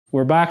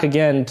we're back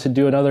again to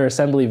do another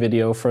assembly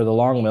video for the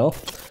LongMill.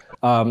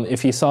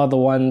 If you saw the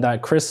one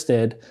that Chris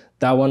did,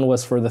 that one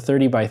was for the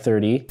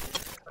 30x30.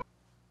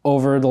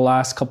 Over the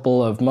last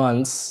couple of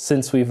months,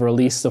 since we've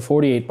released the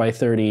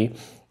 48x30,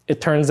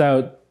 it turns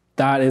out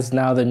that is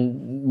now the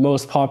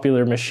most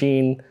popular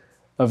machine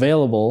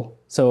available.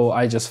 So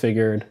I just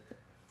figured,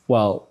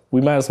 well,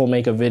 we might as well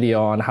make a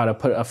video on how to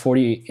put a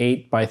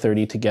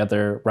 48x30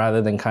 together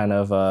rather than kind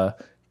of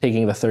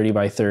taking the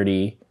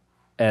 30x30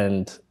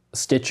 and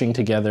stitching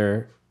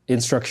together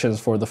instructions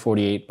for the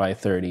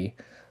 48x30.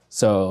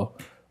 So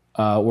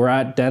we're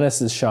at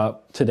Dennis's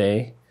shop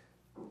today.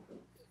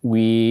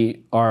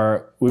 We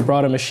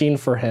brought a machine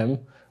for him,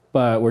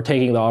 but we're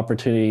taking the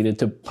opportunity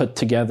to put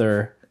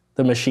together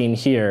the machine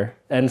here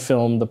and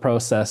film the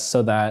process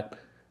so that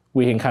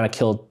we can kind of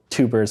kill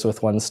two birds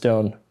with one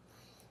stone.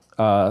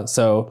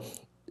 So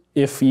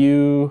if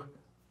you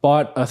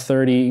bought a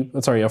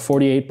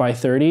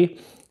 48x30,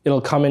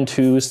 it'll come in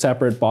two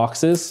separate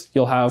boxes.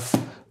 You'll have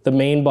the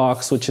main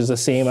box, which is the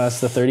same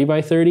as the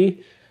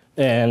 30x30,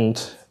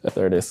 and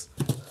there it is.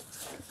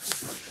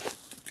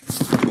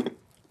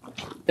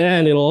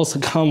 And it'll also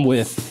come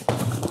with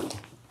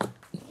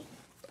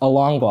a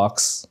long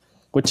box,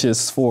 which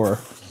is for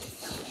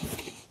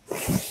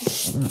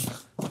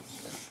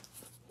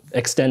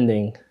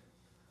extending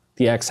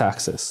the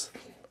x-axis.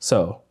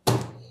 So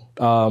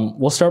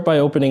we'll start by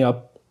opening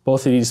up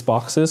both of these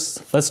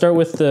boxes. Let's start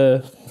with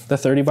the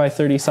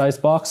 30x30 size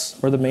box,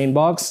 or the main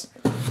box.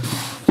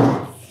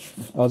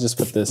 I'll just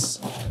put this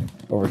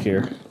over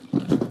here.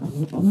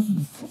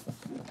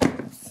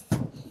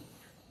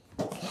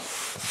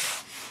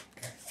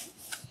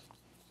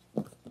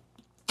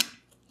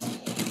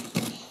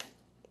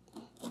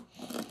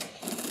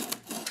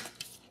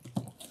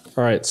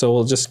 All right, so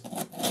we'll just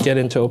get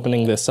into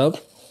opening this up.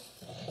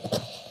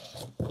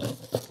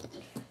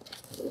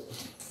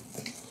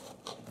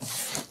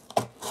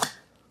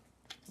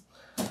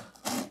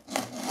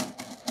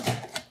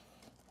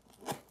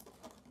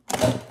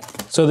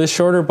 So this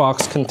shorter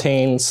box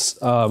contains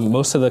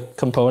most of the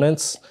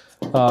components.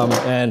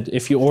 And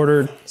if you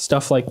ordered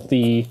stuff like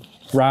the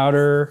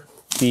router,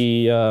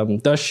 the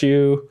dust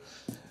shoe,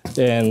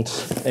 and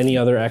any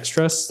other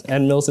extras,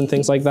 end mills and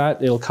things like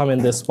that, it'll come in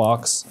this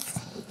box.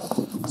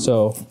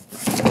 So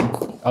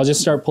I'll just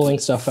start pulling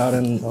stuff out,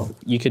 and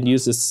you can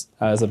use this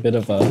as a bit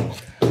of a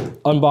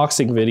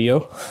unboxing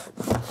video.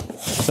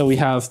 So we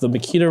have the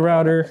Makita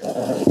router,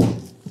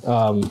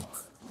 one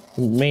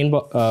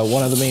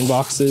of the main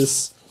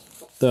boxes,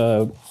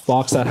 the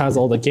box that has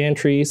all the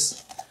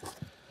gantries,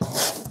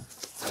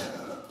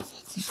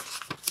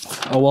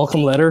 a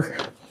welcome letter,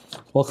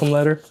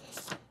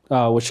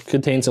 which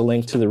contains a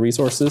link to the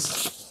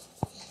resources,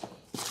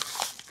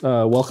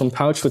 welcome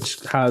pouch, which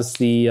has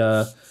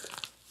the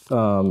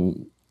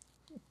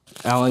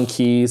Allen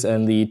keys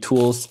and the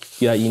tools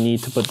that you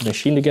need to put the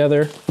machine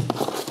together,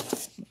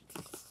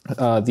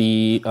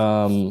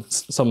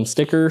 some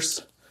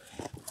stickers,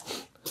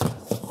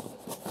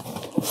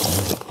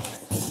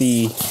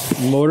 the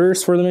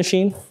motors for the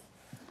machine,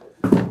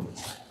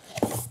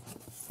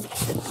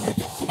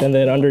 and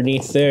then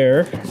underneath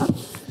there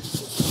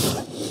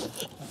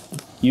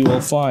you will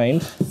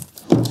find,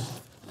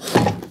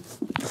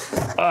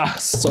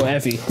 so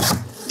heavy,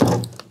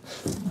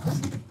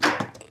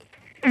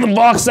 the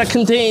box that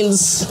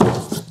contains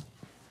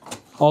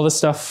all the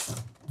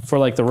stuff for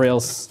like the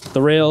rails,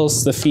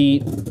 the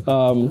feet,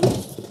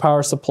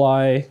 power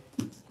supply,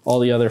 all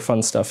the other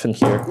fun stuff in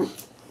here.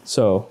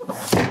 So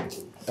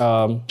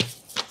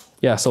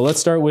yeah, so let's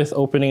start with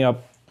opening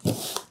up.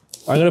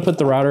 I'm gonna put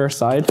the router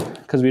aside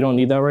because we don't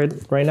need that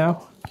right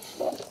now.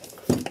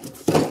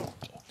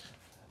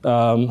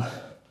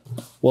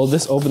 We'll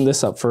just open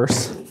this up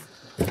first.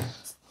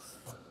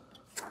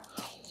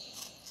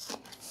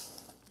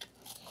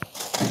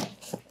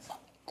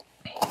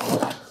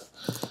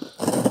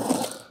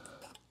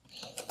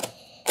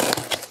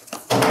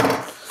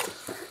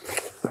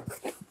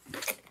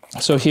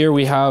 So here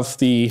we have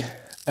the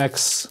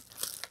XZ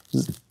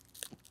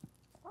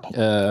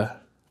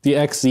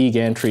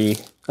gantry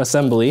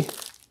assembly.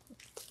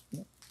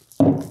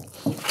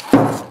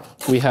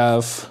 We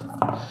have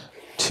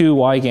two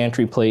Y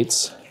gantry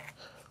plates,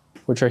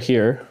 which are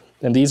here,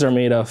 and these are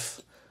made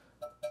of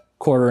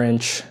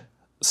 1/4"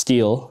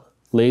 steel,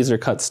 laser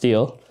cut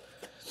steel.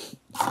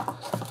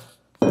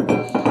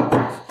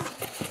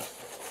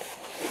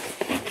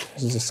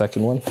 This is the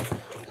second one.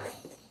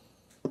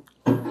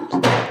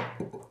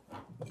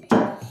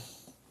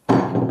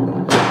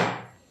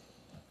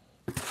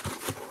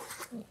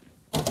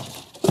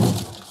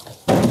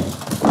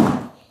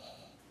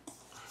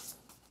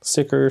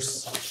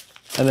 Stickers,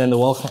 and then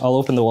I'll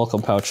open the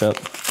welcome pouch up.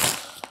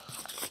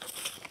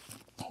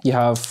 You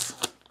have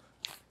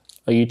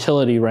a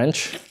utility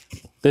wrench.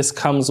 This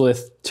comes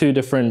with two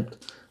different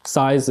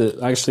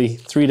sizes, actually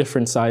 3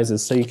 different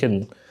sizes, so you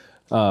can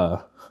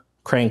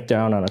crank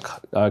down on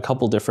a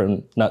couple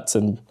different nuts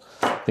and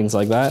things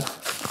like that.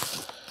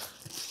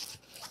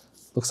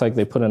 Looks like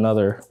they put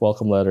another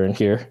welcome letter in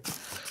here.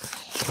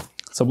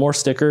 Some more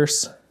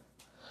stickers.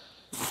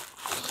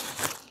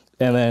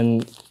 and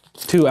then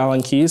 2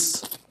 Allen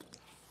keys,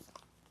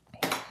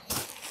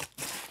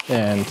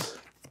 and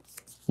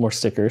more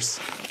stickers.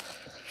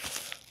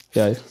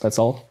 Yeah, that's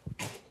all.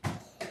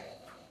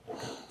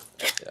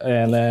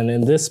 And then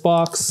in this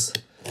box,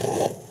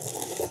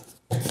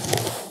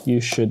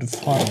 you should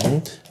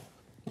find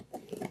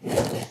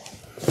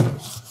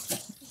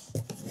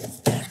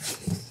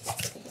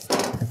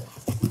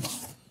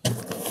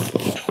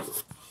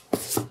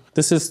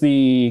this is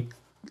the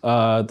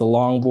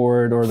long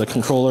board or the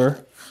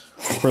controller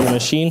for the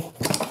machine.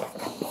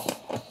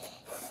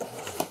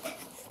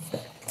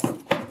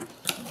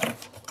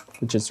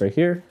 Which is right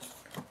here.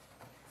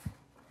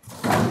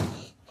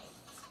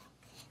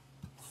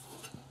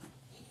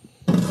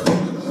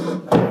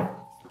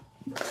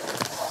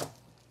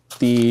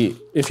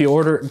 If you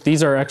order,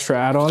 these are extra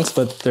add-ons,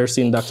 but there's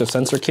the inductive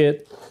sensor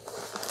kit,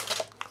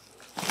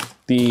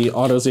 the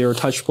Auto Zero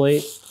touch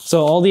plate.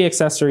 So all the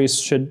accessories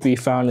should be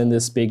found in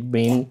this big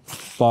main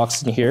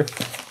box in here.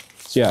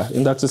 So yeah,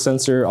 inductive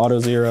sensor, Auto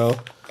Zero.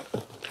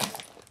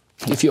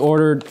 If you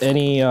ordered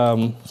any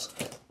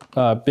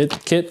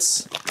bit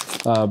kits,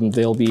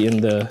 they'll be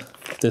in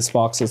this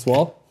box as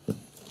well.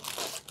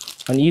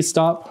 An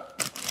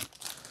e-stop,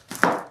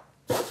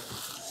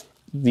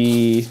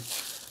 the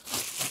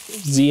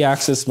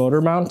Z-axis motor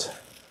mount,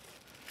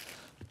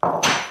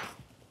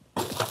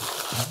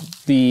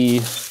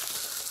 the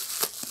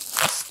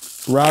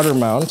router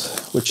mount,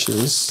 which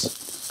is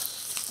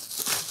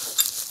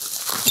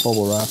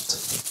bubble wrapped.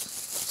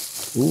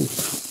 Ooh.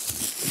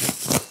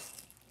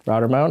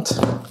 Router mount,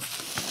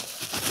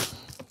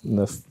 and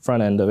the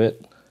front end of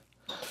it.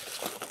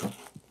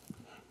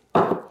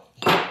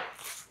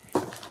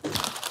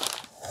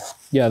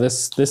 Yeah,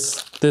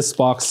 this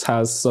box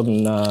has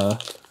some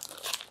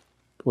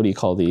what do you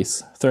call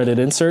these? Threaded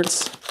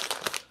inserts.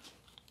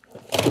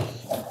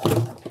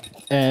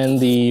 And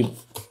the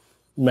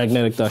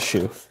magnetic dust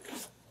shoe.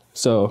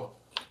 So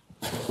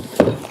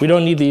we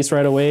don't need these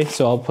right away,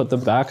 so I'll put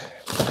them back.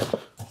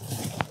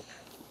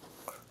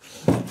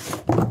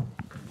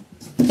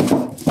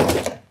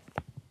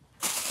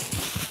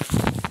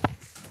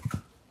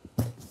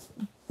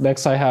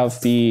 Next I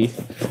have the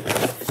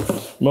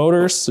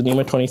motors, the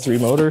NEMA 23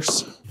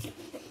 motors,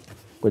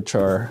 which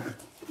are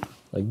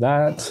like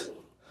that.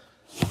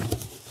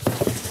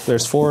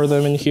 There's 4 of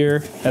them in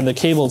here, and the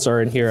cables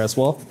are in here as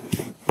well.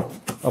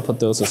 I'll put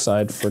those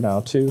aside for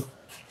now too.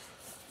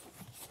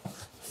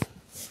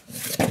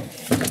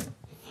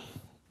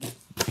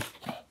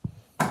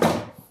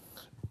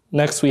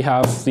 Next we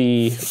have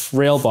the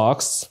rail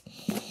box.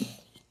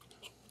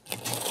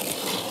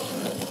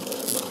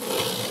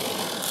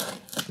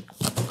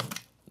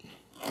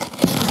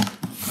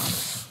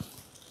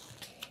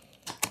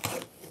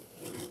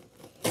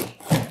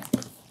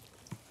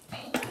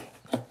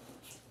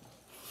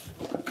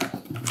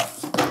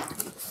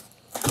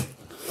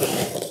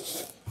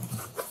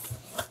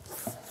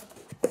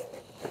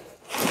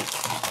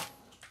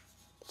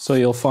 So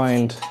you'll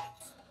find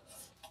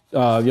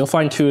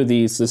 2 of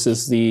these. This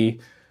is the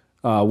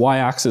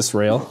Y-axis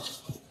rail.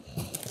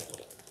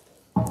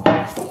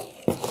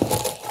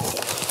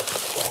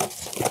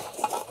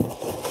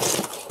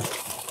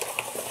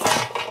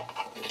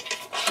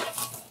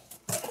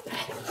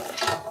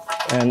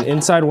 And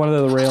inside one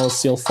of the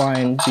rails, you'll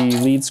find the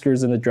lead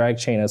screws and the drag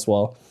chain as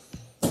well.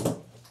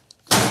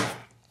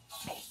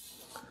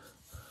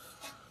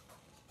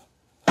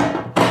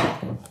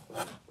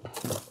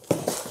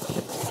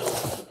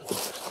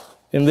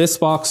 In this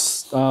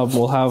box,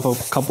 we'll have a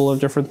couple of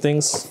different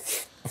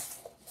things.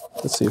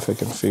 Let's see if I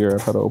can figure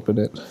out how to open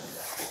it.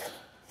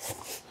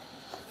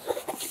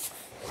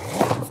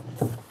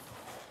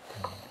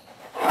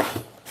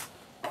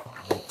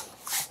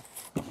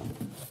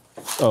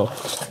 Oh,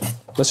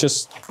 let's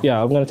just,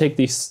 yeah, I'm gonna take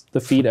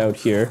the feet out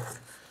here.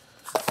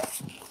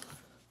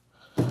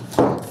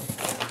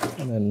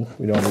 And then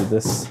we don't need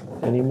this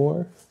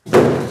anymore.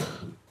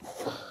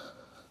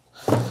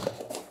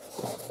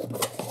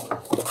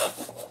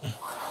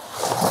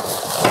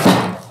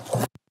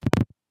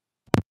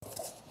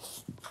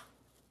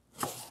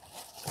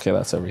 Okay,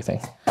 that's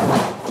everything.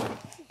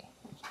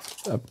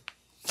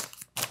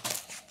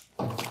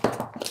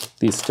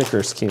 These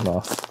stickers came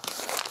off.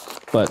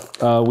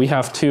 But we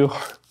have 2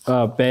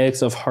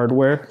 bags of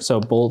hardware, so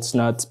bolts,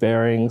 nuts,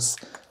 bearings,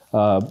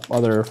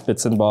 other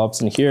bits and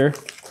bobs in here,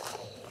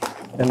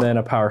 and then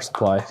a power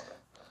supply.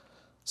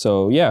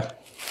 So yeah.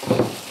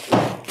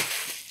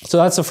 So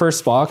that's the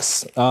first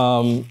box.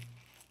 I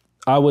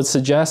would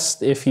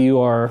suggest, if you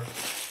are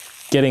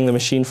getting the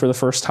machine for the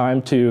first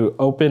time, to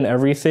open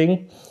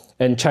everything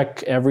and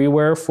check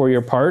everywhere for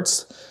your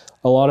parts.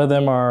 A lot of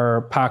them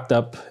are packed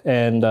up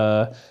and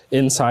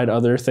inside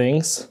other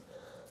things.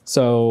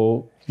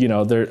 So, you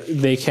know, they're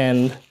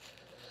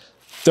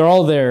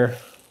all there.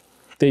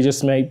 They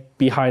just may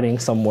be hiding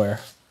somewhere.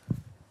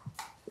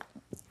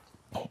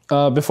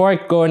 Before I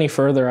go any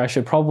further, I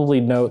should probably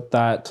note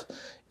that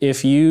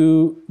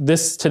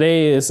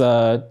today is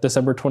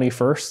December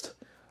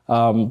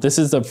 21st. This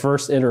is the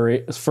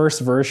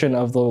first version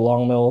of the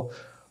LongMill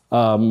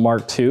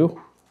Mark II.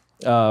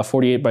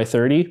 48 by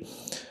 30.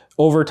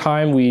 Over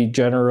time, we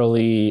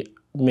generally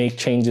make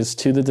changes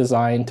to the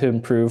design to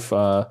improve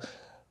the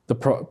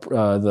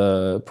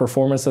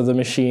performance of the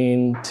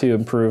machine, to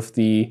improve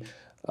the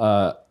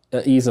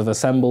ease of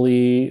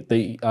assembly,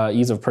 the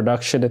ease of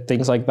production, and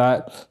things like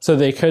that. So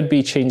they could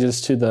be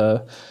changes to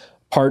the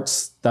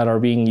parts that are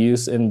being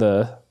used in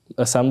the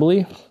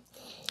assembly.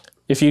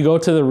 If you go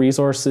to the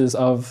resources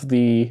of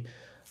the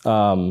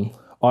on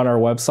our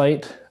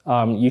website,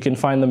 you can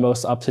find the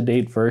most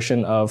up-to-date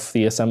version of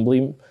the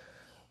assembly.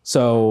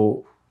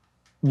 So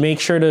make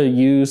sure to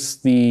use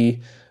the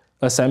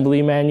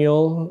assembly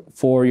manual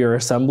for your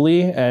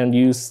assembly and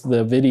use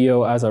the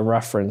video as a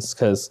reference,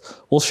 because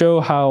we'll show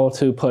how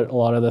to put a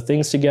lot of the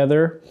things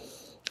together.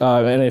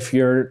 And if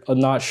you're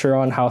not sure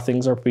on how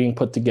things are being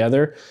put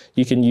together,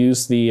 you can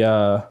use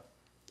the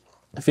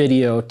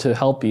video to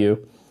help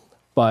you.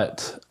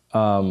 But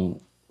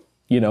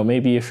you know,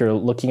 maybe if you're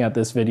looking at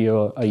this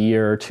video a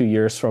year or 2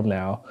 years from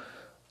now,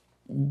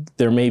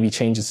 there may be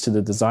changes to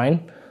the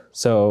design.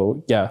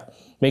 So yeah,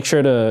 make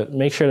sure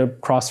to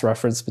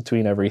cross-reference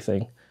between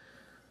everything.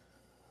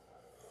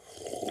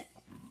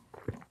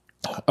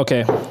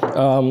 Okay,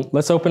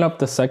 let's open up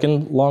the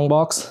second long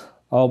box.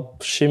 I'll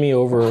shimmy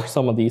over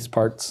some of these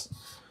parts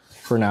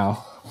for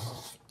now.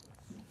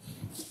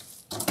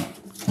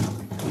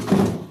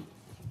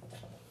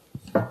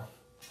 Are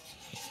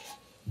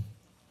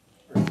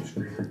you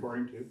screen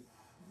recording too?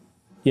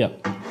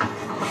 Yep.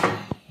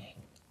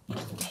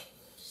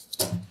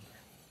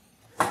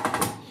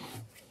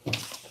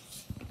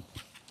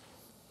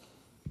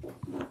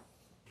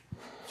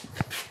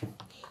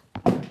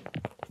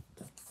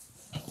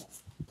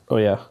 Oh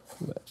yeah.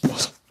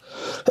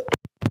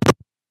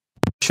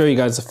 Show you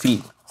guys the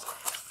feet.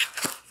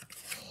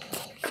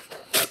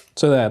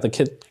 So that the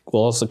kit will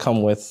also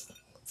come with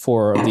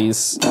 4 of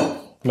these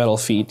metal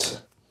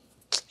feet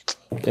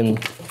in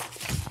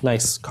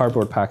nice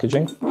cardboard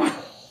packaging.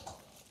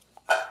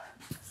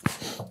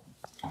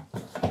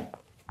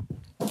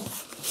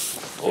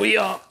 Oh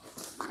yeah.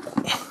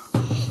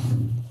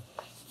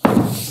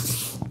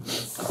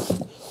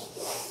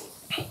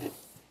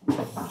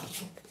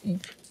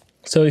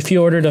 So if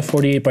you ordered a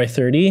 48 by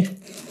 30,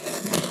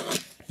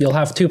 you'll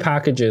have 2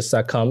 packages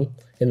that come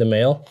in the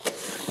mail.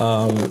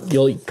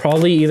 You'll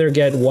probably either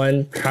get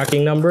one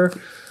tracking number,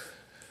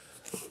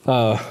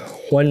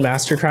 one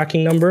master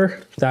tracking number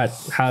that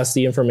has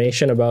the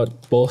information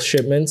about both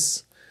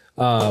shipments,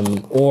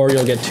 or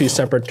you'll get 2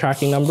 separate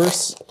tracking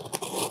numbers.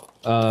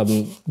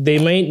 They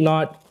may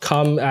not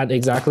come at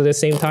exactly the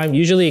same time.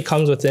 Usually it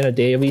comes within a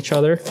day of each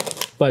other,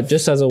 but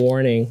just as a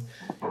warning,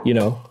 you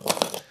know,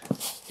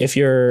 if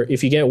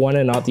you get one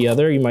and not the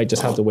other, you might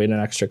just have to wait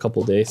an extra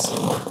couple days.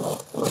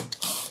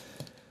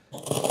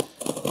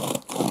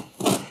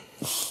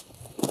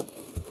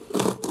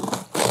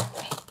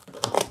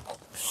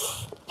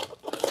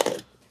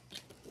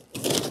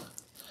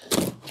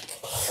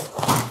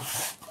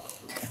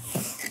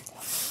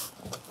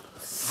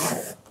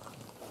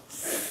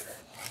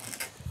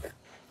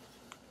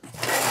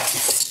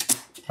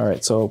 All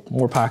right, so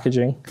more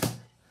packaging.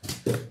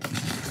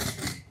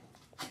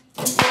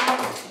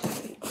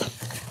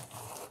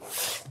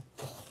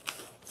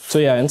 So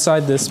yeah,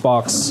 inside this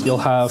box, you'll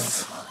have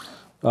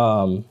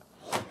 5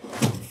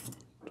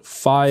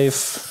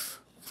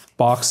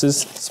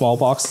 boxes, small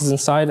boxes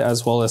inside,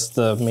 as well as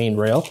the main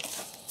rail.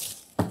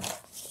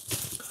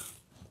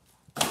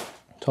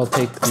 So I'll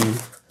take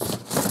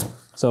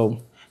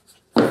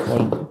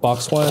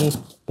box 1,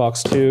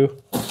 box 2,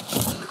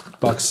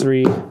 box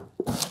 3,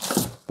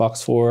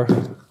 box 4,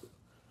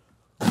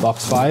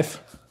 box 5.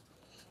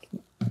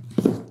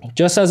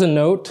 Just as a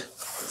note,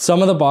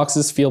 some of the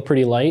boxes feel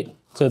pretty light,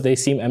 so they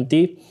seem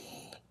empty,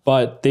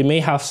 but they may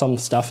have some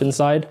stuff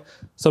inside.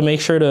 So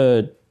make sure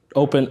to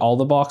open all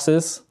the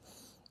boxes,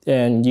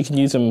 and you can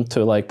use them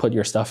to like put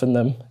your stuff in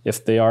them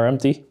if they are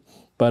empty.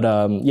 But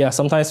yeah,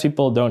 sometimes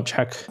people don't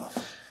check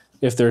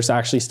if there's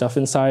actually stuff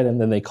inside, and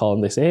then they call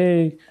and they say,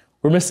 hey,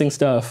 we're missing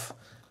stuff.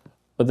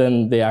 But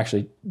then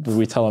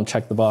we tell them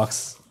check the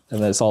box,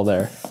 and then it's all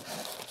there.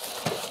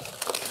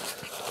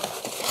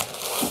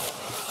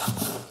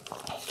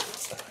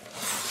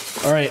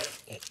 All right,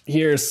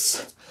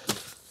 here's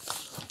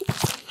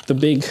the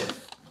big,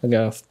 I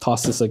gotta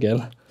toss this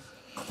again.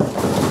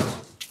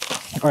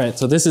 All right,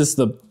 so this is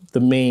the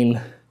main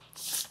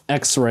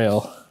X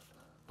rail,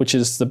 which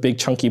is the big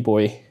chunky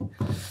boy.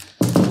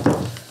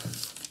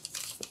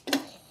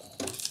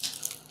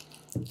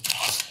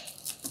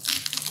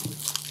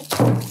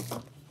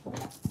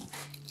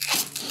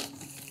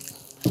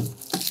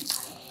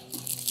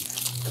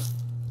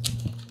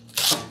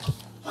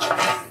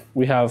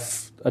 We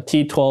have a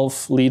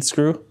T12 lead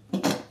screw.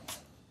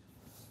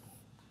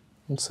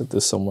 Let's set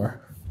this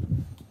somewhere.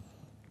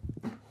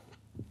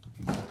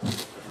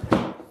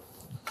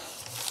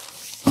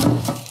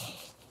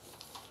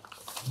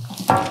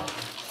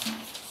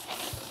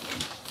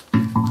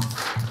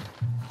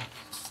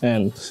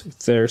 And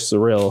there's the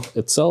rail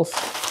itself.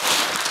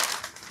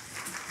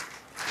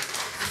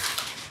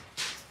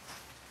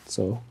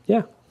 So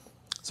yeah,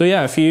 So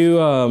yeah, if you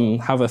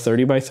have a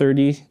 30 by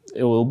 30,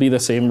 it will be the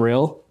same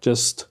rail,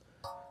 just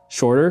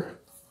shorter.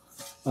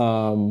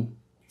 So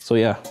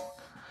yeah,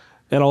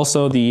 and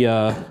also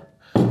the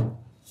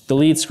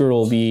lead screw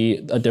will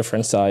be a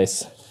different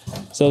size.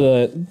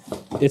 So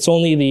it's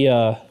only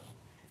the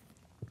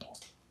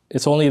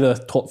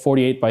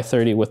 48 by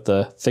 30 with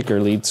the thicker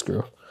lead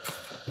screw.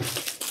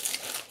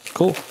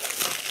 Cool.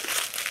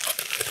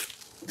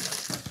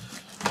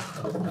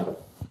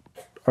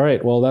 All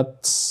right, well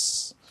that's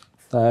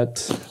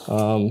that.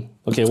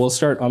 Okay, we'll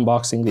start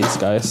unboxing these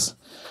guys.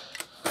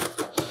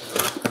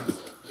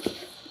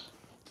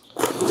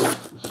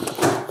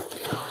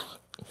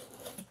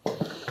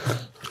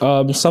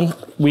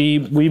 We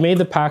made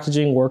the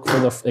packaging work for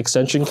the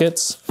extension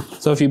kits.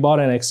 So if you bought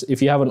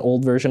if you have an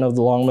old version of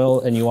the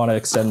LongMill and you want to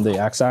extend the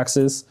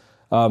x-axis,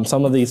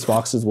 some of these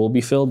boxes will be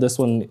filled. This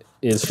one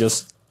is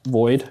just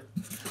void.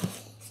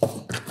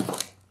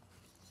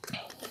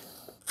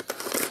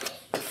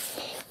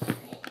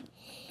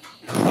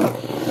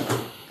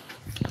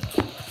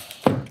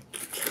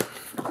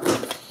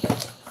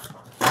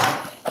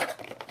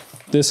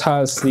 This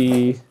has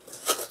the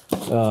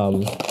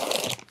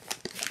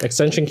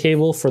extension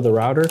cable for the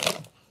router,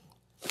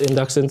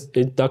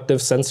 inductive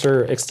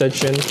sensor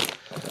extension,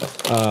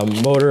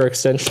 motor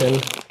extension,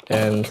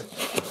 and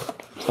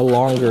a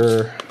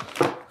longer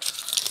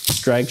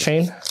drag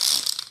chain.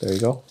 There you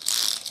go.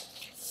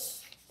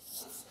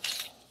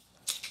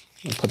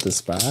 I'll put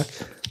this back.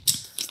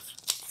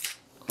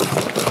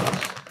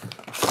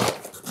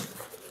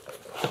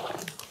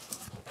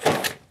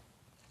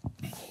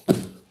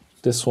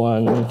 This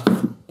one,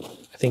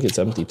 I think it's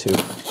empty too.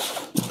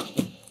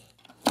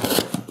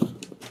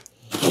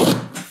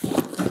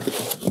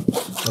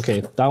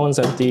 Okay, that one's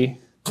empty.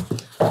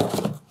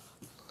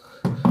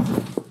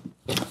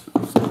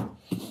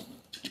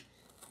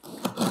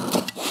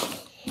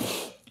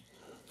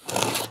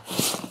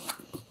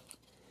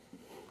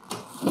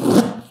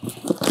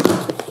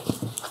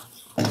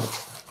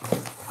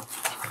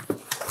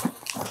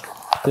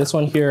 This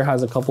one here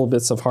has a couple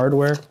bits of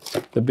hardware,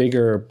 the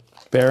bigger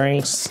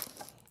bearings,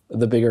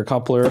 the bigger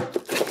coupler,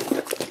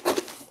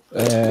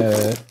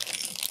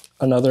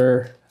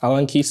 another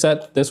Allen key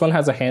set. This one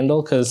has a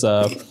handle because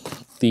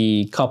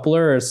the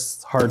coupler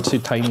is hard to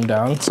tighten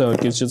down, so it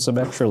gives you some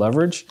extra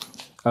leverage,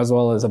 as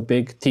well as a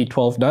big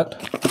T12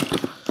 nut.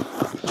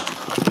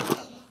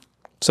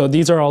 So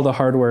these are all the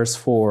hardwares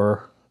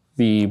for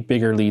the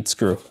bigger lead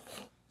screw.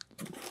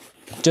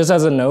 Just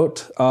as a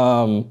note,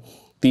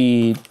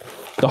 the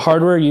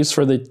hardware used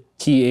for the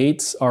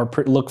T8s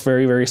look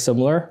very, very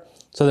similar,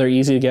 so they're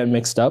easy to get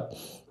mixed up,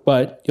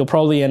 but you'll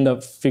probably end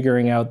up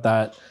figuring out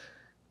that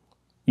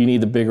you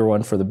need the bigger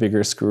one for the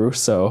bigger screw,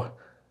 so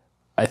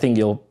I think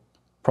you'll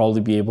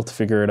probably be able to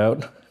figure it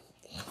out.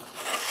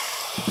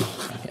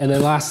 And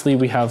then lastly,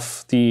 we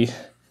have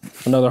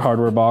another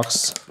hardware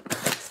box.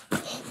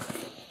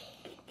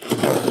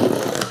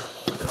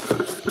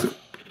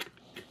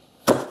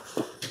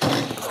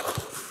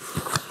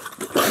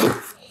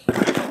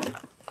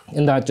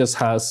 And that just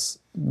has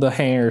the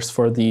hangers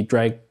for the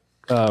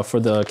for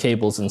the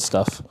cables and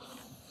stuff.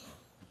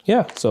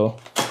 Yeah, so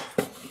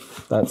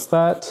that's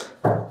that.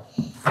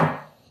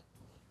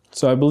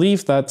 So I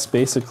believe that's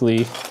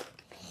basically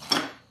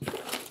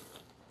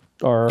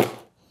our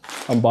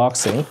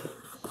unboxing.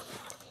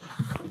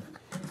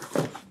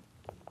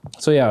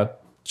 So yeah,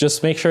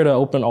 just make sure to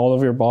open all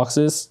of your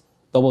boxes,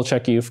 double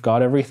check you've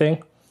got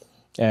everything,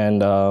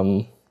 and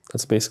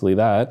that's basically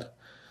that.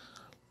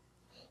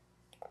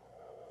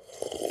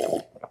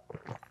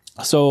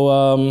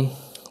 So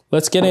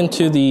let's get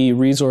into the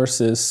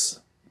resources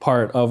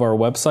part of our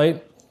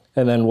website,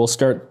 and then we'll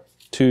start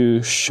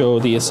to show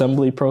the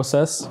assembly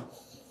process.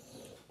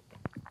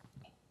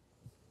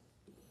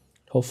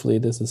 Hopefully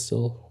this is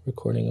still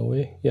recording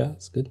away. Yeah,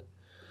 it's good.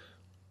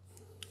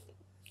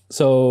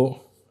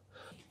 So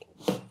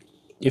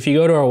if you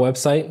go to our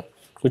website,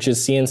 which is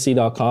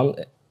sienci.com,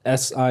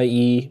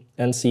 SIENCI.com,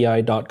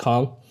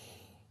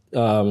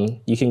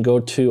 you can go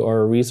to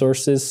our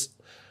resources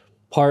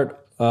part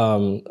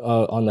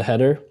on the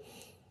header,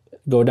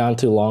 go down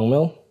to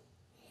LongMill,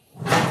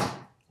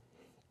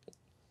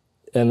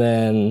 and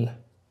then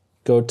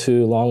go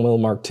to LongMill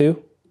Mark II.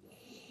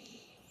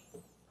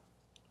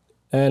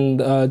 And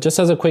just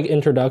as a quick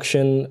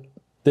introduction,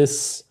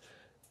 this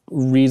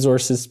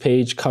resources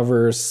page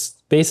covers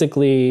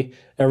basically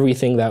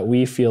everything that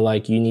we feel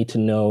like you need to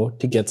know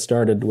to get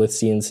started with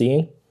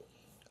CNCing.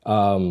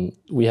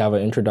 We have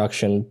an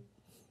introduction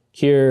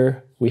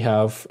here. We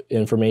have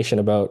information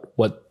about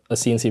what a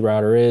CNC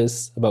router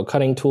is, about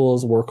cutting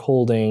tools, work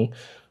holding,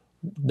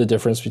 the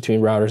difference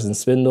between routers and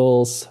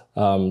spindles,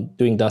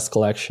 doing dust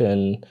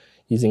collection,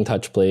 using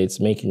touch plates,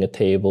 making a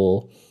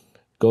table,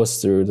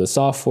 goes through the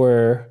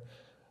software,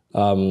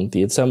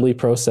 the assembly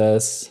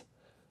process.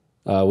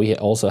 We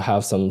also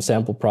have some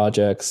sample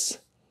projects.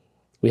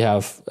 We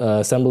have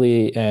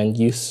assembly and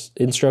use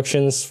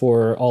instructions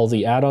for all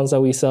the add-ons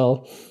that we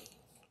sell.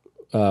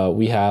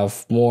 We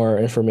have more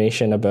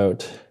information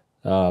about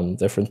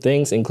different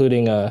things,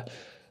 including a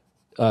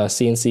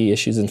CNC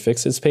issues and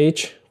fixes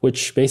page,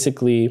 which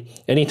basically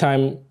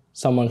anytime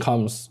someone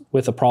comes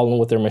with a problem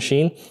with their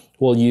machine,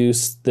 we'll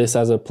use this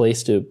as a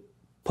place to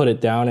put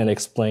it down and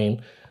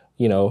explain,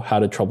 you know, how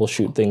to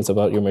troubleshoot things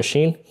about your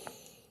machine.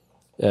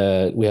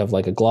 We have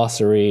like a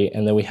glossary,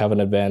 and then we have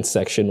an advanced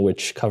section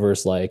which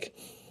covers like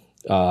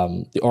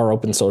our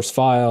open source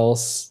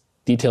files,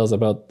 details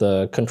about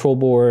the control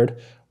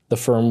board, the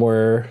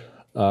firmware,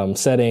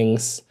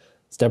 settings,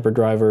 stepper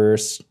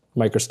drivers,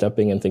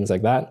 microstepping, and things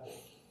like that.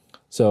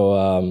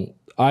 So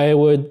I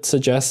would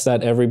suggest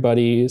that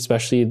everybody,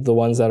 especially the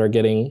ones that are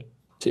getting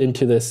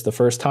into this the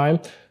first time,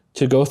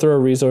 to go through our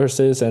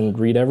resources and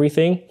read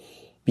everything,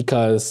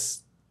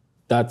 because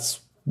that's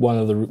one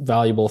of the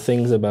valuable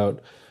things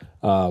about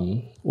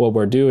what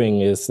we're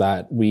doing, is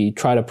that we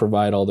try to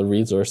provide all the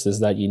resources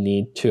that you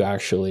need to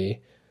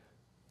actually,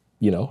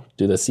 you know,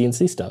 do the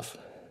CNC stuff.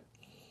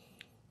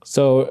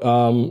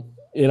 So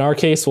in our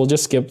case, we'll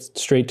just skip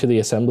straight to the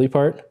assembly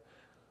part.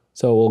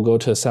 So we'll go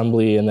to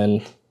assembly and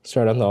then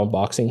start on the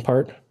unboxing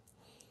part.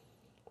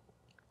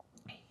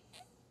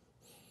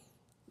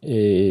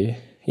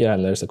 Yeah,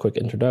 and there's a quick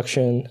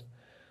introduction.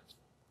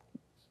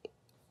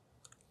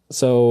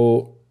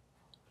 So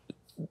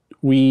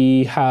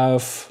we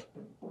have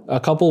a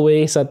couple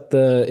ways that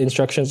the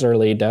instructions are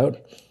laid out.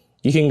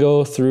 You can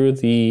go through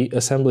the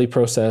assembly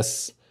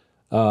process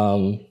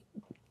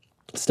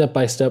step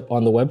by step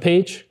on the web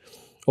page,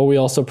 or we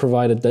also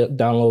provide a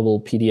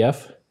downloadable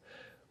PDF.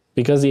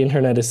 Because the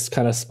internet is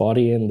kind of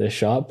spotty in the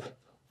shop,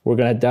 we're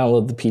going to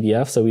download the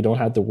PDF so we don't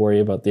have to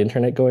worry about the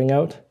internet going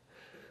out.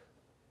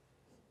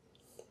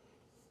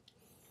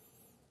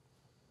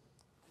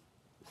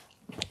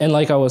 And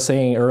like I was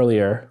saying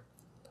earlier,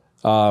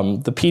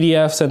 the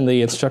PDFs and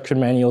the instruction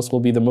manuals will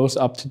be the most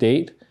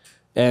up-to-date,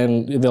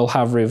 and they'll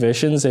have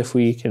revisions if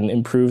we can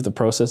improve the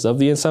process of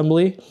the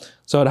assembly.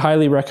 So I'd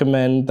highly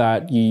recommend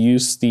that you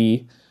use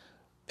the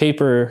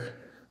paper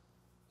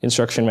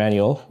instruction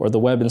manual or the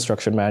web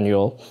instruction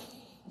manual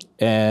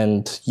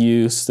and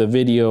use the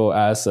video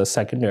as a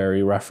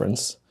secondary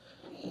reference.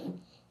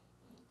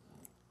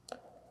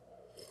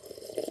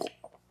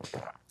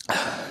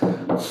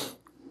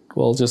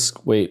 We'll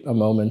just wait a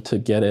moment to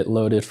get it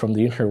loaded from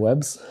the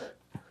interwebs.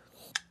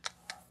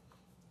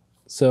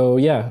 So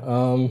yeah,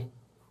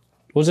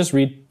 we'll just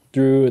read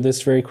through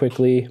this very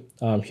quickly.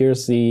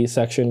 Here's the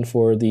section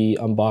for the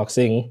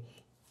unboxing.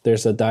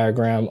 There's a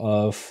diagram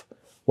of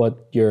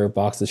what your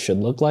boxes should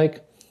look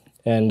like.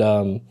 And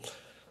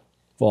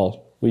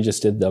well, we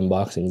just did the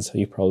unboxing, so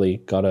you probably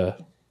got a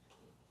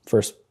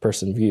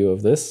first-person view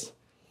of this.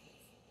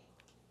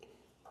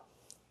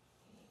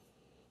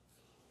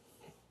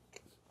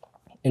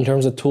 In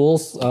terms of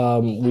tools,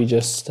 we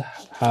just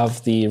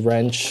have the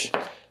wrench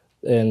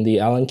and the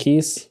Allen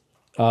keys.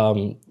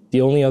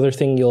 The only other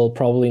thing you'll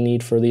probably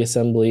need for the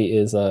assembly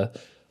is a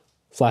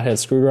flathead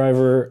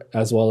screwdriver,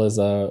 as well as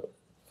a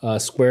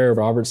square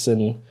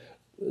Robertson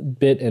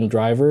bit and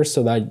driver,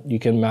 so that you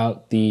can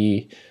mount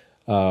the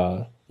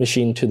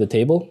machine to the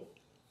table.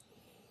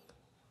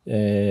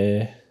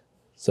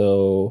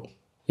 So,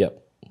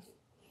 yep.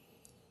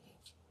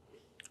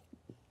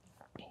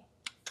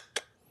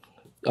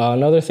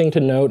 Another thing to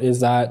note is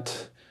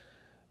that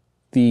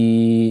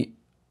the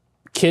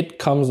kit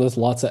comes with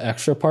lots of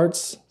extra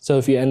parts. So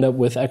if you end up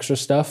with extra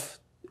stuff,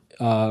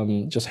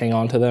 just hang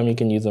on to them. You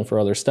can use them for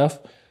other stuff.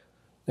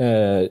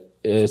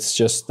 It's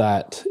just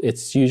that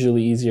it's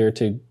usually easier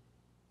to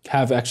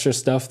have extra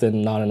stuff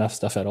than not enough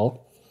stuff at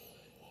all.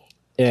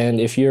 And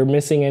if you're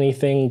missing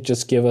anything,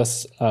 just give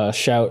us a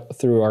shout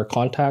through our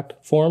contact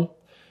form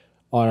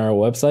on our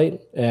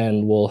website,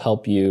 and we'll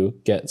help you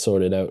get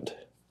sorted out.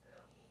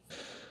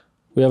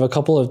 We have a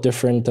couple of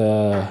different,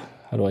 how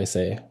do I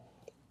say,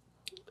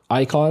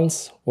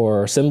 icons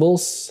or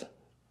symbols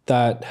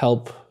that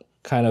help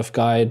kind of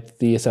guide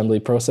the assembly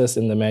process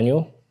in the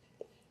manual.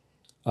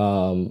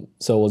 So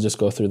we'll just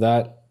go through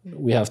that.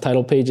 We have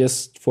title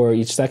pages for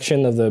each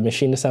section of the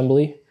machine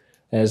assembly,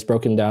 and it's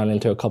broken down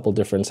into a couple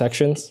different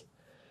sections.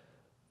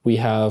 We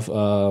have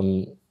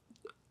a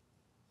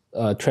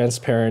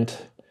transparent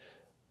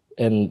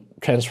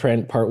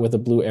part with a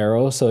blue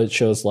arrow, so it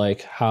shows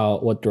like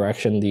what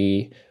direction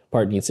the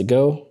part needs to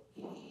go.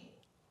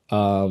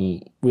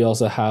 We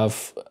also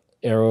have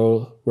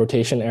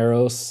rotation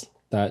arrows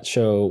that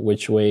show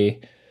which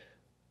way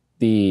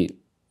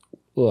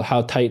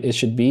how tight it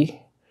should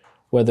be.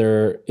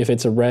 Whether if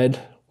it's a red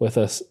with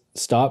a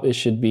stop, it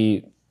should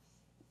be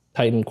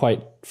tightened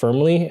quite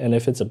firmly, and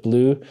if it's a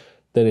blue,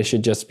 then it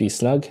should just be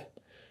snug.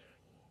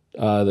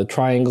 The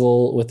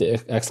triangle with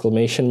the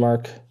exclamation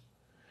mark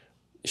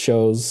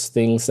shows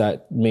things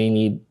that may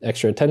need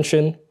extra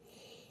attention.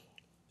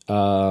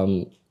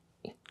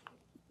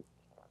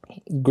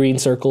 Green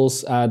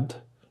circles add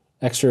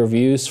extra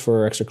views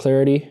for extra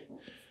clarity.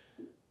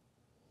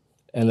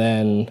 And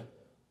then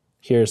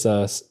here's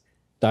a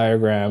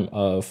diagram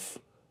of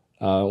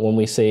when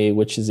we say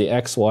which is the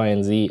X, Y,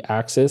 and Z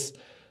axis,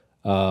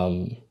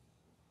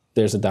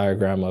 there's a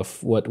diagram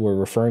of what we're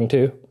referring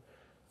to.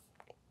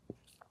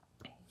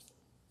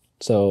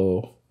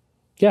 So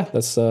yeah,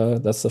 that's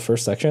the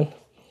first section.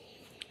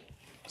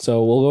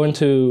 So we'll go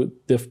into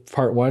the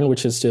part one,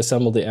 which is to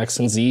assemble the X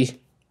and Z.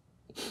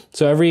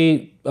 So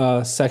every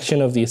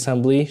section of the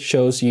assembly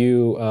shows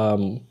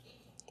you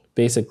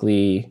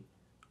basically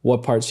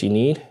what parts you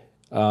need,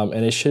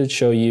 and it should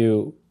show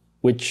you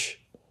which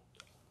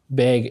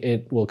bag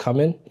it will come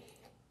in.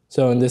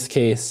 So in this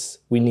case,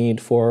 we need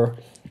 4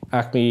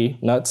 Acme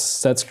nuts,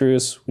 set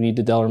screws. We need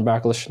the Delrin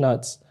backlash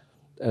nuts,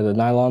 the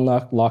nylon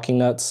locking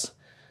nuts,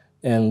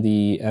 and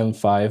the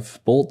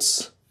M5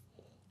 bolts.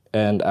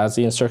 And as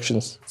the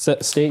instructions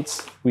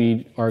states,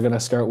 we are going to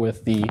start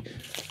with the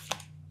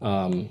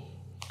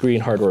green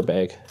hardware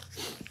bag.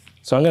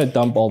 So I'm going to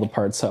dump all the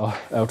parts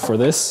out for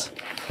this.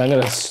 I'm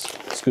going to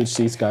scooch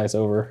these guys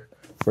over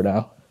for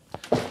now.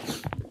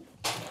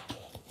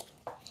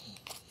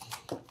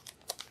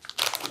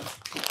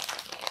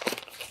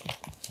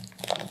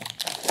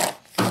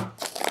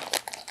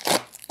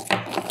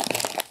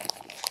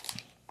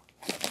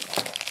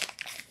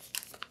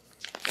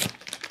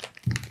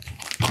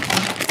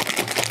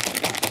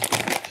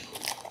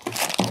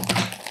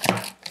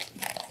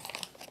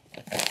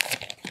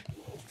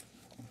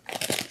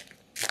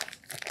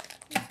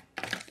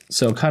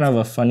 So kind of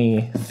a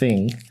funny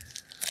thing,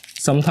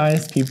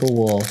 sometimes people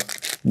will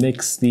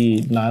mix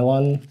the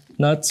nylon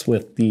nuts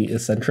with the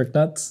eccentric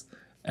nuts,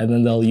 and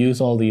then they'll use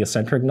all the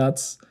eccentric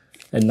nuts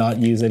and not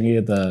use any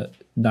of the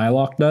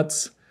nylock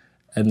nuts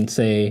and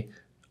say,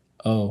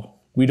 oh,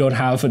 we don't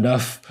have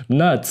enough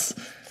nuts.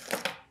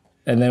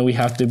 And then we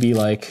have to be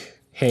like,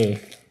 hey,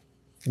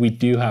 we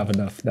do have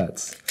enough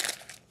nuts.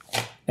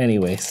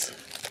 Anyways,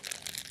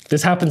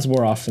 this happens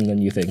more often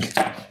than you think.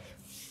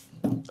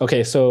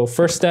 Okay, so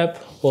first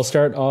step, we'll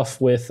start off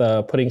with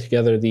putting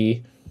together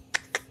the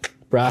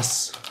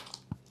brass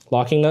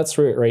locking nuts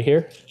right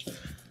here.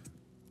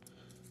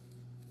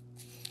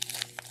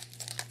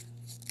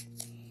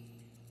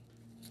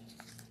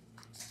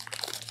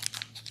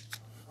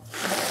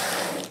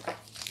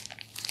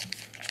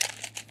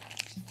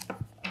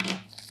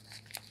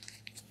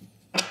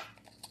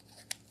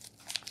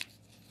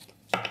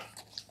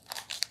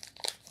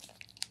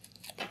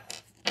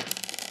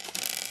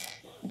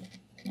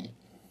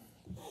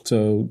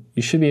 So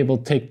you should be able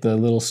to take the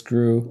little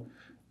screw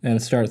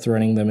and start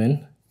threading them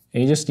in.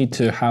 And you just need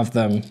to have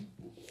them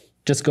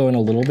just go in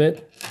a little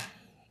bit.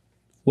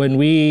 When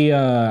we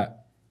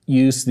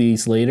use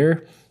these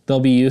later, they'll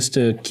be used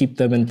to keep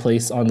them in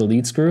place on the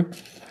lead screw.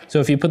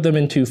 So if you put them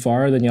in too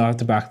far, then you'll have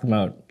to back them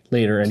out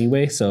later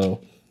anyway. So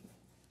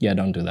yeah,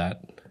 don't do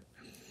that.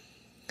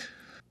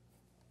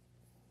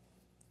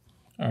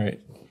 All right,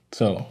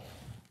 so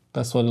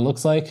that's what it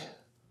looks like.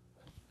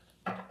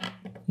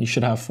 You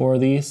should have 4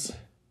 of these.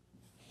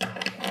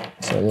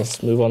 So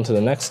let's move on to the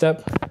next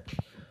step.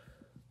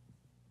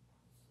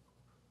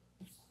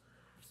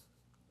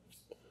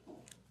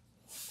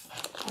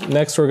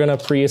 Next, we're going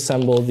to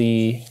pre-assemble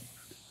the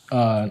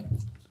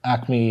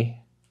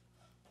Delrin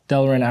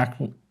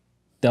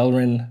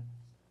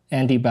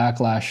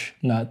anti-backlash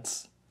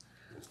nuts.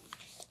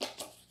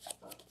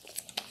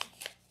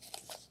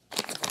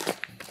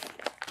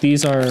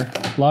 These are,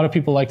 a lot of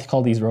people like to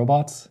call these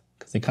robots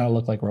because they kind of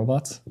look like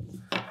robots.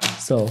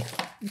 So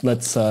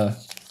let's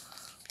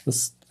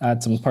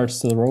add some parts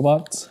to the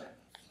robots.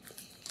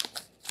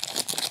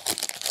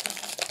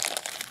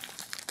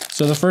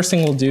 So the first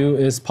thing we'll do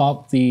is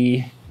pop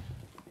the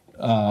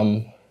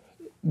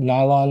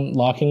nylon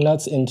locking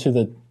nuts into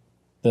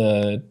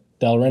the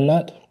Delrin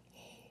nut.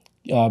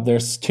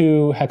 There's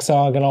 2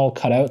 hexagonal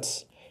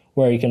cutouts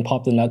where you can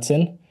pop the nuts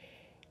in.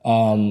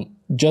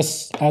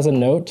 Just as a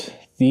note,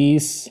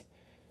 these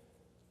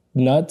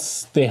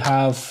nuts, they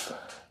have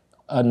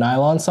a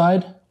nylon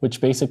side,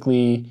 which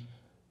basically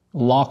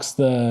locks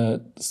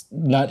the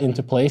nut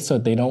into place so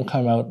they don't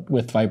come out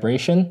with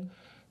vibration.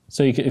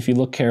 So if you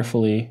look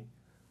carefully,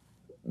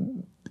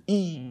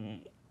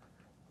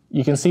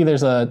 you can see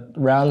there's a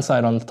round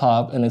side on the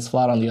top and it's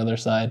flat on the other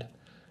side.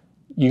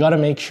 You got to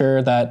make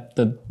sure that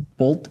the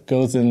bolt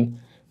goes in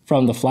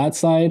from the flat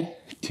side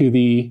to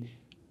the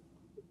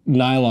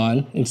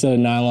nylon instead of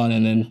nylon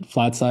and then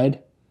flat side,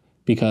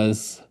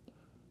 because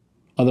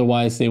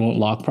otherwise they won't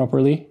lock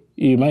properly.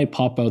 You might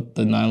pop out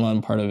the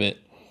nylon part of it.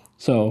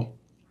 So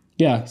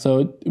yeah,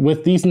 so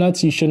with these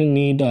nuts, you shouldn't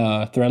need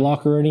thread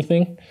lock or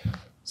anything.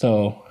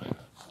 So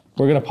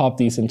we're gonna pop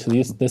these into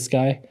this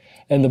guy,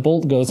 and the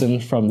bolt goes in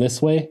from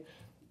this way.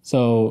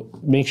 So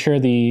make sure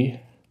the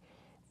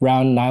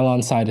round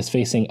nylon side is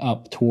facing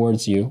up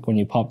towards you when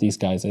you pop these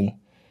guys in.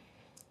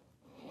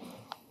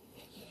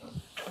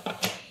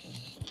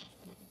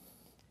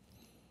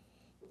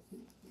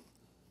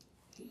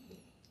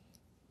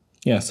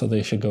 Yeah, so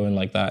they should go in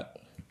like that.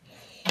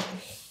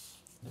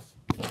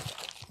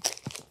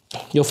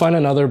 You'll find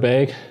another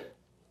bag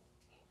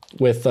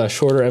with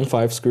shorter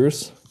M5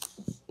 screws.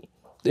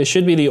 It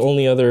should be the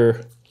only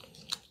other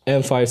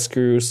M5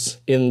 screws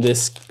in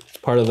this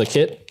part of the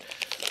kit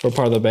or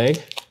part of the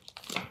bag.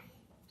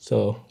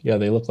 So yeah,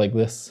 they look like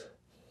this.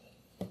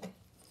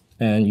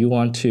 And you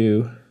want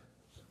to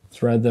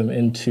thread them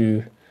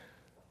into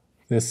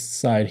this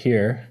side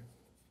here.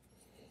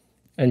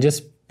 and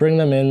just bring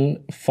them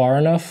in far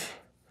enough,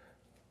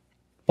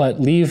 but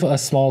leave a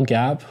small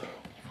gap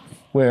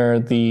where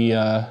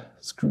the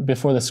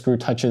before the screw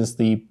touches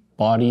the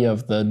body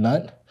of the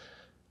nut,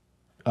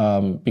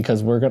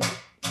 because we're gonna,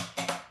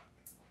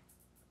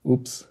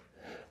 oops,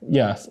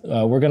 yeah,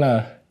 we're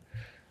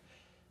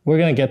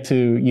gonna get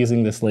to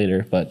using this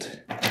later,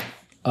 but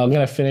I'm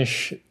gonna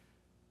finish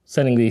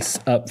setting these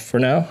up for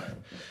now.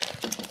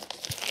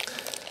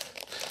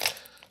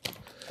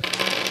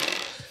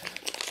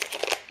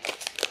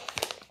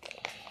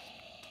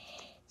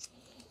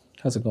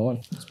 How's it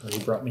going? That's what you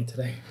brought me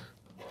today.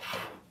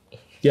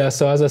 Yeah,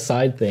 so as a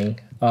side thing,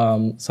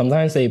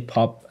 sometimes they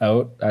pop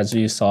out, as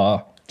you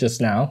saw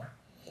just now.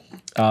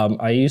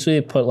 I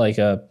usually put like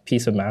a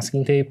piece of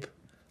masking tape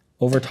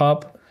over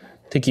top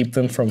to keep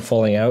them from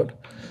falling out.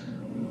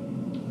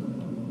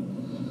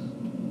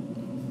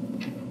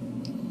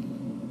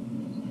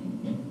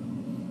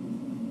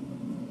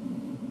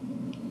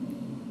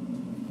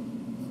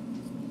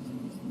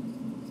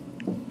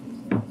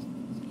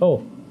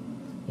 Oh,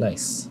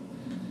 nice.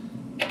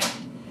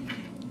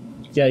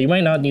 Yeah, you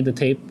might not need the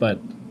tape, but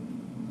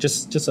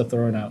just a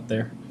throwing out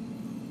there.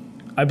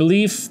 I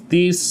believe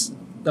these,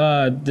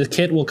 the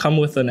kit will come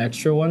with an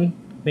extra one,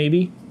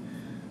 maybe.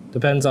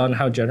 Depends on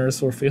how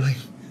generous we're feeling.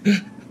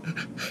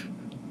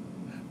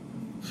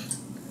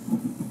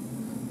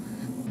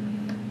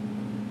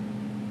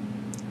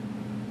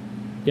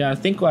 Yeah, I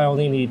think I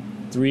only need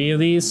 3 of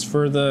these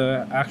for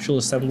the actual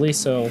assembly,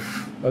 so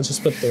I'll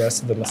just put the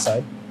rest of them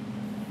aside.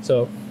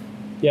 So,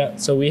 yeah,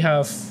 so we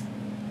have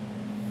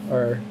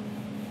our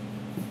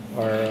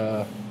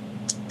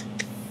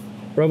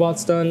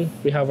robots done.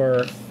 We have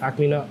our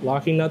Acme nut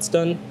locking nuts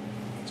done.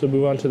 So we'll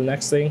move on to the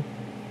next thing.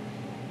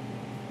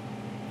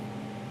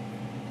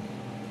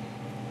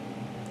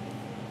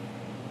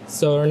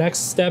 So our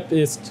next step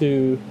is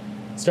to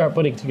start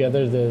putting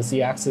together the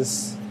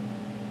Z-axis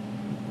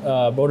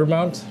motor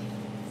mount.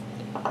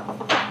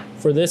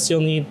 For this,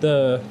 you'll need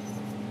the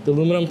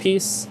aluminum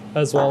piece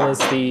as well as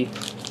the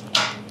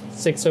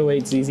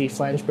 608 ZZ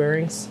flange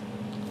bearings.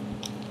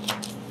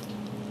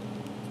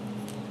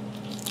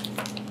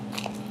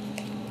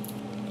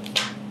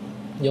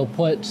 You'll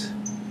put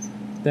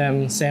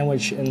them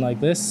sandwiched in like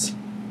this.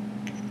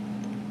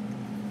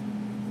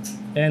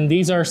 And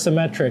these are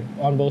symmetric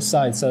on both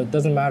sides, so it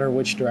doesn't matter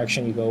which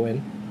direction you go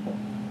in.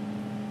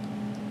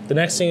 The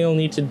next thing you'll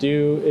need to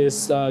do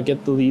is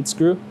get the lead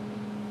screw.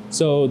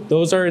 So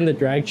those are in the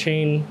drag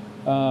chain.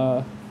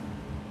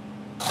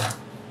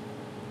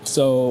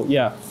 So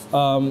yeah,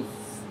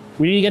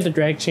 we need to get the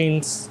drag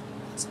chains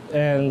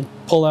and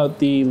pull out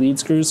the lead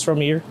screws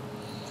from here.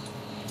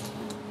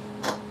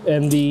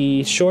 And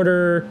the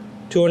shorter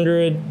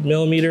 200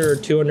 millimeter or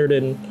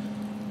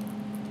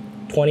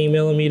 220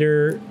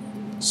 millimeter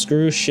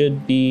screw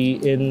should be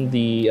in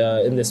the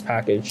in this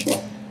package.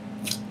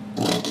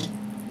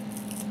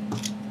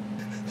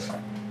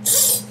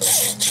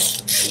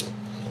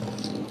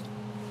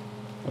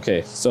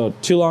 Okay, so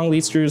 2 long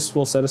lead screws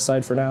we'll set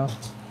aside for now.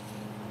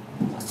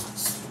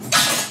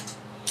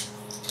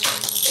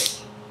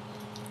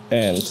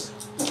 And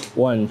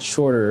 1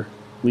 shorter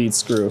lead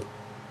screw.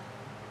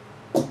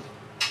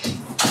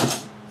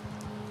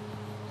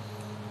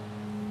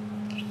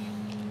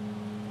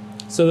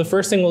 So the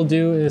first thing we'll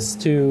do is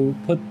to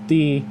put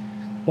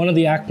one of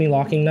the Acme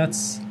locking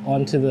nuts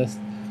onto the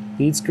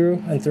lead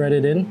screw and thread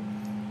it in.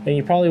 And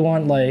you probably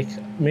want like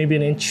maybe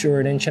 1 inch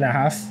or 1.5 inches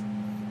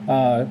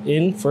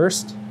in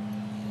first.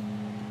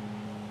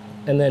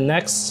 And then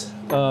next,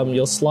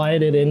 you'll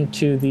slide it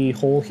into the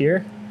hole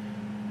here,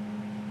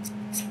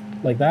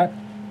 like that,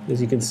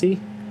 as you can see.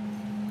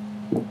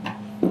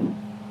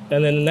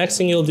 And then the next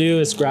thing you'll do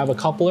is grab a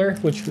coupler,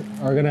 which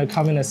are gonna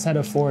come in a set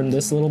of 4 in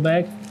this little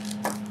bag.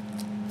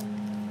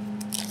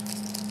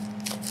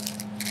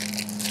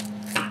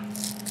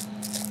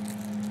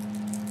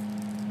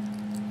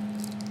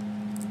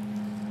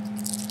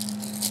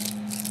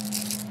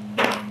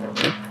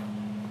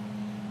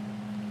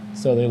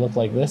 So they look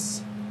like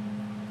this.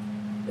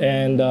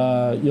 And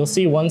you'll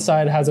see one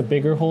side has a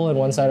bigger hole and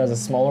one side has a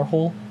smaller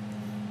hole.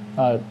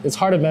 It's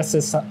hard to mess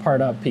this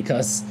part up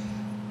because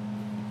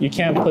you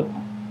can't put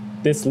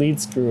this lead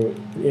screw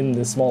in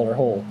the smaller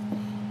hole.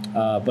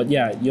 But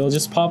yeah, you'll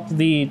just pop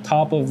the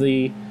top of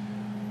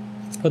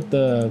put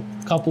the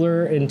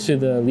coupler into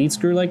the lead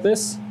screw like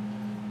this,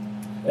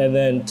 and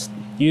then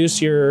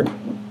use your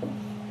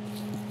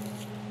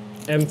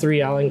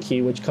M3 Allen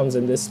key, which comes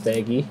in this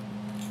baggie.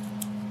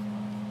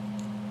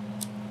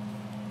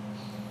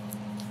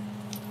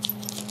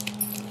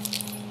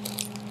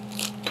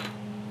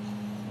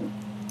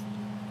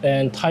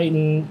 And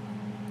tighten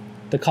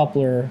the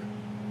coupler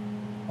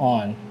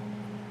on.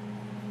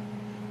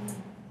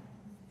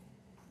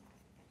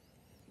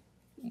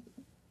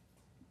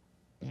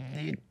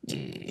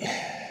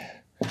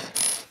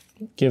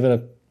 Give it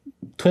a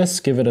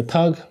twist, give it a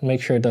tug,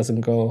 make sure it doesn't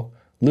go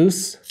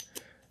loose.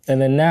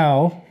 And then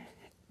now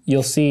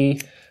you'll see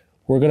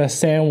we're gonna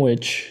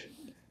sandwich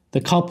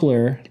the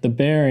coupler, the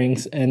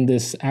bearings, and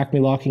this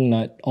Acme locking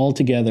nut all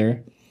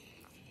together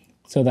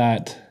so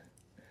that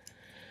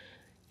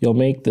you'll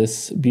make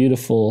this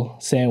beautiful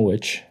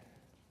sandwich.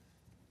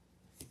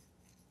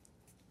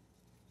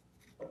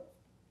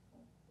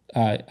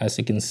 As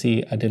you can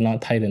see, I did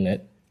not tighten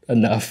it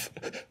enough.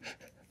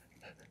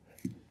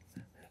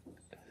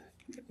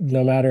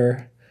 No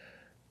matter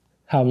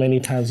how many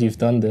times you've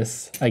done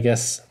this, I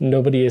guess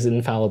nobody is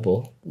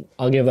infallible.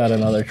 I'll give that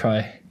another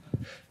try.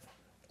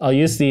 I'll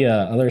use the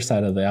other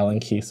side of the Allen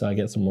key so I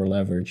get some more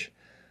leverage.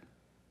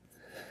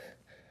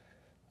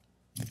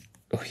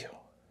 Oh, yeah.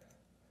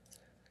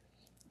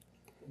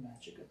 The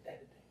magic of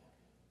editing.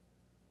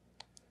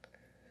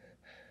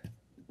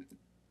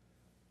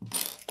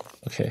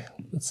 Okay,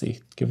 let's see.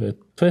 Give it a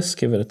twist,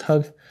 give it a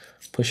tug,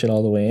 push it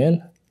all the way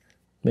in,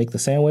 make the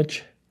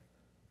sandwich.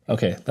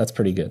 Okay, that's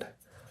pretty good.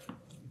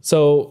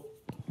 So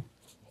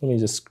let me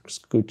just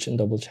scooch and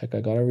double check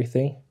I got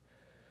everything.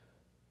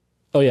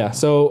 Oh yeah,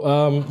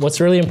 so what's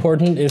really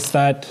important is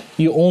that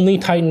you only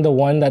tighten the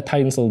one that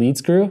tightens the lead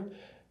screw.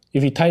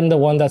 If you tighten the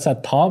one that's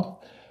at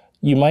top,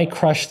 you might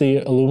crush the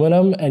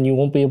aluminum and you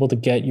won't be able to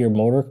get your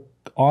motor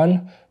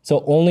on.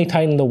 So only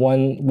tighten the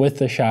one with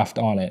the shaft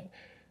on it.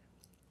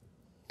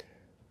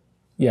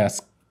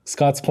 Yes,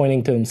 Scott's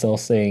pointing to himself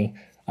saying,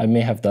 I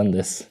may have done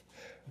this.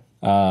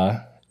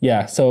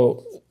 Yeah,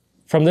 so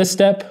from this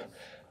step,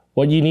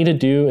 what you need to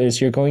do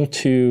is you're going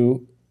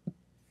to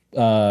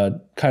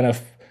kind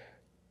of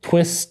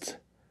twist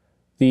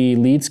the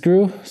lead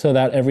screw so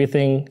that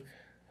everything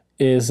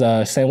is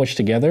sandwiched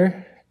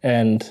together,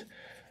 and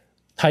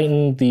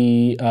tighten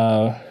the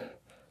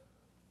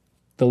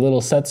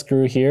little set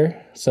screw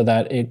here so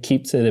that it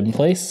keeps it in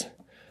place.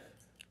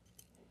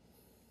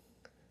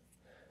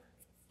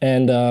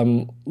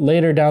 And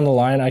later down the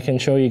line, I can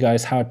show you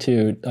guys how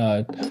to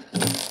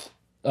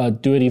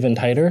do it even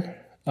tighter,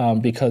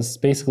 because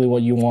basically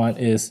what you want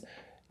is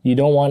you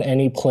don't want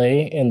any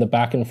play in the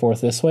back and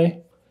forth this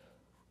way.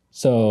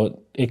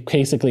 So it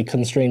basically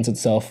constrains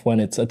itself when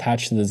it's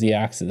attached to the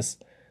Z-axis.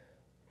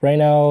 Right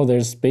now,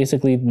 there's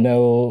basically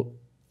no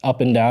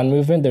up and down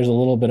movement. There's a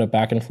little bit of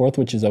back and forth,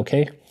 which is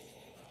okay.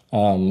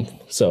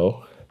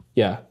 So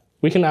yeah,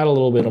 we can add a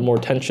little bit of more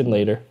tension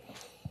later.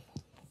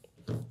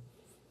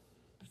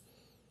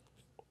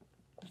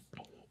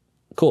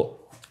 Cool.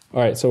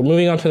 All right, so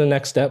moving on to the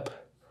next step,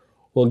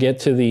 we'll get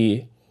to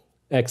the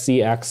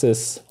XZ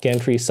axis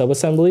gantry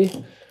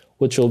subassembly,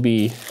 which will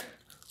be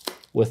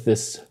with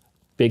this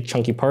big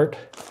chunky part,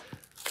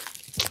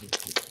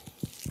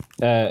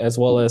 as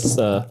well as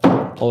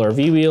all our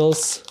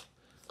V-wheels,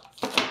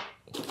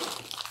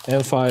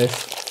 M5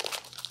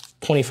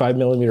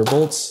 25mm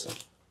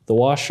bolts, the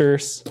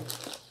washers,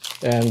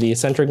 and the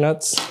eccentric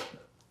nuts.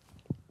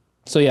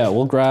 So yeah,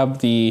 we'll grab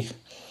the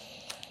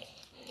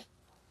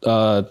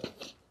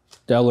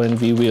Delrin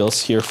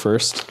V-wheels here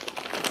first.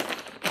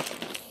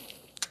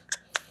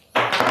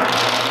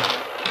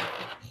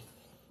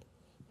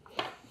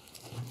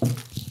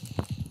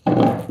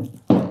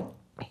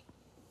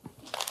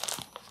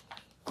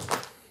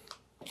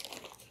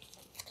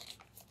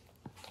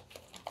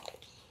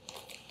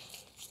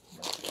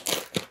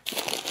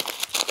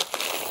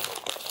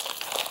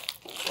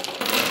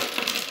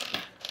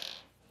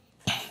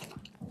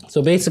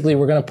 So basically,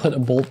 we're going to put a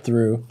bolt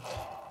through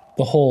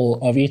the hole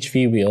of each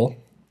V-wheel,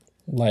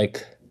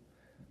 like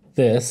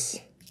this.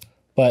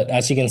 But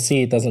as you can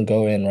see, it doesn't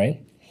go in,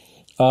 right?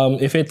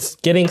 If it's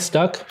getting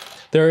stuck,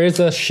 there is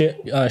a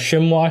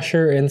shim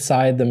washer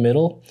inside the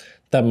middle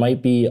that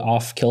might be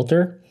off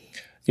kilter.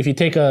 If you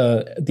take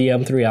the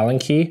M3 Allen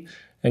key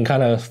and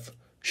kind of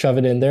shove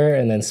it in there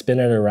and then spin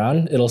it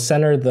around, it'll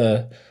center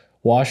the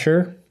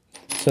washer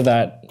so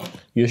that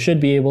you should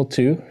be able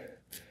to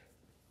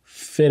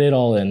fit it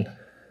all in.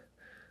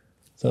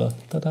 So,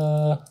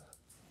 ta-da.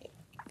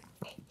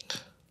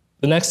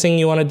 The next thing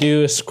you want to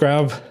do is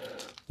grab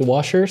the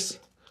washers.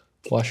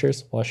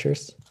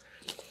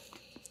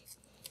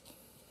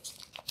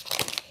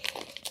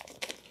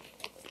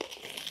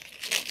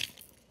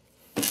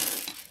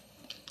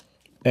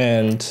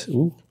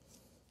 And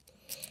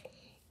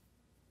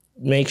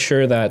make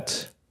sure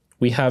that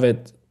we have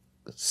it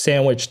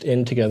sandwiched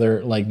in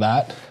together like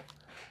that.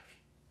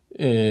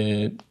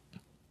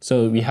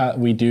 So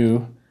we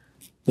do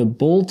the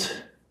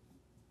bolt,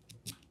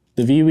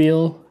 the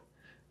V-wheel,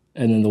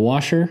 and then the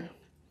washer.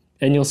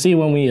 And you'll see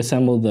when we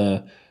assemble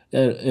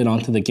it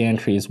onto the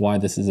gantries why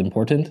this is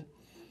important.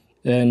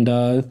 And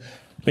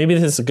maybe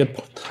this is a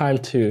good time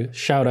to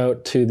shout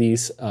out to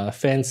these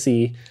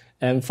fancy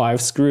M5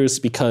 screws,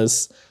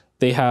 because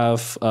they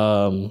have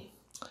a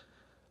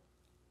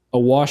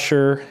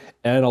washer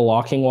and a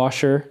locking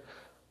washer,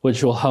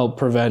 which will help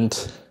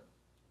prevent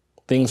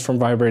things from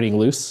vibrating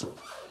loose. So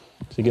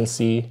you can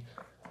see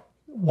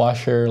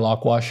washer,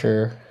 lock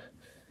washer,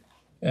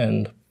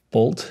 and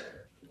bolt.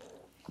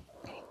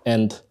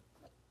 And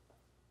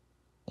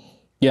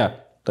yeah,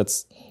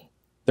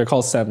 they're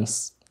called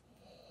SEMs.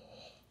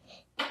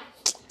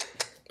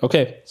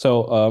 Okay,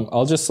 so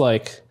I'll just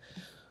like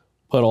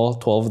put all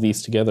 12 of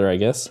these together, I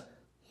guess.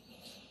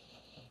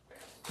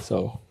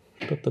 So,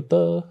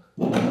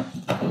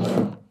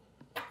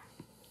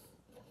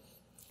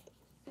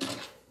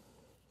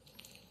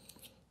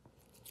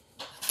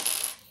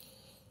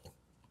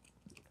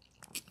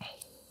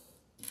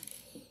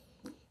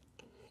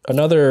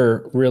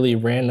 Another really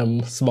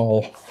random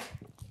small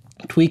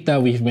tweak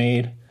that we've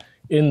made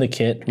in the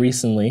kit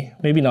recently,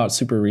 maybe not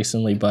super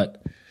recently,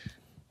 but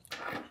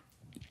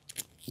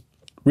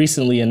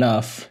recently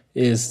enough,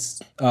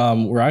 is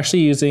we're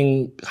actually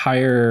using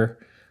higher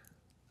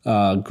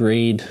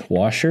grade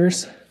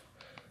washers.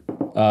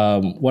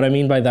 What I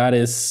mean by that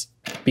is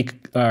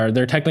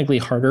they're technically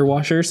harder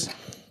washers,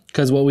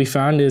 because what we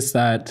found is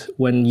that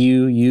when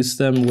you use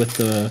them with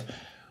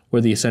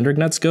where the eccentric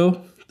nuts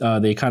go,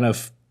 they kind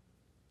of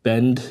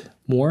bend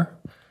more.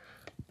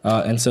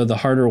 And so the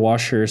harder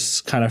washers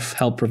kind of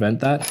help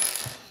prevent that.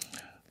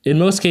 In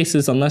most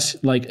cases, unless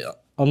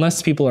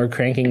people are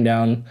cranking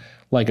down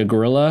like a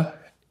gorilla,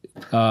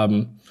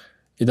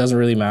 it doesn't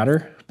really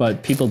matter,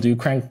 but people do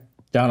crank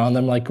down on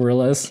them like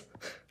gorillas.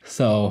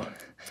 So,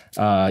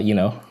 you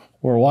know,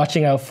 we're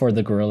watching out for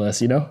the gorillas,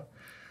 you know?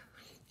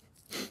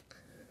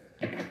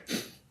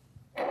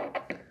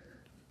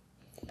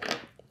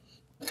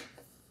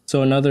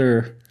 So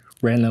another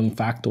random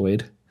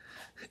factoid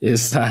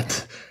is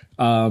that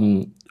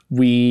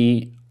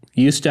we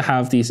used to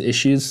have these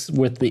issues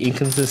with the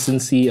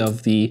inconsistency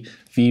of the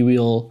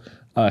V-wheel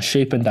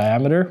shape and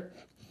diameter.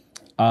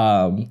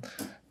 And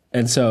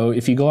so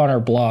if you go on our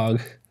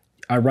blog,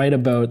 I write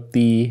about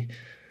the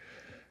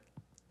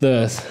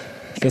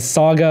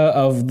saga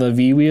of the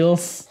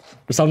V-wheels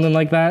or something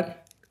like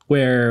that,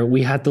 where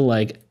we had to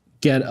like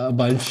get a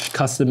bunch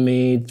custom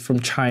made from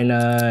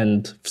China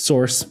and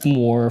source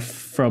more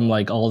from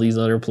like all these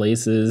other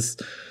places.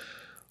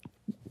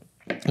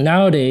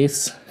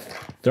 Nowadays,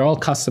 they're all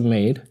custom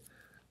made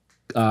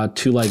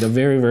to like a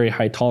very, very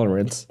high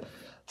tolerance.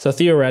 So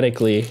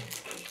theoretically,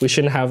 we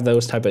shouldn't have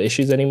those type of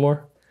issues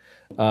anymore.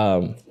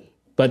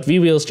 But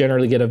V-wheels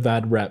generally get a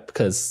bad rep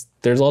because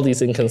there's all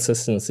these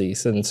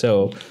inconsistencies. And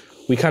so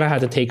we kind of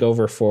had to take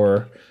over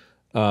for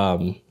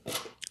a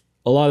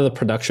lot of the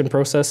production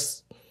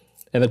process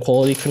and the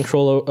quality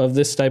control of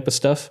this type of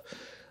stuff,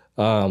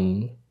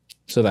 so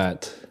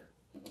that,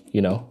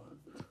 you know,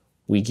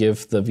 we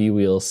give the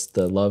V-wheels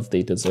the love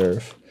they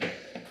deserve.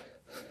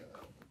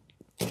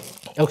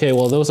 Okay,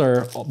 well, those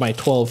are my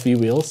 12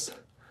 V-wheels.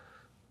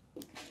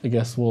 I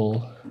guess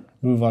we'll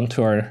move on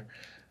to our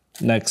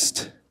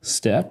next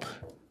step.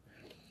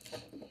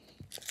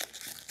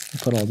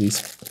 Put all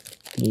these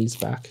thingies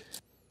back.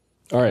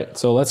 All right,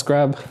 so let's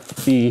grab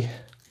the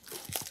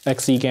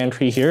XE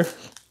gantry here,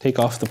 take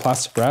off the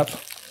plastic wrap.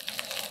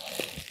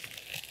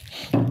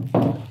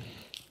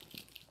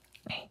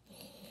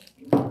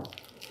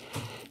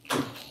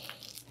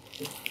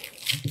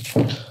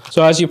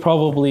 So as you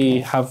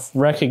probably have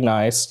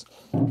recognized,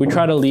 we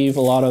try to leave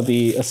a lot of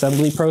the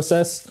assembly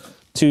process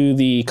to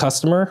the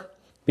customer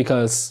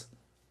because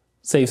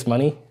it saves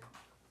money,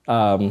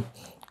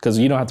 because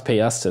you don't have to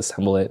pay us to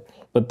assemble it.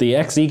 But the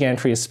XE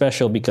gantry is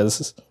special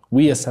because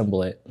we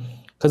assemble it,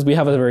 because we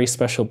have a very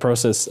special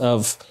process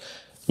of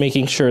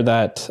making sure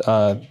that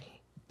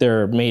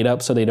they're made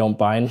up so they don't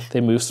bind, they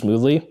move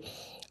smoothly.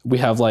 We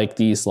have like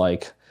these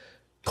like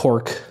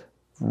torque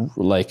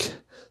like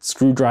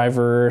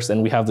screwdrivers,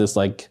 and we have this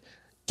like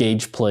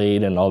gauge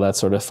plate and all that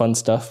sort of fun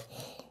stuff.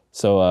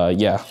 So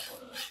yeah,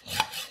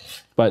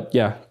 but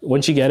yeah,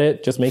 once you get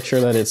it, just make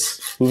sure that it's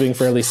moving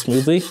fairly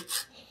smoothly.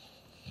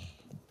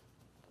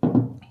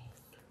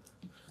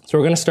 So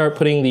we're gonna start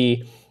putting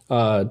the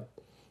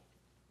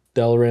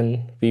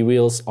Delrin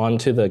V-wheels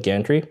onto the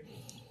gantry.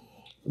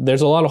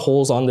 There's a lot of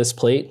holes on this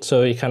plate,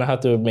 so you kind of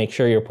have to make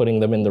sure you're putting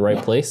them in the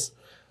right place.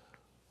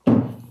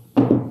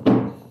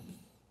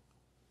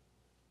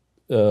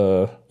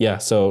 Yeah,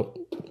 so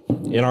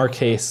in our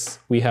case,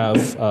 we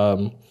have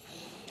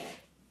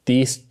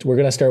we're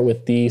gonna start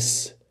with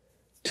these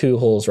two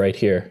holes right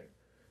here,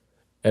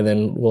 and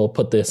then we'll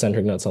put the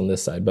eccentric nuts on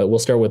this side, but we'll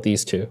start with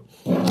these two.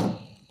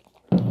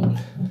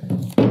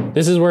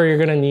 This is where you're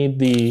gonna need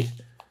the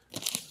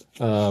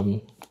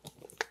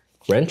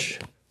wrench,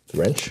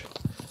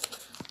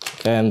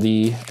 and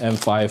the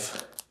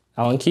M5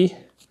 Allen key.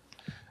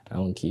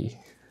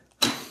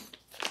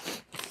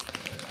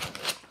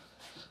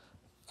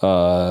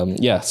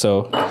 Yeah,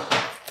 so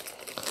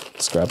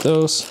let's grab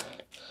those.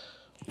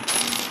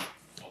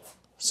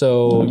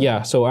 So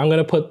yeah, so I'm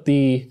gonna put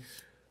the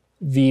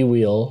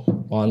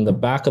V-wheel on the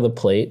back of the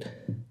plate,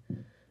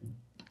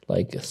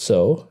 like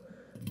so.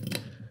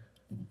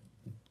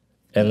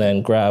 And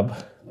then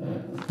grab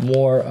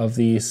more of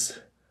these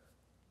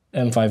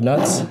M5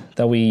 nuts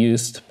that we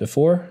used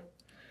before,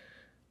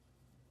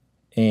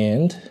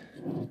 and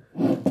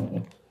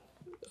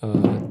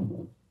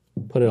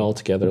put it all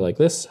together like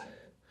this.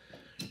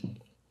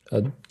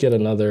 Get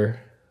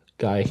another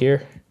guy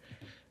here,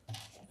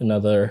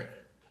 another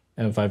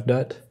M5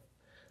 nut,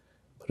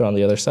 put it on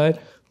the other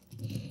side.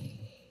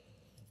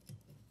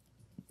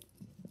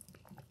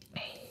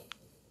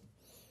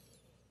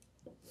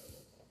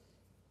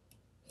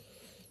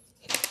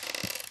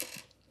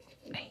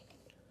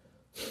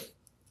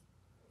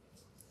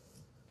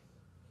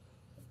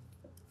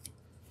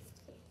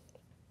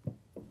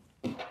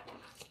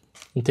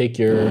 And take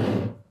your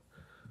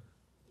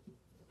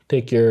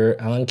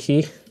Allen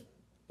key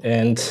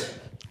and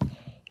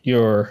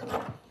your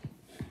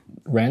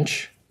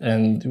wrench,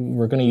 and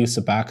we're going to use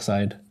the back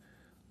side.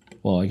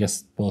 Well, I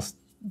guess both.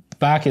 The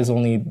back is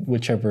only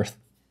whichever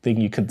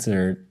thing you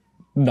consider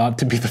not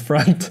to be the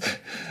front,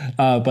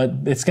 but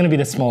it's going to be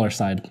the smaller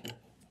side.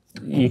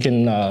 You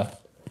can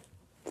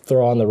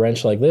throw on the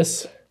wrench like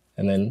this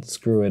and then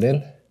screw it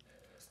in.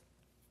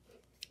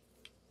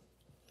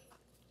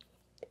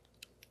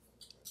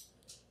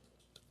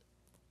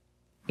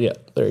 Yeah,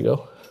 there you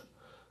go.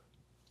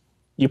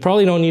 You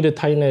probably don't need to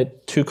tighten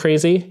it too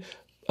crazy,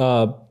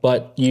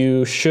 but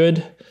you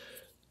should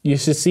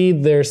see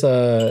there's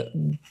a,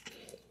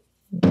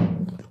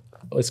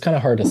 it's kind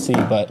of hard to see,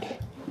 but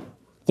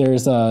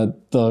there's the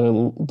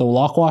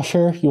lock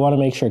washer. You want to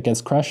make sure it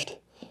gets crushed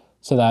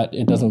so that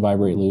it doesn't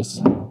vibrate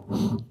loose.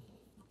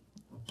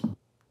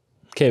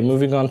 Okay,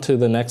 moving on to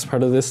the next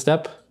part of this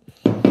step.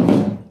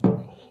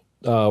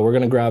 We're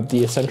gonna grab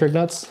the eccentric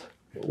nuts,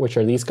 which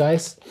are these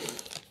guys.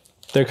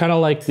 They're kind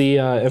of like the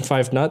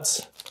M5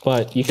 nuts,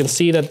 but you can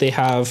see that they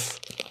have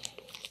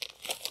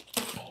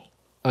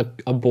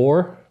a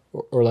bore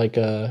or like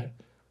a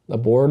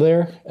bore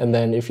there. And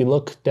then if you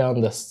look down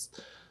the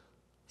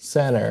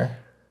center,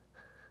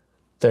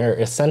 they're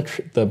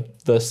eccentric.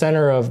 The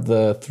center of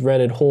the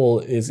threaded hole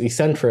is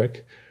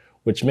eccentric,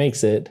 which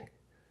makes it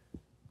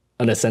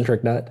an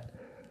eccentric nut.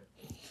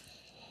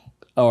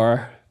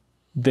 Or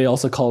they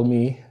also call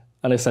me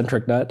an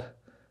eccentric nut,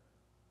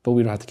 but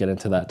we don't have to get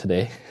into that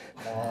today.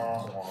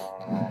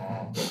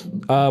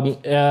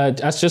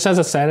 Just as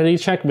a sanity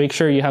check, make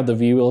sure you have the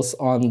V-wheels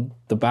on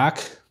the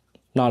back,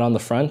 not on the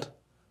front.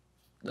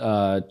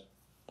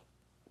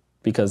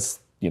 Because,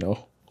 you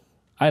know,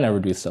 I never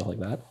do stuff like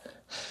that.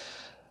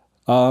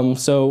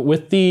 So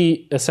with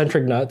the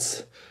eccentric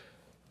nuts,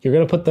 you're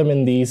gonna put them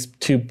in these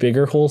two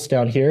bigger holes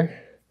down here.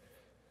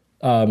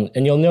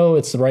 And you'll know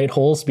it's the right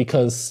holes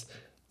because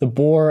the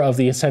bore of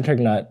the eccentric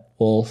nut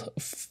will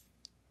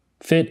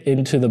fit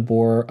into the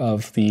bore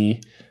of the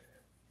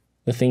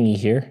thingy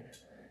here.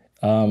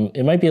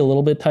 It might be a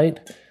little bit tight,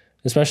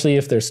 especially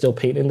if there's still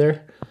paint in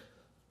there.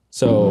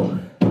 So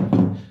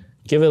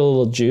give it a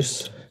little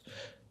juice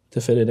to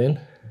fit it in.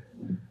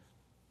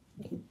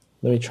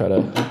 Let me try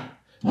to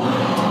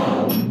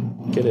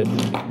get it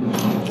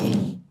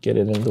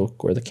into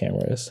where the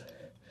camera is.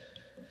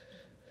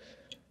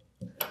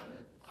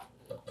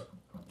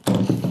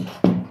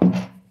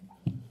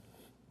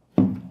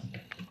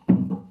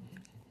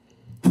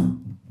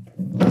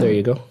 There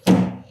you go.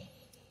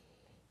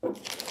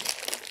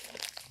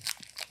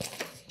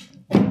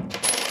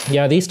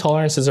 Yeah, these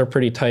tolerances are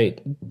pretty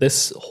tight.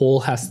 This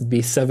hole has to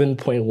be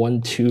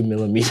 7.12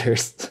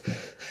 millimeters.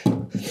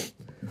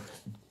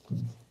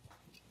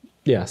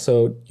 Yeah,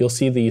 so you'll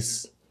see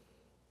these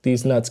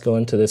nuts go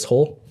into this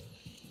hole,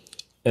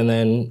 and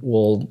then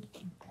we'll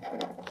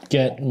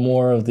get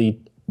more of the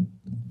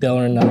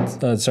Delrin nuts,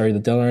 the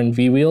Delrin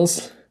V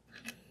wheels,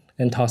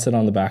 and toss it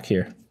on the back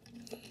here.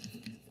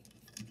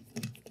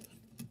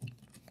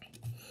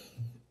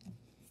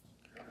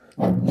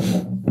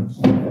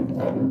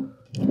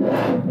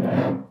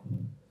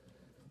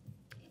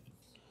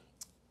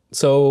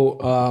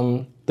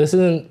 So this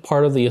isn't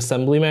part of the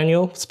assembly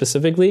manual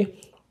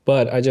specifically,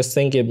 but I just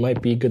think it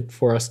might be good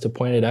for us to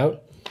point it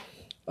out.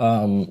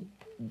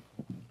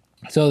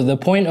 So the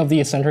point of the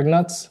eccentric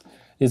nuts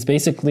is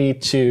basically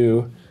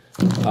to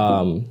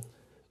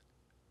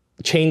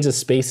change the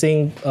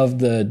spacing of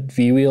the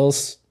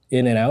V-wheels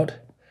in and out.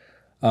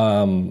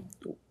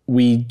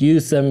 We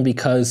use them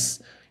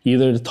because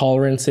either the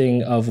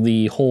tolerancing of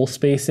the hole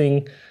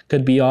spacing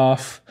could be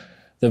off,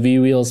 the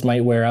V-wheels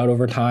might wear out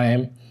over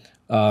time,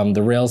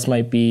 the rails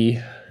might be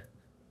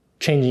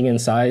changing in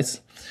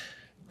size.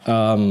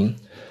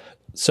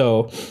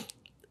 So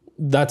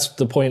that's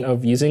the point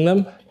of using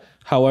them.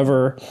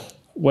 However,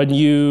 when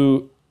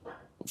you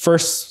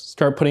first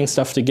start putting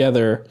stuff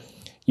together,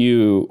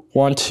 you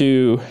want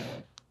to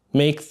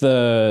make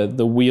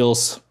the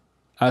wheels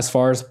as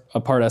far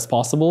apart as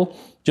possible,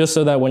 just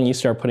so that when you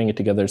start putting it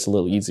together, it's a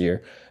little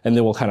easier, and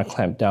then we'll kind of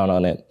clamp down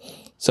on it.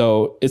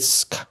 So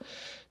it's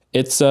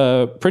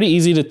pretty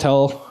easy to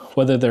tell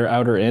whether they're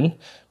out or in,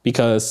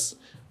 because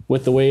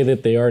with the way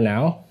that they are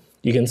now,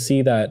 you can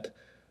see that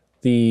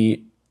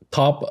the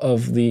top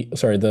of the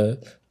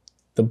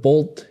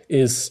bolt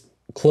is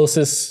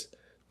closest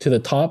to the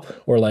top,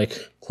 or like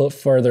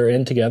farther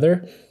in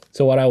together.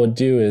 So what I would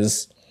do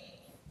is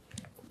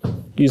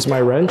use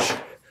my wrench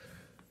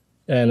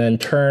and then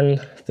turn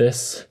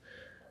this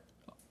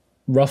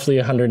roughly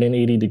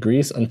 180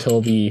 degrees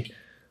until the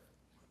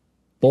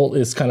bolt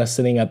is kind of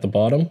sitting at the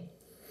bottom.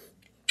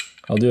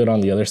 I'll do it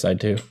on the other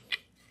side too.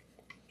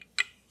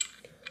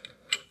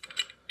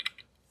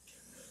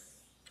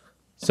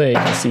 So you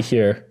can see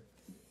here,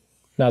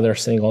 now they're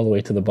sitting all the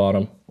way to the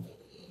bottom.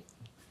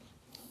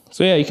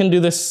 So yeah, you can do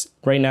this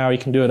right now. You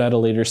can do it at a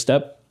later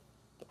step.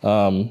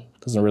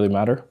 Doesn't really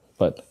matter,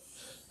 but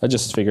I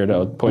just figured I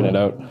would point it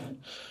out.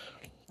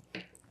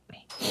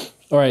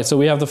 All right, so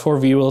we have the 4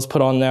 V-wheels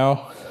put on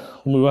now.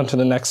 We'll move on to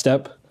the next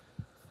step.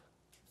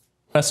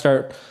 I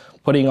start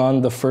putting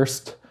on the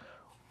first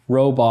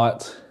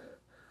robot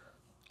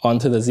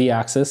onto the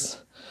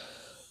Z-axis,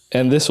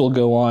 and this will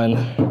go on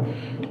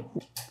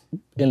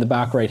in the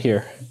back right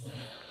here.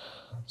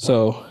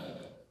 So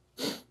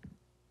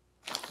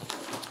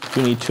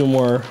we need 2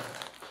 more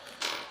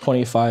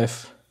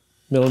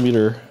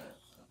 25mm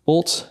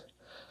bolts,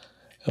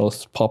 and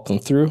let's pop them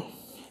through.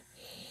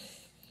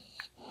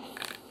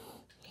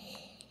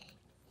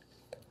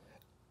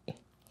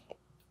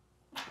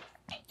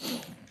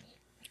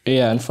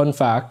 Yeah, and fun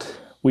fact,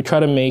 we try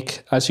to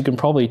make, as you can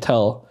probably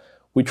tell,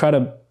 we try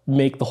to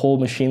make the whole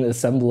machine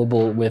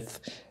assemblable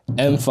with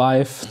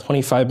M5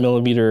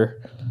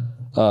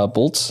 25mm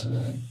bolts.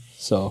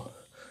 So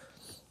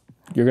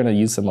you're gonna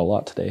use them a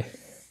lot today.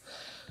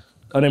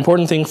 An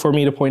important thing for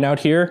me to point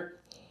out here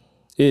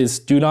is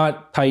do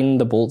not tighten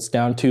the bolts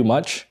down too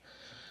much.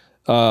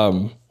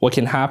 What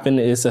can happen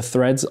is the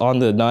threads on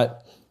the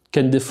nut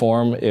can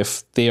deform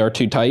if they are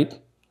too tight,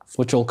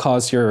 which will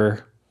cause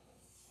your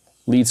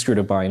lead screw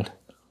to bind.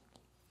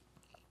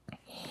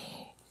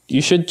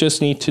 You should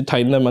just need to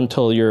tighten them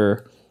until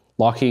your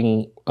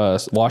locking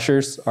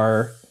washers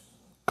are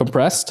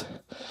compressed,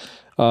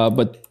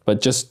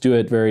 but just do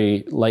it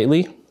very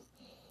lightly,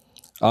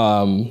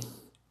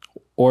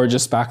 or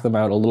just back them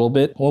out a little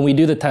bit. When we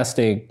do the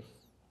testing,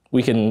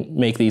 we can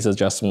make these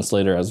adjustments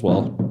later as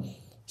well.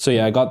 So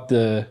yeah, I got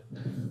the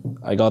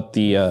what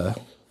do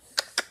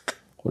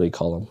you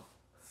call them?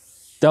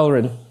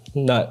 Delrin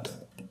nut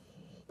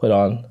put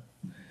on.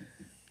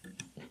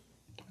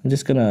 I'm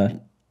just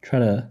gonna try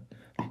to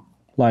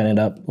line it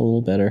up a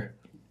little better,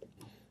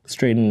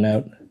 straighten it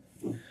out.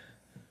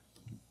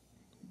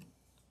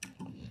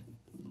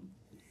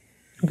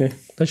 Okay,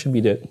 that should be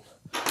it.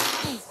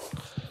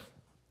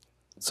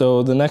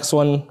 So the next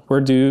one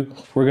we're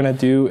gonna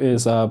do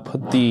is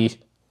put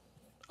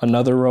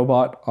another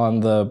robot on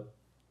the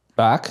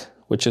back,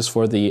 which is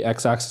for the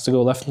X-axis to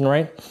go left and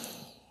right.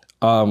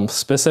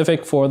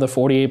 Specific for the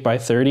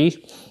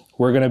 48x30,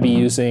 we're gonna be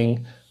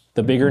using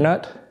the bigger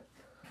nut.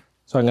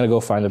 So I'm gonna go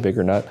find the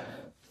bigger nut,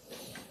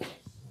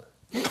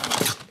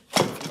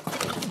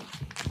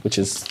 which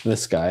is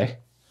this guy.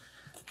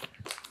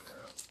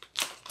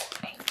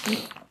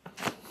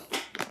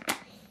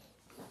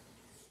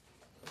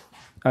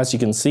 As you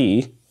can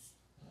see,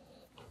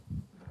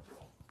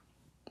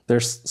 they're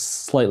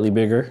slightly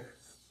bigger.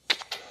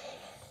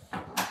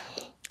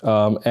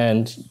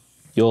 And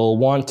you'll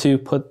want to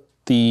put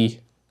the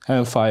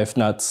M5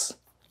 nuts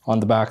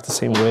on the back the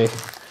same way.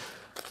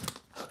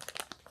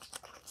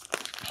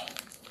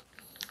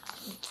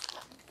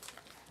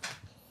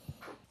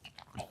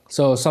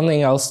 So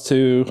something else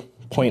to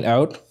point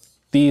out,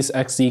 these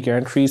XZ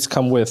gantries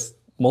come with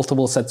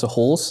multiple sets of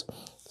holes.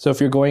 So if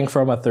you're going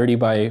from a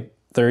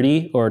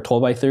 30x30 or a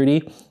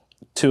 12x30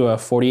 to a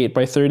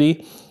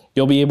 48x30,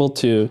 you'll be able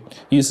to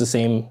use the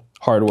same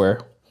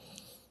hardware.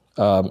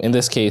 In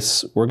this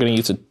case, we're going to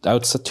use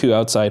 2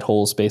 outside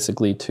holes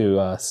basically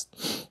to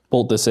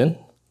bolt this in.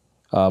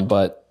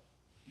 But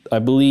I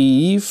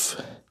believe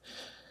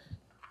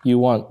you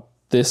want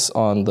this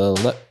on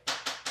the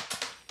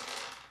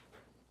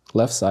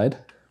left side.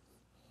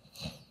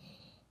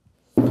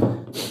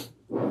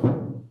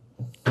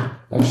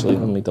 Actually,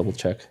 let me double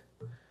check.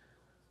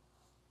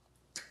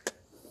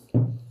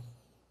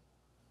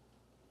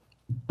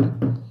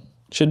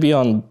 Should be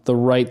on the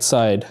right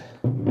side,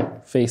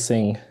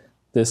 facing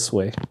this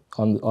way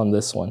on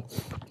this one.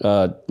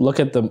 Look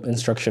at the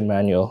instruction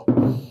manual.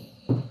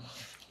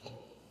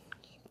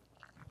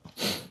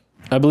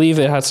 I believe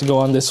it has to go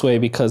on this way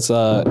because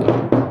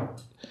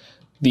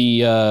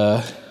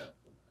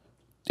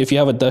if you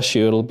have a dust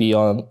shoe, it'll be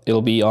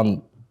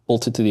on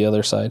bolted to the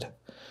other side.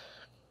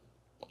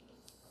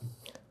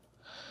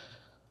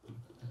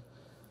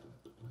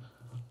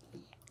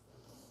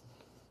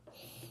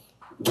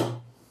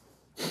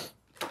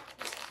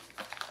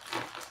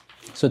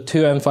 So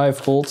 2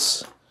 M5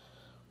 bolts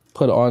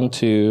put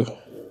onto the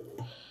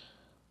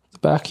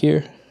back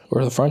here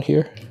or the front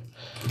here.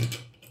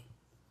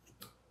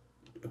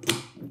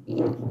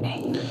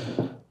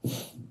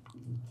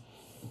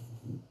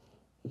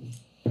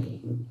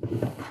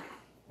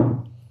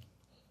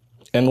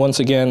 And once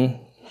again,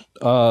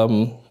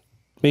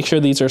 make sure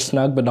these are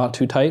snug but not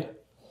too tight,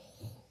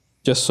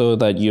 just so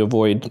that you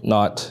avoid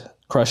not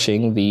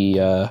crushing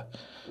the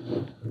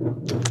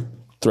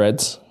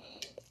threads.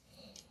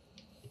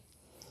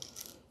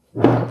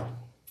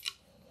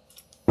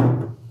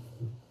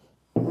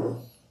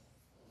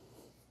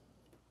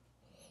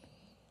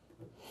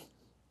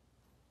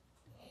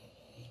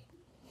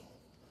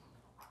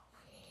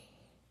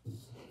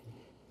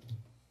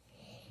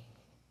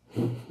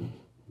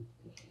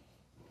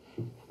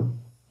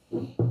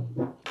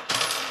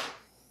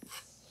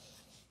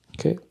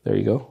 Okay, there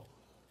you go,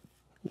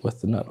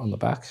 with the nut on the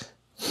back.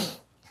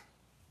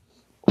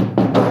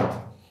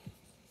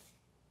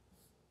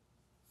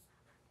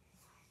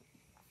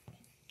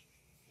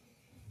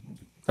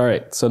 All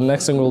right, so the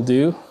next thing we'll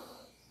do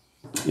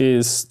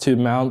is to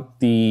mount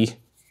the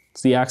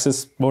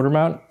Z-axis motor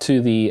mount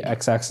to the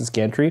X-axis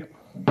gantry.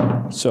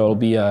 So it'll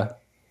be a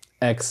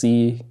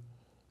XZ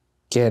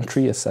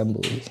gantry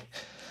assembly.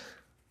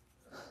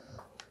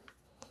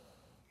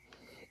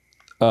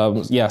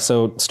 Yeah,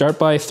 so start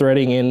by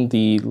threading in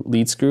the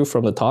lead screw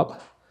from the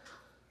top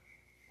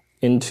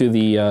into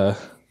the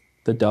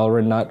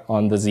Delrin nut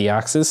on the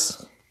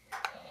Z-axis.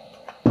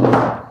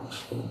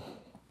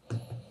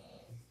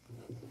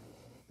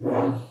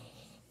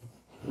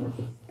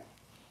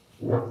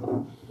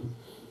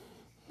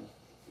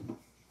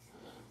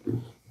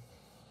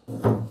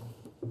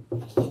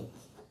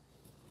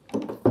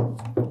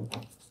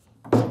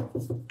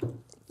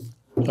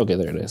 Okay,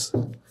 there it is.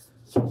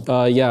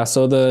 Yeah,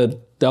 so the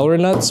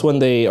Delrin nuts, when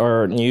they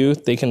are new,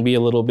 they can be a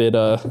little bit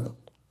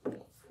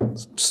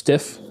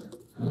stiff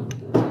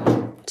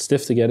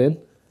to get in.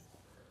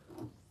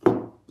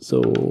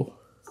 So,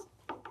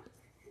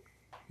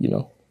 you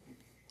know.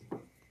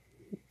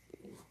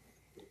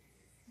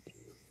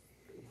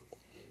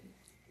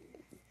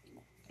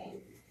 All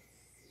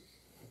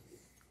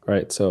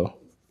right, so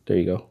there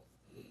you go.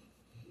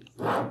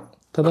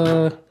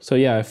 Ta-da! So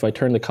yeah, if I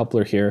turn the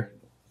coupler here,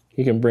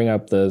 you can bring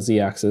up the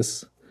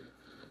Z-axis.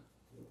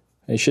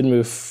 It should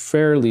move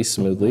fairly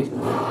smoothly.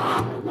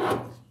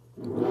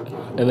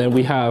 And then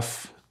we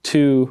have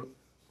 2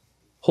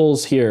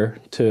 holes here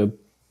to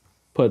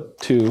put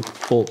 2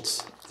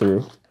 bolts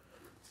through.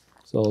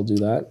 So I'll do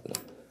that.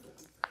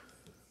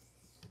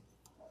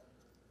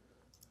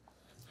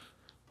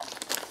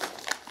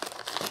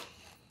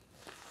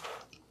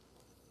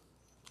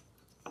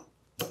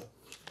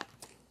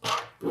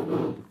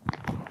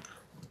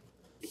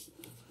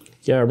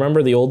 Yeah, I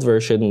remember the old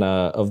version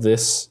of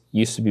this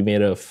used to be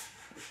made of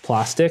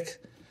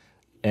plastic,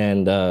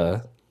 and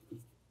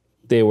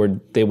they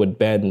would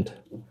bend.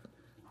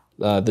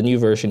 The new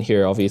version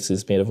here obviously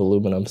is made of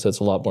aluminum, so it's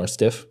a lot more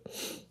stiff.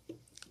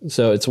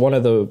 So it's one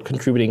of the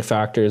contributing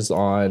factors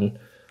on.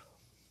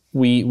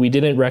 We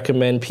didn't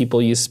recommend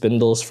people use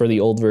spindles for the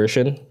old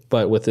version,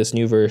 but with this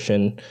new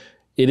version,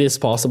 it is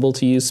possible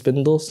to use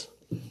spindles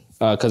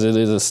because it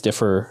is a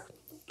stiffer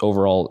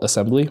overall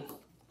assembly.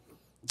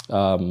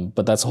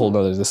 But that's a whole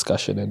nother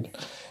discussion. And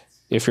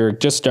if you're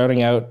just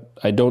starting out,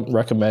 I don't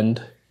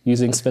recommend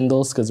using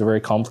spindles because they're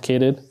very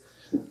complicated.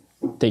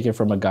 Take it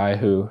from a guy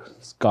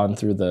who's gone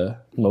through the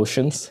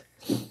motions.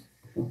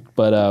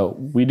 But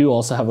we do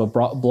also have a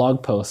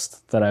blog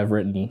post that I've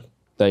written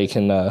that you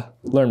can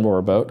learn more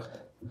about.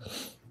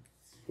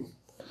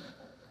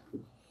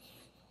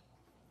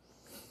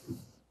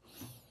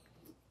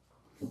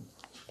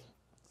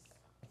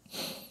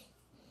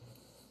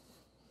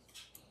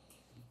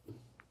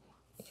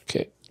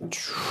 Okay.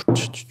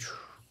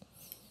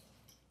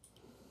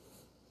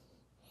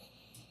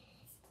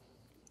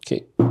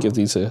 Okay, give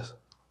these a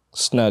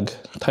snug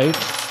tight.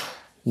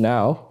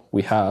 Now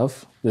we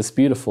have this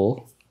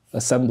beautiful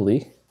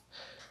assembly.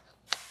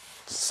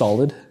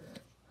 Solid,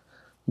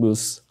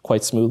 moves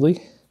quite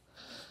smoothly.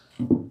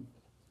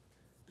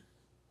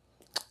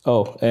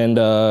 Oh, and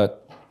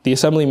the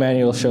assembly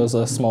manual shows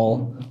a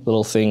small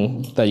little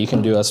thing that you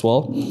can do as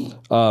well.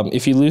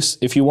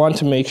 If you want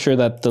to make sure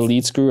that the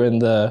lead screw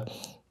and the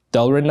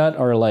Delrin nut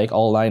are like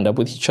all lined up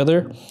with each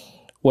other,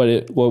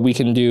 what we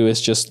can do is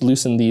just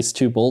loosen these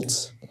 2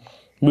 bolts,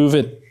 move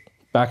it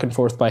back and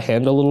forth by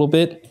hand a little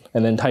bit,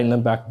 and then tighten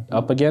them back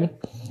up again.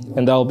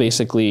 And that'll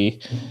basically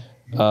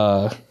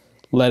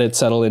let it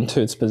settle into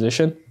its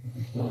position.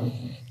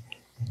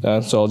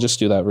 So I'll just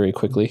do that very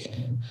quickly.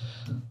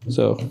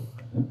 So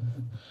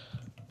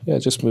yeah,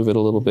 just move it a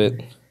little bit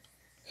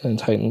and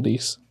tighten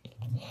these.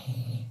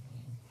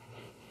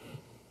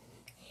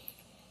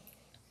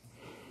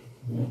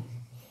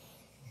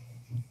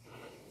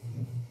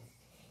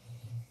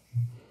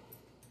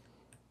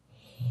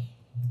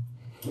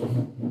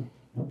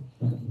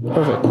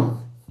 Perfect.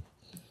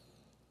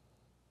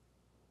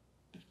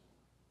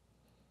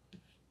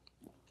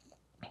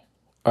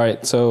 All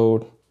right,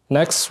 so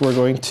next we're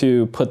going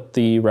to put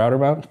the router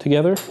mount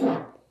together.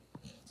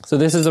 So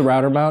this is a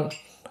router mount.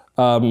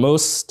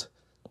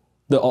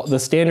 The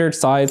standard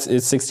size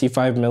is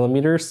 65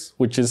 millimeters,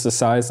 which is the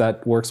size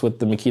that works with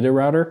the Makita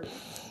router.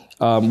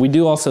 We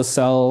do also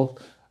sell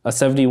a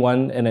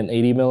 71 and an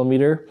 80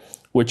 millimeter,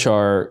 which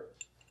are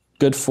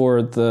good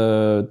for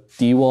the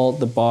DeWalt,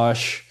 the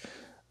Bosch,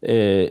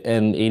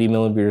 and 80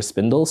 millimeter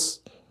spindles.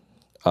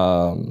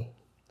 So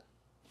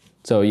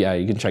yeah,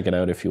 you can check it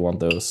out if you want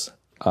those.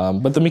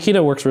 But the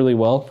Makita works really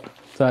well,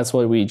 so that's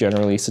what we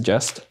generally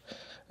suggest.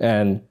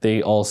 And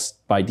they all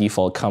by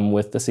default come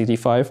with the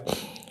 65.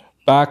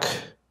 Back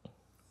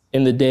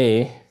in the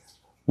day,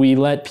 we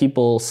let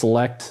people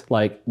select,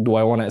 like, do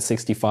I want it at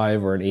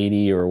 65 or an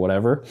 80 or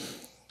whatever.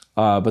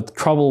 But the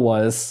trouble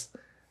was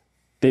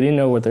they didn't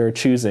know what they were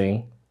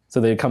choosing.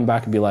 So they'd come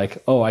back and be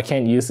like, oh, I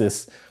can't use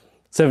this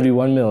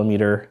 71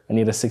 millimeter, I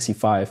need a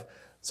 65.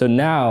 So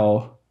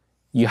now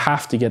you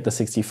have to get the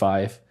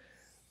 65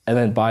 and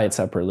then buy it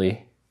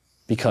separately,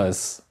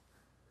 because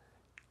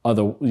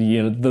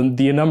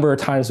the number of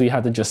times we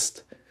had to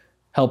just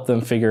help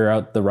them figure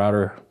out the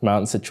router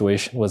mount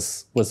situation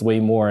was way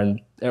more,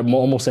 and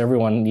almost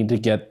everyone needed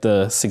to get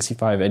the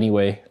 65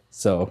 anyway.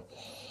 So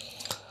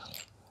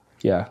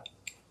yeah.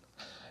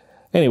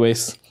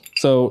 Anyways,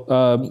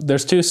 so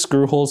there's 2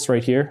 screw holes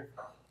right here.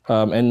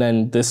 And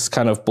then this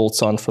kind of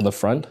bolts on from the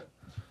front.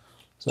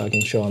 So I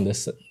can show on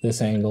this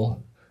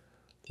angle,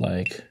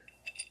 like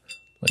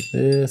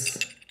this.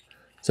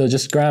 So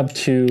just grab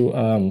two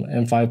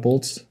M5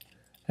 bolts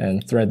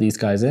and thread these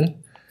guys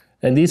in.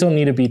 And these don't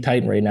need to be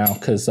tight right now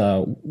because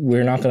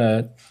we're not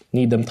gonna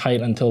need them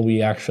tight until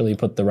we actually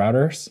put the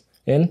routers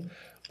in.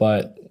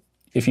 But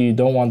if you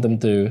don't want them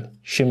to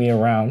shimmy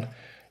around,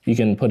 you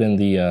can put in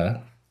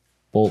the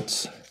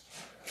bolts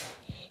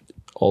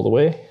all the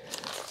way.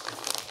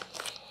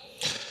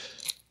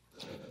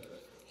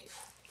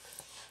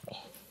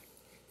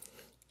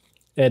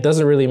 It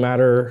doesn't really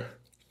matter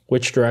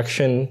which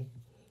direction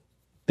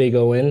they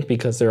go in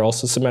because they're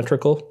also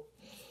symmetrical.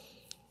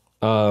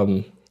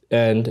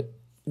 And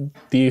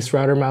these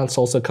router mounts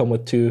also come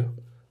with two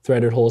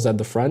threaded holes at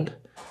the front,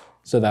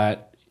 so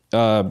that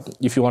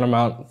if you want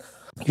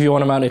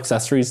to mount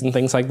accessories and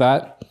things like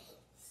that,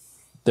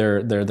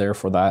 they're there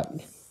for that.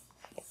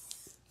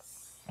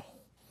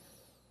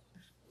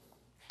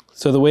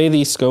 So the way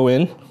these go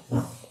in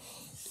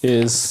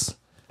is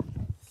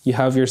you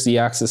have your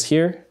Z-axis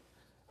here,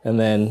 and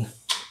then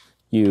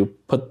you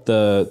put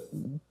the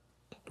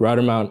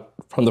router mount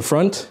from the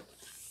front,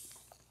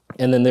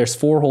 and then there's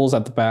 4 holes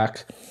at the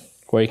back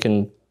where you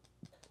can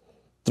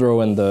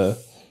throw in the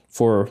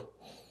four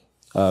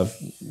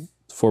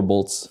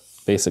bolts,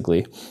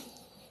 basically.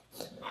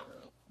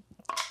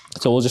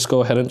 So we'll just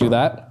go ahead and do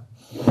that.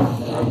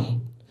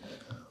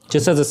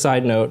 Just as a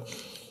side note,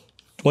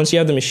 once you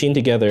have the machine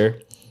together,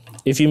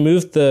 if you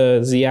move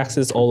the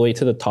Z-axis all the way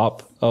to the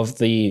top of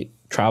the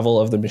travel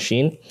of the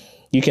machine,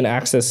 you can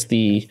access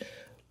the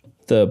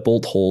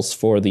bolt holes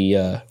for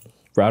the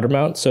router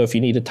mount. So if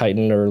you need to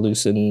tighten or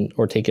loosen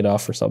or take it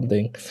off or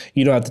something,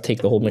 you don't have to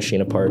take the whole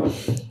machine apart.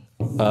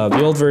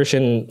 The old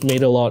version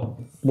made it a lot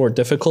more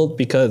difficult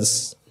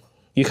because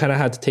you kind of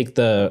had to take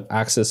the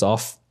axis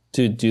off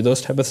to do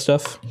those type of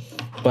stuff.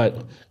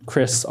 But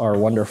Chris, our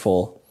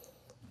wonderful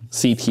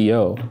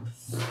CTO,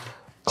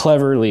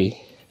 cleverly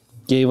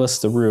gave us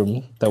the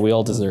room that we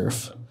all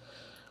deserve.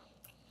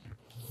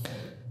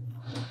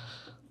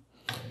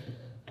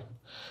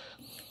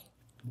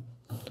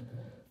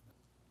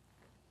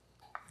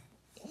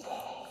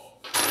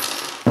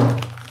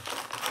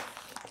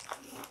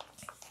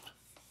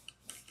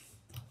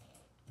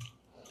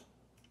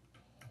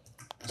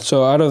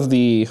 So out of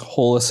the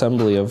whole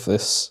assembly of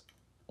this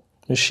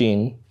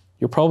machine,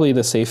 you're probably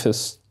the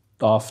safest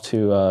off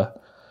to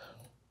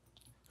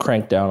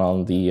crank down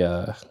on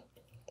the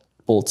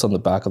bolts on the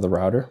back of the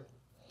router.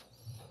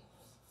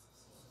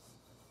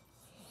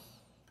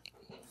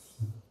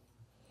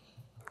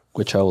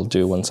 Which I will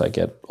do once I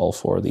get all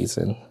 4 of these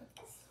in.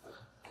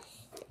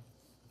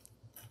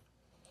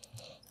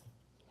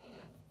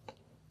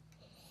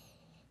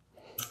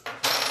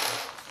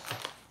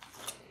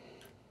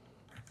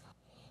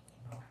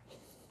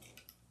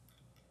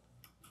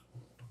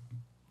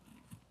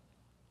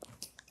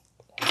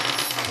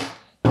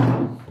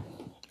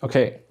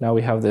 Okay, now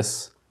we have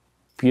this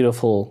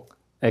beautiful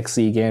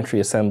XZ gantry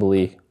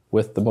assembly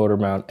with the motor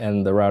mount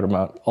and the router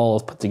mount all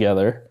put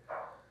together.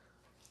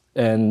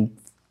 And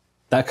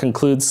that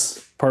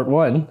concludes part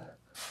 1.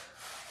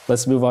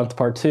 Let's move on to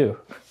part 2.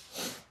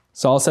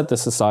 So I'll set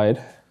this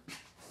aside.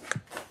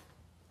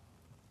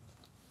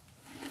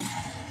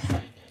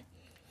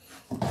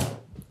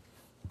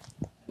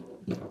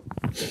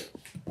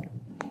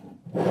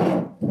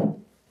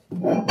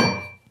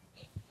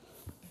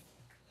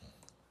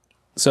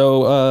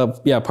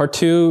 So yeah, part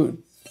 2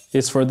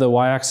 is for the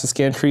Y-axis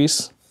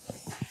gantries.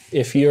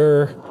 If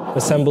you're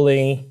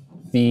assembling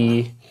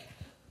the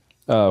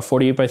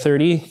 48 by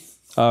 30,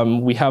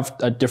 we have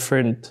a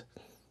different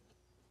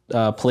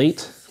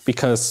plate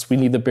because we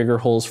need the bigger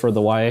holes for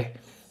the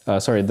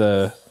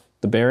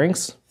the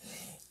bearings,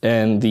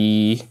 and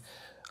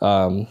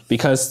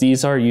because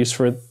these are used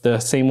for the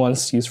same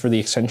ones used for the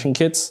extension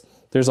kits.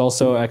 There's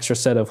also an extra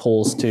set of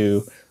holes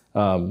to,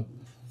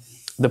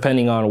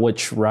 depending on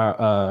which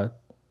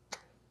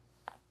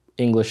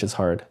English is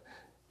hard.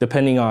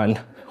 Depending on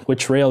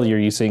which rail you're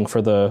using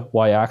for the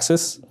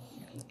Y-axis.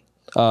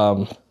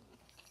 So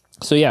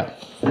yeah,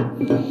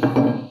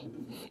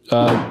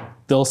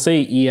 they'll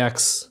say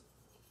EX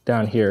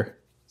down here,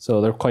 so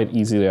they're quite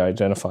easy to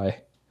identify.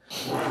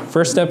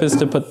 First step is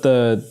to put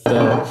the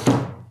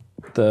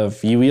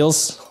V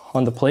wheels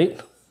on the plate.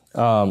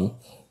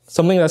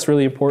 Something that's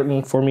really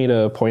important for me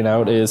to point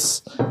out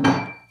is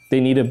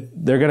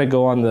they're gonna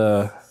go on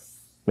the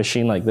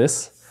machine like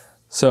this.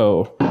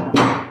 So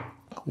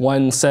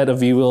one set of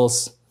V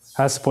wheels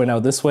has to point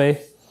out this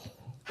way,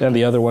 and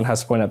the other one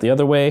has to point out the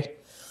other way.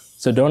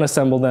 So don't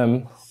assemble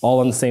them all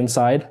on the same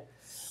side,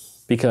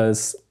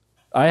 because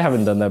I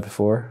haven't done that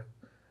before.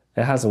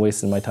 It hasn't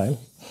wasted my time,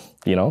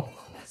 you know?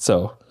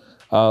 So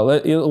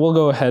we'll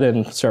go ahead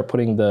and start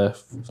putting the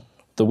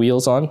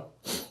wheels on.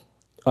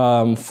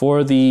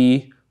 For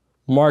the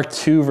Mark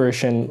II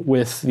version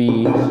with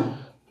the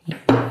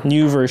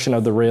new version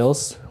of the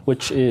rails,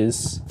 which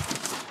is,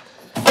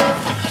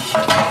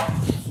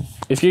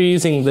 if you're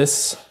using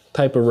this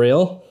type of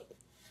rail,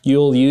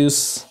 you'll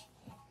use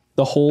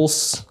the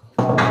holes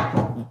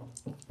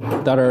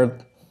that are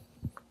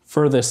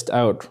furthest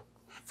out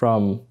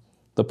from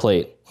the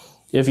plate.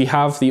 If you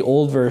have the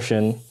old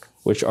version,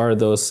 which are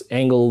those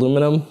angle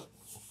aluminum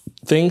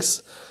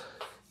things,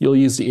 you'll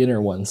use the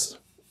inner ones.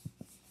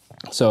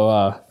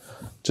 So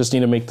just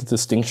need to make the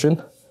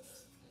distinction.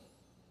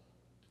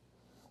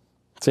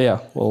 So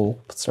yeah, we'll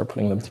start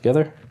putting them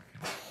together.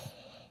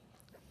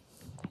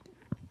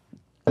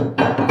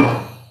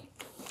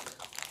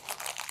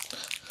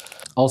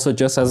 Also,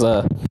 just as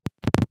a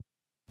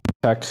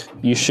check,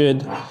 you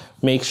should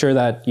make sure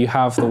that you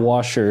have the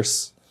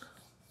washers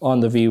on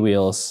the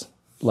V-wheels.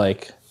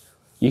 Like,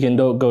 you can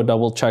go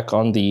double check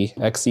on the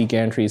XC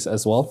gantries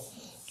as well.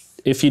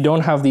 If you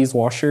don't have these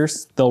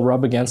washers, they'll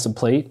rub against the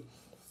plate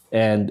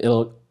and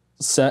it'll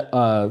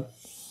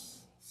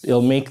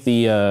make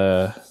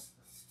the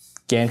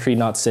gantry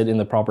not sit in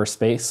the proper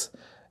space,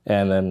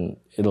 and then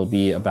it'll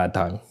be a bad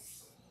time.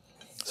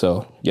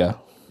 So yeah.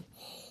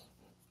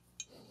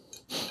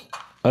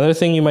 Another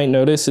thing you might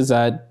notice is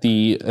that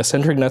the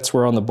eccentric nuts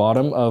were on the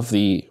bottom of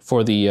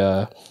for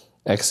the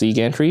XC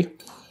gantry,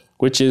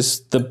 which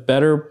is the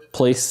better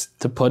place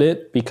to put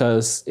it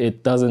because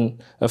it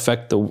doesn't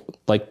affect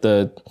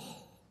the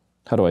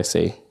how do I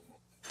say,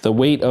 the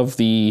weight of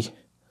the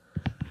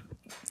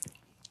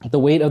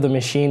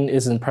machine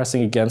isn't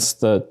pressing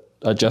against the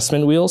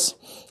adjustment wheels.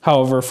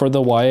 However, for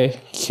the Y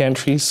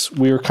gantries,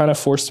 we were kind of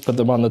forced to put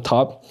them on the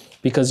top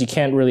because you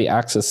can't really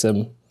access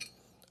them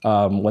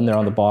when they're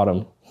on the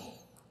bottom.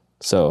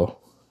 So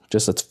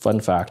just a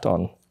fun fact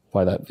on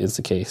why that is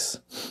the case.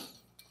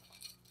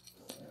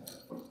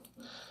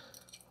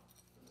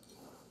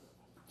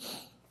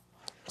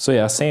 So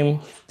yeah,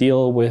 same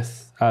deal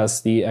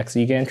as the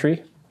XE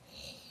gantry.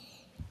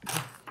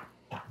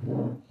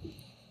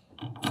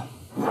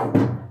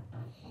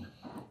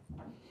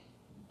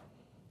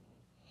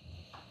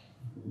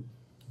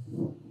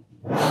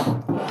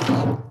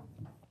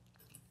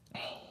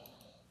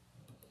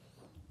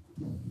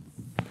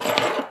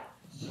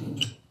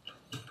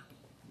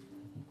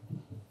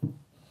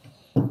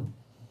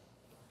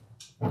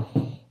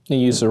 You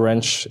use a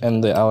wrench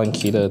and the Allen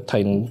key to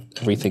tighten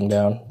everything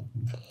down.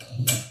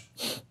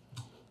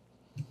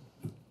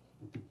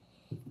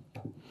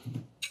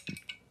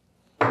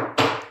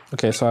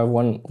 Okay, so I have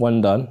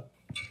one done.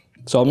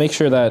 So I'll make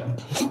sure that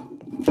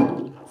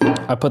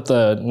I put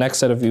the next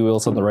set of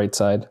V-wheels on the right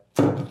side.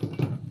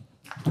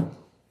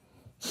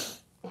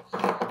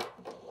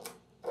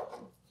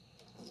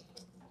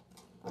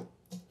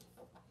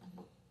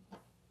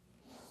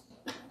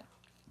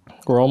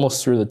 We're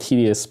almost through the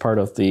tedious part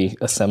of the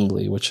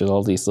assembly, which is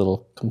all these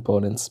little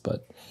components,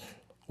 but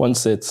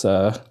once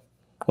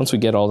we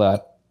get all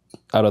that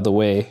out of the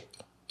way,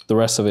 the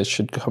rest of it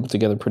should come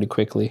together pretty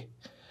quickly.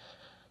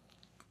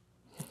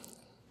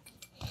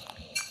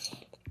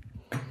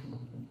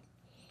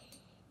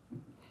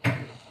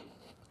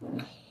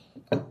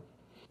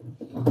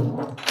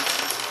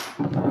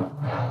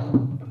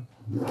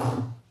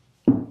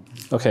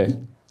 Okay,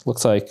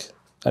 looks like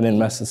I didn't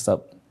mess this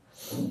up.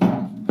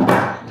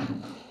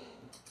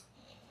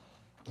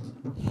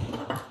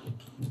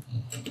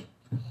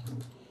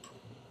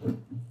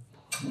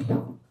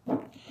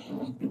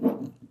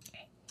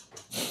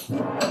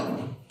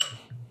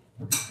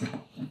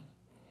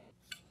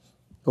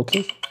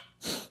 Okay.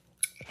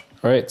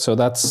 All right, so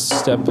that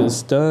step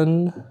is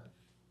done.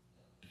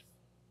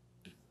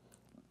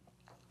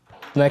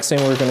 The next thing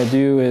we're going to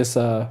do is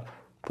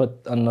put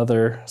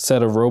another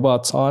set of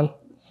robots on.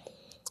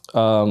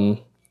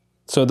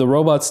 So the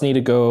robots need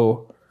to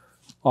go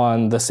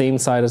on the same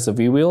side as the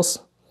V-wheels.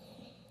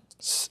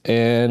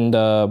 And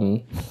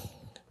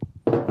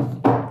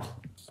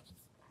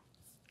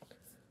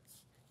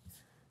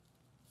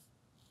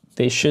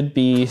they should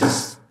be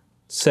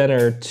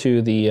centered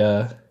to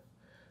the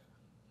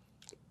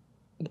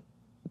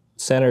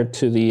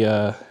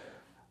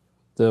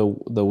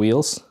the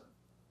wheels.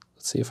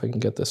 Let's see if I can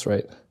get this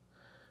right.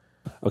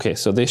 Okay,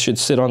 so they should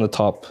sit on the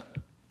top.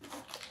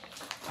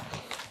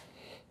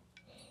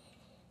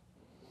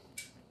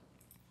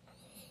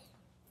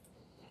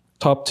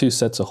 Top two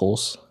sets of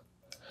holes.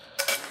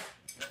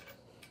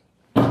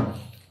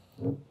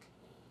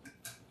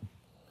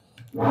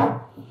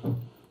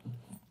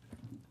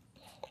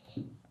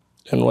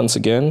 And once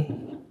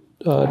again,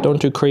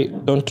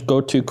 don't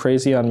go too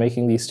crazy on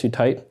making these too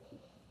tight.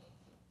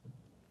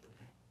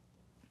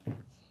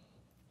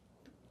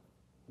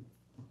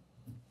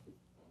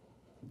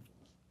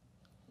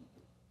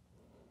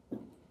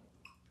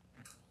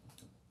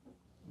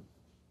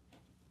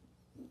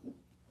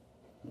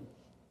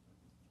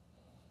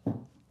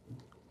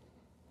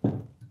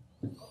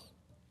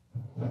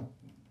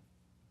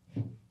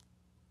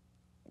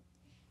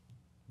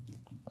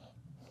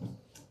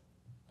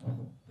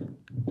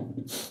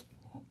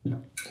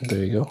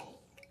 There you go.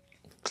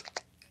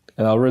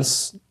 And I'll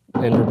rinse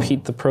and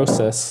repeat the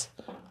process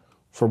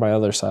for my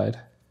other side.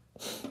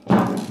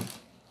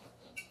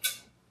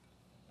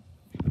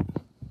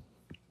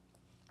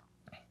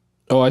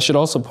 Oh, I should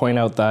also point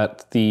out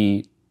that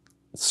the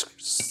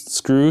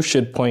screw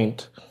should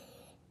point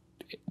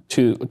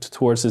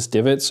towards this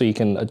divot so you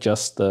can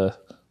adjust the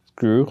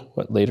screw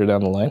later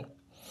down the line.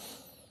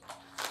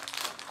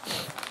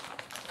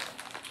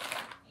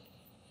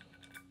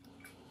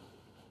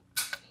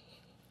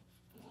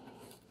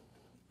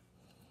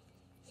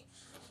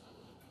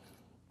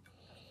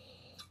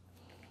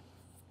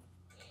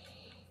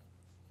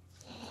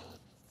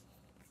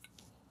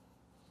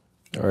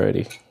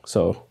 Alrighty,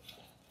 so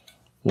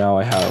now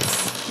I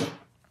have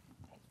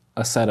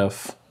a set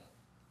of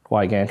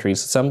Y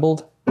gantries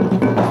assembled.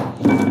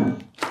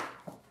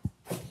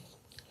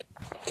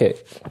 Okay,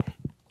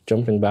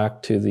 jumping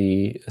back to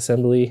the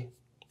assembly.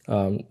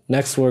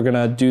 Next we're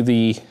gonna do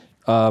the,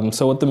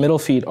 so what the middle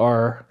feet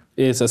are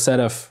is a set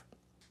of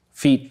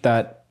feet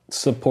that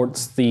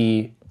supports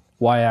the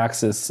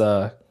Y-axis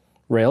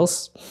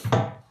rails.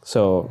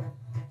 So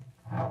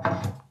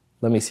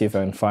let me see if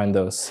I can find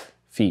those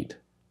feet.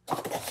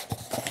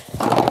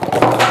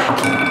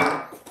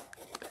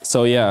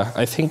 So yeah,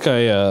 I think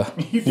I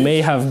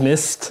may have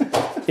missed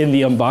in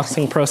the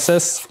unboxing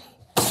process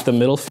the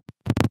middle feet,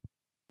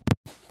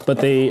 but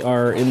they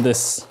are in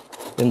this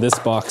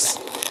box.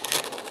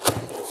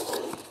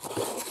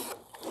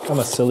 I'm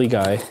a silly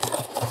guy.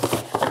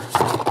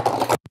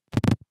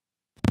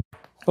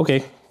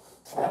 Okay,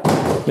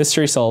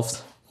 mystery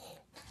solved.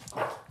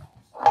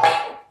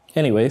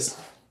 Anyways,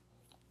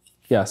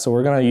 yeah, so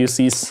we're gonna use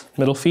these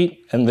middle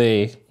feet, and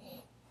they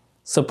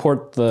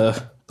support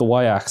the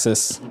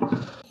Y-axis.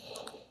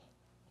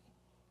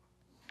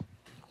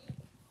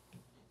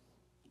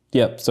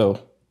 Yep, so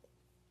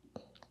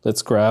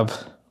let's grab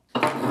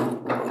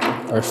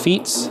our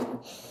feet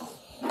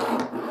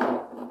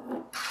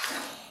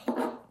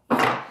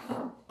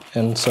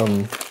and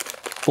some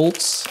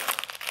bolts.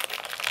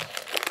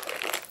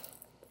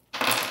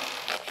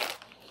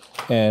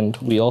 And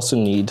we also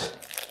need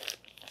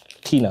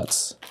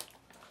T-nuts.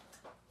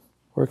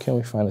 Where can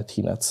we find the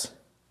T-nuts?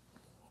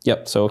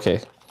 Yep, so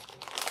okay.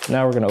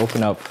 Now we're gonna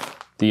open up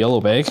the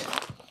yellow bag,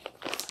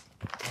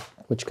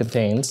 which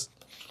contains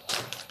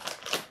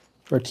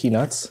our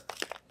T-nuts.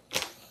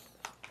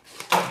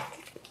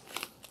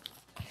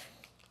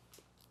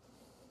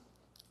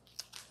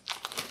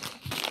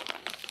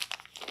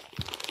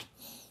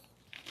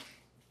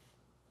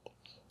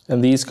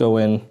 And these go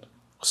in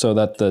so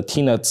that the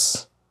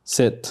T-nuts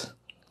sit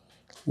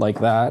like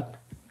that.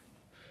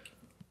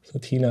 So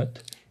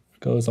T-nut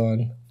goes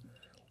on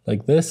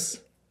like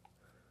this.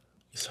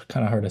 It's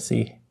kind of hard to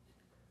see.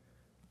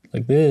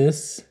 Like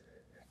this.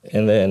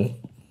 And then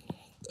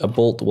a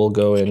bolt will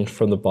go in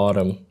from the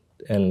bottom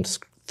and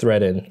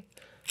thread in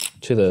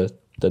to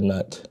the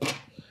nut.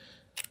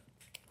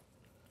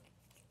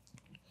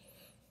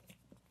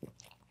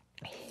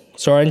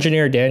 So our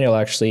engineer Daniel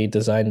actually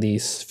designed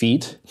these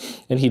feet,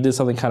 and he did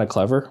something kind of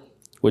clever,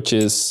 which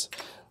is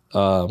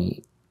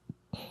when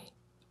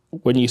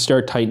you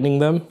start tightening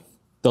them,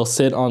 they'll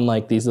sit on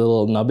like these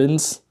little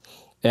nubbins,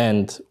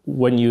 and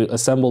when you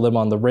assemble them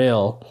on the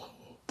rail,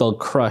 they'll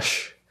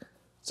crush.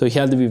 So he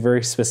had to be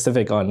very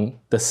specific on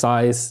the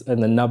size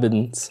and the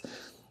nubbins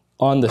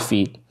on the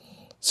feet.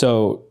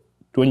 So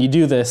when you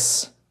do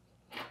this,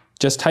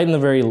 just tighten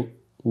them very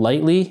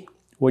lightly.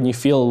 When you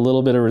feel a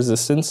little bit of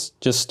resistance,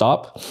 just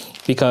stop,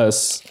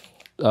 because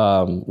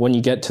when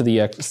you get to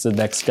the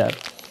next step,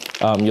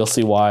 you'll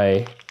see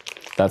why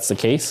that's the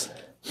case.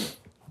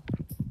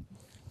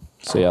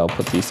 So yeah, I'll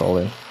put these all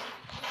in.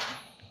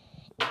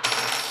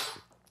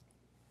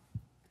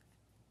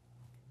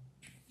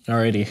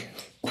 Alrighty,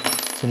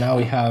 so now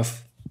we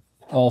have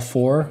all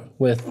four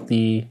with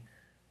the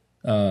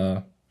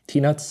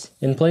T-nuts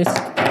in place.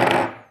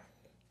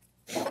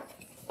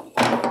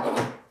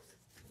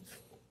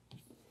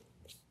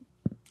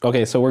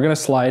 Okay, so we're gonna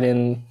slide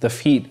in the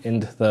feet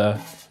into the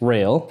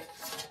rail.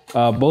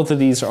 Both of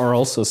these are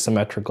also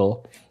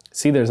symmetrical.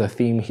 See, there's a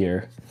theme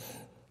here.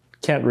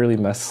 Can't really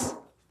mess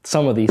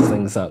some of these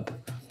things up,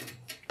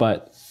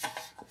 but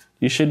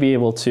you should be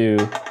able to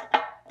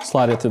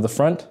slide it to the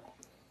front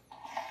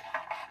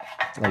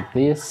like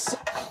this,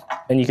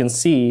 and you can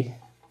see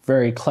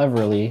very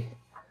cleverly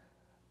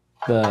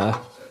the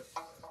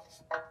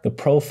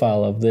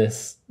profile of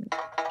this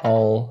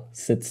all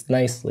sits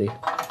nicely.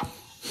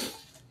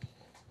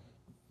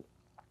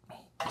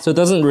 So it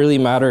doesn't really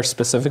matter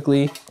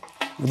specifically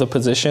the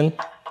position,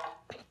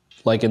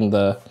 like in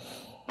the,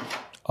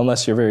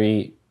 unless you're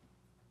very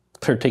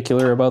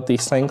particular about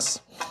these things.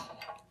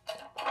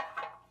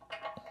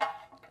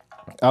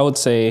 I would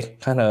say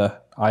kind of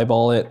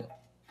eyeball it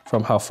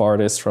from how far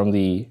it is from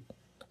the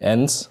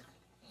ends,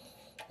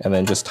 and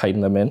then just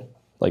tighten them in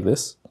like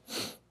this.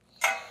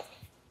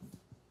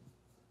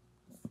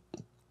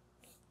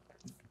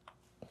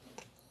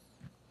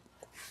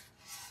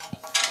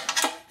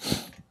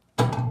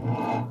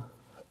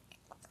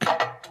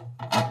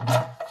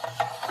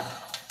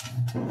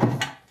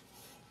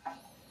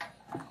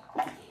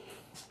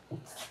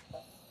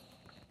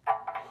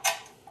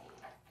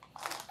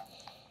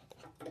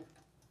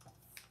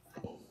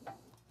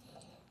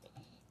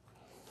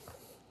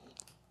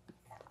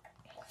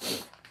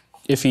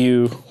 If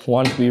you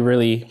want to be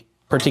really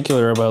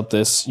particular about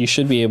this, you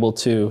should be able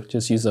to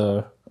just use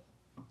a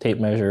tape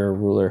measure,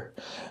 ruler.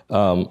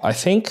 I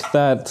think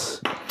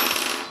that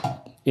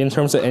in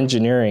terms of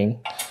engineering,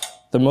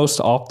 the most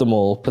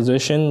optimal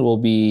position will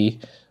be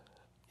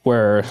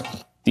where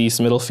these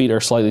middle feet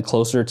are slightly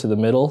closer to the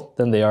middle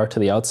than they are to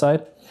the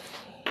outside.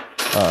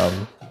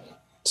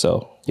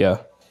 So yeah.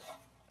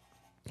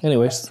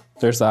 Anyways,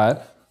 there's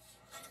that.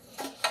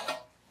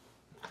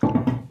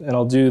 And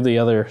I'll do the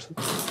other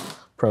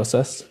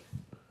process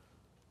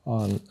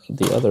on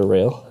the other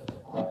rail.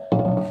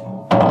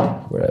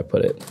 Where did I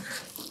put it?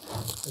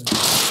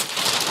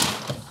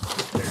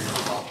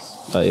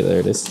 Oh, yeah, there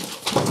it is.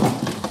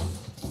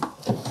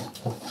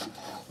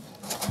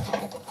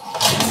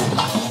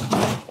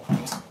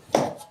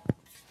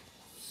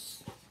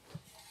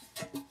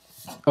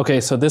 Okay,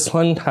 so this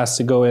one has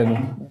to go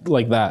in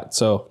like that.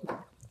 So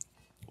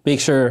make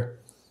sure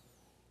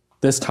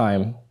this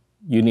time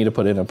you need to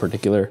put it in a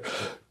particular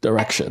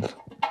direction.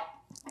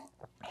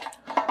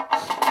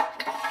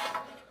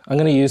 I'm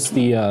gonna use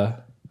the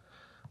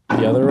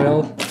other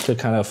rail to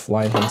kind of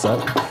line things up.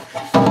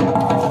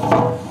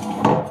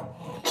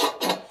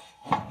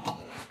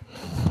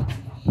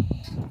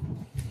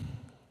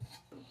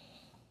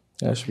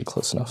 That should be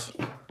close enough.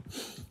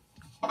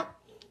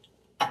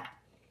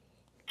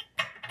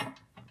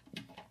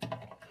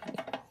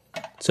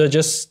 So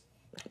just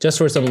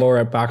for some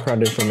more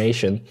background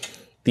information,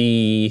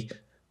 the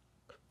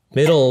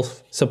middle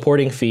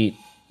supporting feet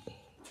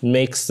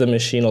makes the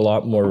machine a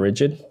lot more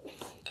rigid.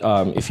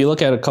 If you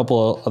look at a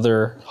couple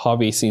other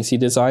hobby CNC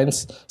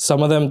designs,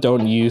 some of them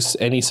don't use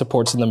any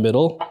supports in the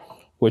middle,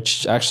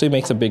 which actually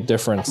makes a big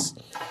difference.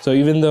 So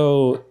even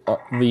though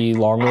the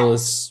LongMill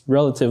is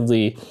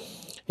relatively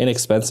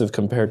inexpensive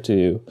compared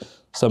to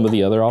some of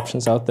the other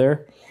options out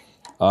there,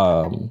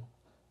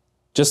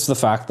 just the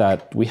fact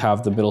that we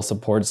have the middle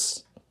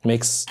supports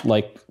makes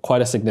like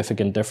quite a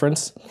significant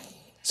difference.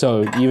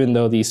 So even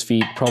though these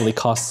feet probably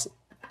cost,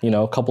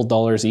 a couple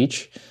dollars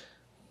each,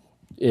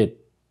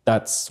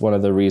 that's one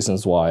of the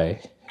reasons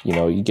why,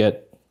 you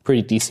get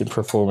pretty decent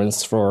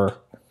performance for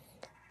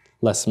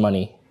less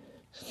money.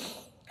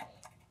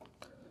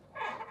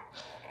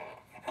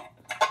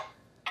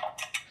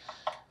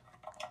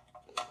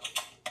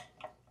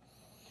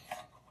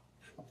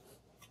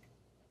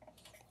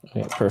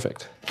 Okay,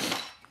 perfect.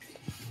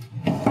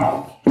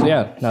 So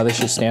yeah, now they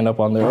should stand up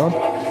on their own.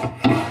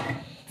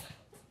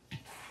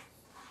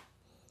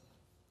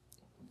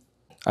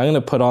 I'm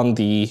gonna put on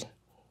the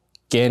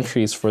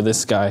gantries for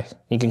this guy.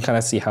 You can kind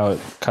of see how it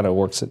kind of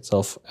works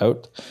itself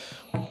out.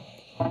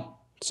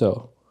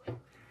 So,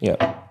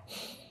 yeah.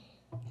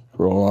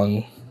 Roll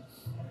on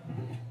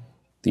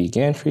the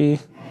gantry.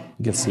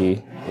 You can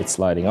see it's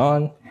sliding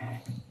on.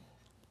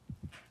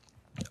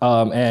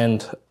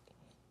 And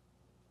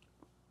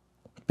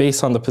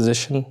based on the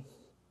position,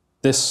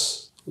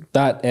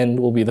 that end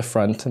will be the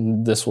front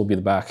and this will be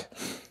the back.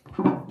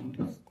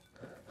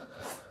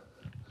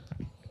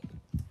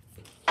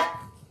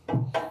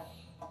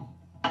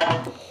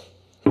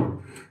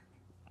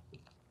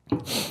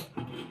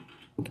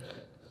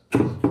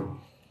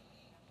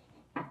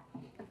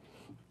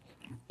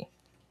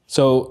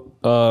 So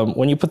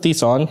when you put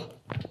these on,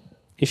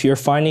 if you're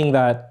finding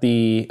that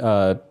the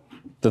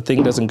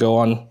thing doesn't go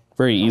on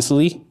very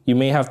easily, you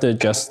may have to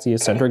adjust the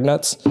eccentric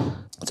nuts.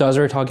 So as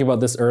we were talking about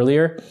this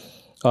earlier,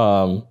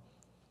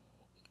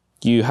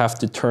 you have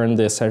to turn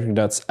the eccentric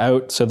nuts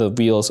out so the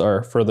wheels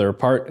are further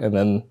apart and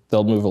then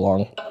they'll move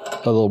along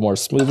a little more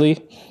smoothly.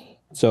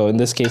 So in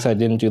this case, I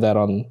didn't do that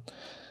on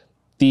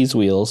these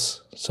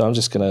wheels. So I'm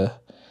just gonna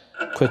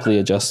quickly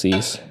adjust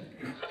these.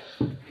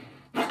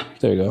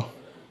 There you go.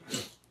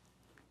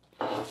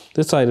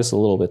 This side is a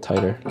little bit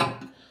tighter.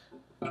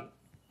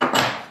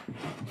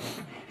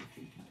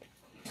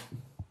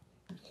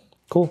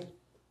 Cool.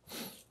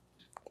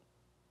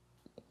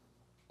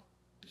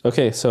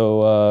 Okay,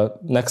 so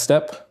next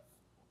step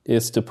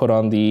is to put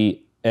on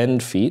the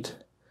end feet.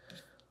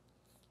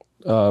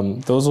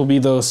 Those will be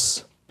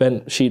those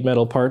bent sheet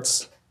metal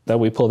parts that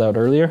we pulled out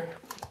earlier.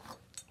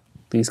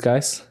 These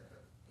guys.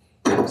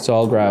 So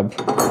I'll grab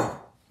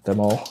them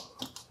all.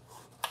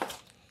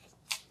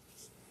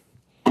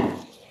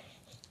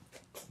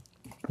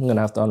 I'm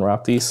gonna have to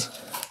unwrap these.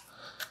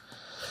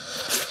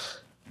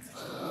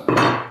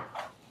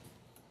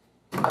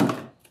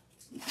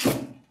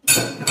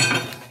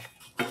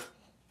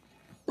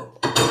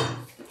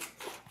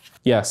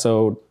 Yeah,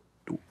 so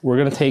we're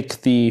gonna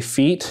take the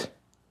feet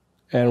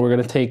and we're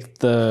gonna take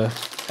the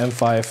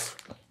M5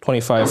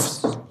 25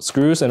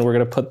 screws and we're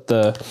gonna put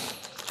the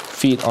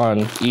feet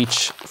on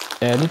each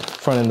end,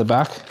 front and the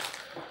back.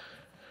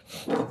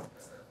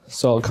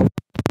 So I'll come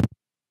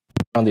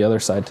on the other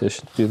side to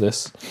do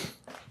this.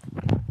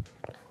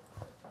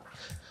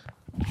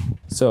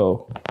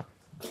 So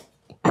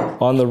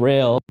on the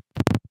rail,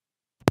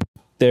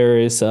 there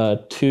is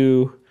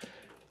two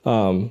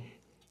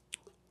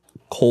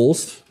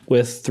holes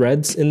with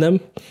threads in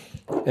them,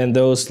 and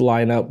those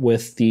line up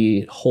with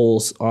the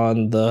holes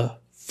on the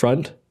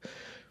front.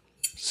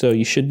 So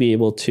you should be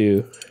able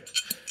to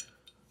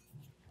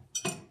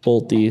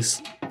bolt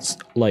these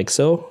like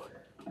so.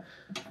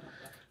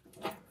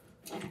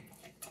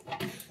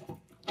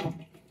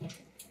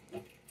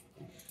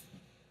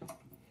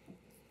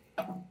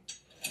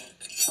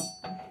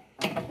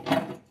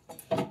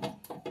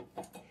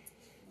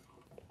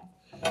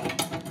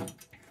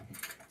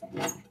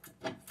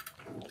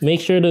 make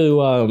sure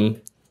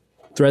to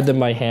thread them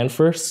by hand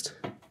first.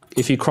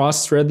 If you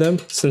cross thread them,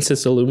 since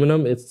it's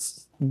aluminum,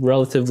 it's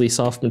relatively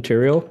soft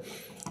material.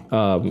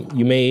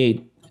 You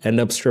may end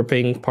up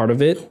stripping part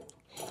of it.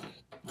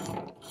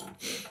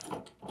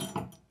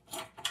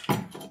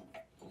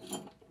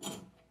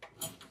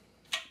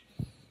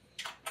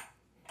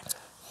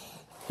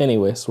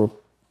 Anyways, we're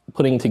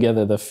putting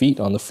together the feet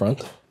on the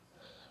front.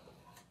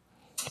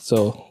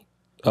 So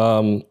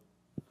I'm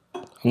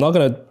not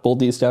gonna bolt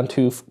these down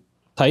too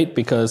tight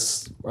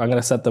because I'm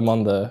gonna set them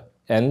on the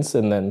ends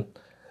and then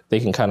they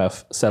can kind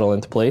of settle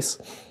into place.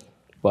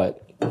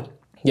 But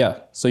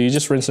yeah, so you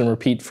just rinse and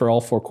repeat for all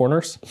 4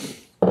 corners.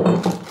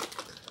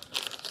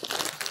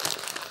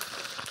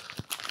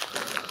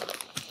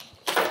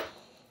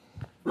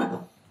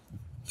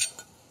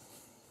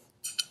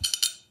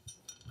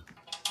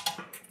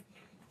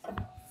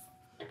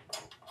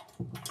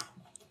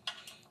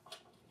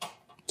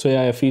 So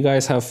yeah, if you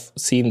guys have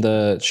seen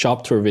the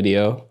shop tour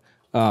video,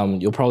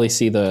 you'll probably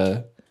see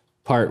the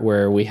part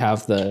where we show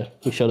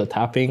the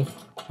tapping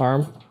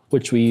arm,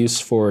 which we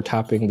use for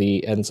tapping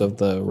the ends of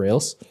the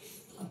rails.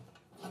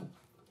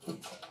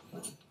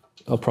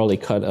 I'll probably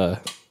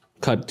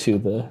cut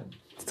to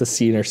the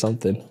scene or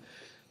something.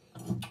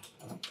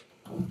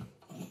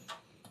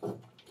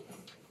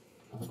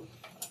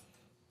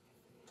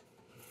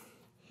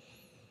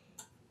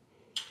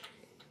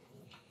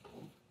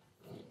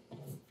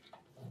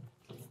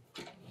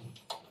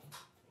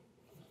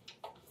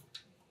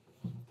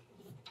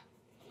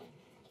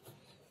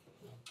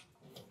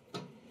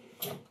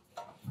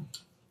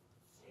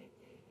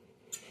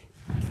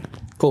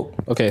 Cool.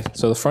 Okay,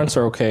 so the fronts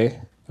are okay.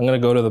 I'm gonna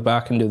go to the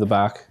back and do the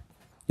back.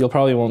 You'll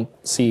probably won't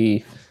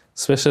see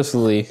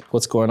specifically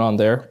what's going on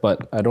there,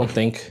 but I don't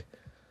think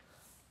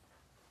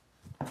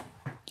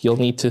you'll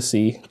need to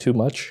see too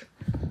much.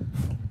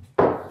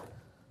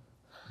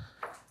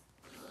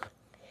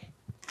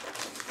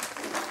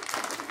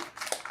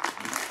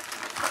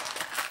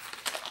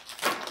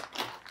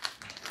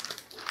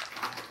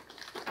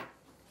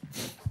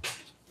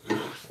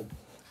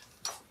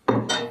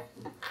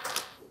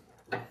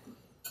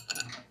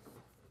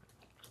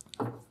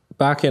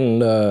 Back in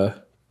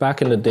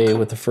the day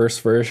with the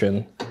first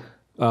version,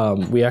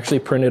 we actually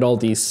printed all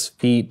these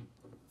feet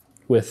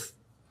with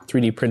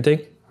 3D printing.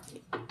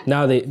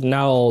 Now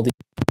all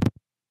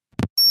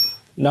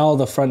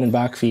the front and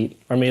back feet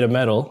are made of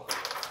metal.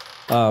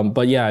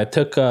 But yeah, it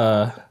took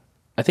I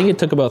think it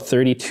took about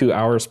 32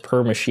 hours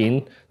per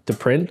machine to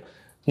print.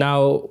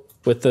 Now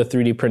with the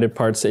 3D printed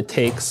parts, it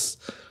takes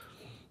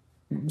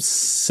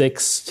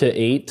 6 to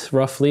 8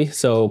 roughly,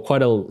 so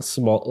quite a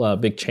small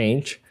big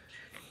change.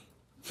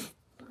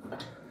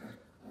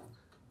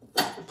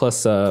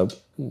 Plus,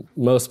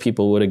 most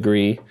people would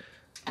agree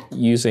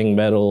using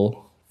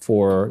metal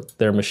for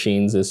their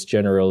machines is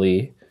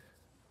generally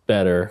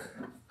better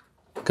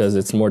because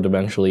it's more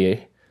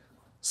dimensionally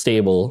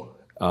stable.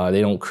 They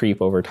don't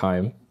creep over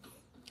time.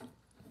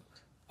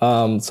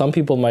 Some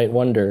people might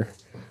wonder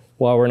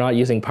why we're not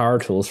using power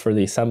tools for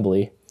the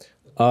assembly.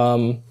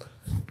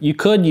 You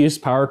could use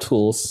power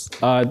tools.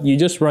 You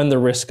just run the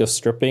risk of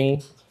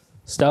stripping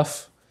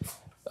stuff.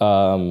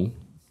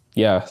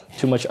 Yeah,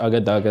 too much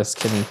ugga-duggas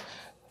can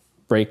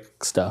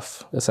break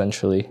stuff,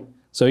 essentially.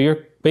 So you're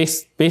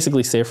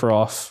basically safer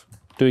off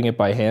doing it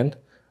by hand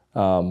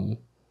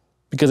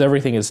because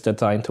everything is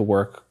designed to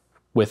work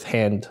with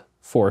hand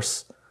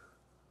force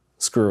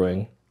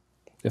screwing,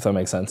 if that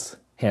makes sense.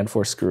 Hand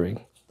force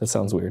screwing. That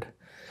sounds weird.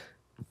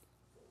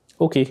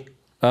 Okay.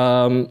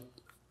 That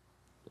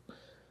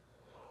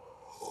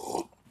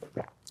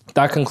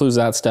concludes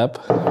that step.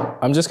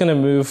 I'm just gonna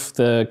move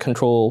the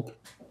control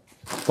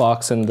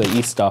box and the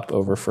e-stop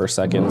over for a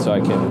second so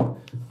I can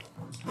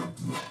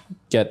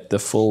get the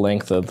full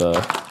length of the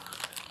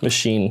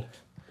machine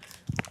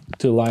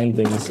to line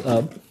things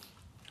up.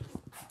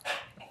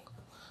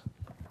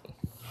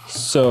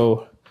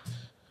 So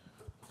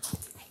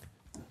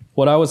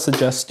what I would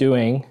suggest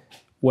doing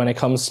when it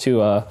comes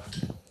to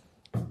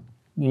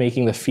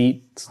making the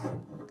feet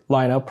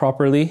line up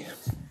properly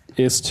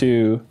is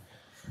to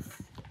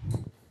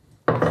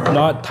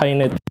not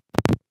tighten it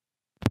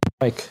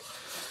like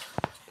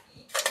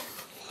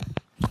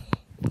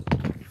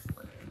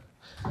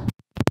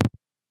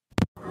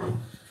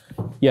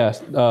yeah,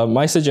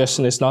 my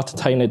suggestion is not to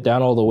tighten it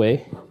down all the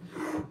way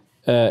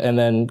and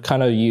then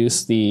kind of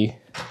use the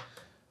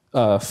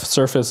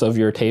surface of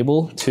your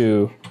table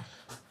to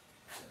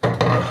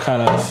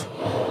kind of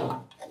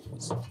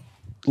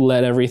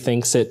let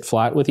everything sit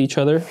flat with each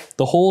other.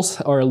 The holes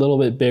are a little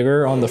bit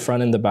bigger on the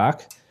front and the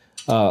back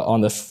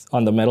on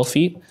the metal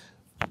feet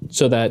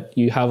so that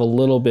you have a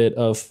little bit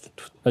of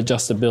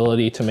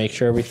adjustability to make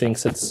sure everything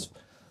sits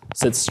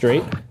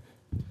straight.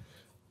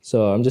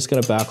 So I'm just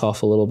gonna back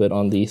off a little bit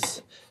on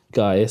these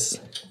guys.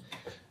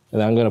 And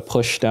then I'm gonna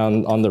push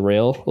down on the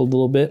rail a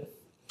little bit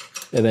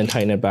and then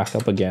tighten it back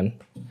up again.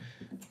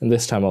 And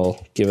this time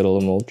I'll give it a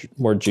little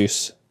more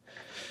juice.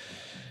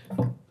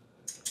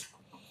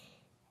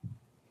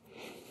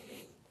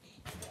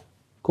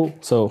 Cool,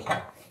 so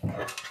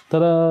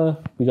Ta-da!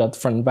 We got the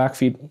front and back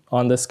feet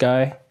on this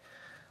guy.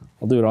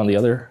 I'll do it on the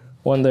other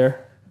one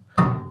there.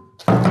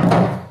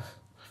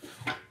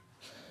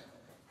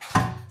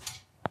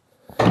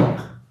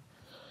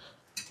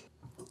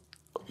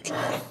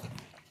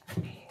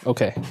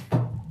 Okay,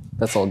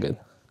 that's all good.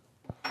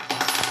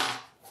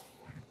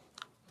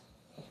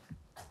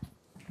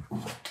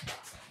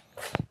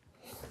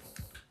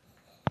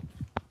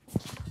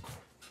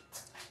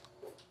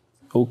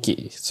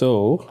 Okay,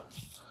 so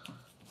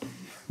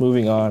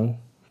moving on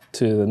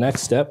to the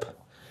next step,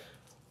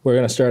 we're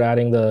gonna start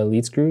adding the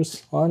lead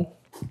screws on.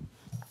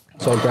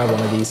 So I'll grab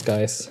one of these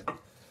guys.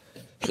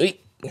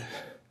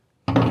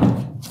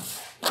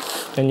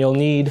 And you'll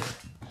need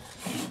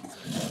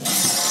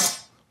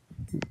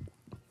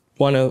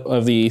one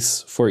of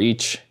these for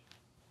each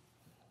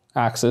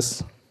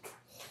axis.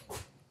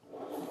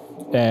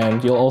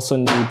 And you'll also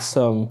need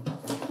some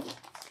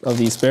of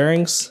these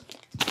bearings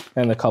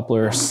and the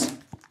couplers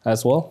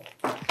as well.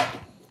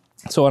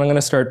 So what I'm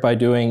gonna start by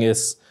doing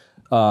is,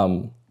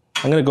 I'm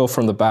gonna go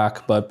from the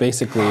back, but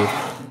basically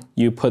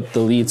you put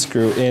the lead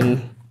screw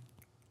in,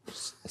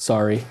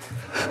 sorry,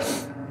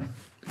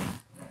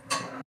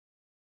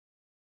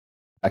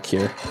 back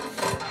here.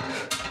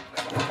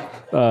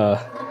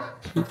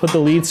 You put the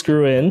lead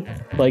screw in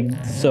like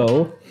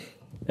so,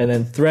 and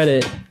then thread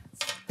it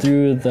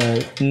through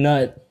the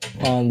nut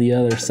on the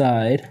other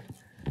side.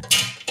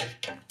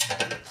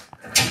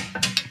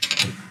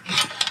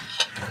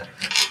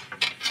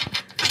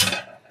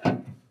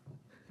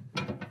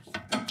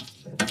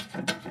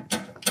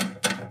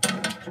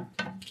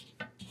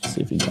 Let's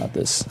see if we got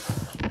this.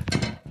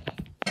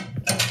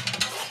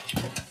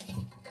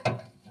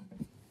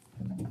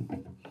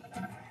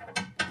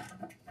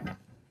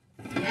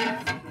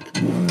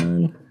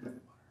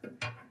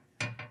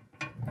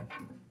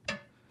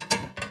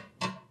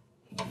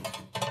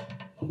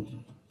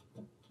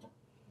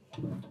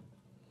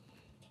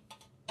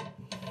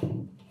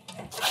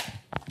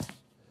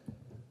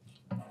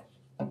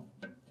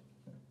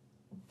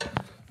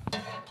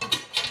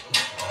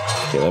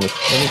 Okay,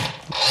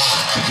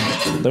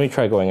 let me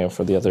try going in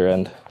for the other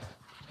end.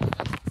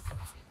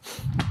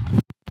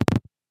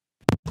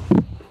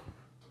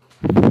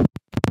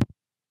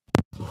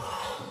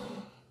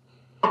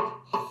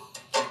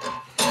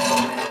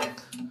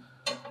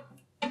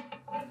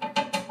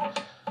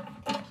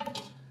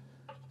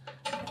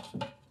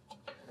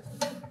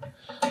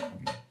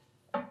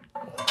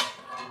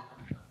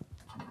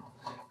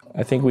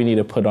 I think we need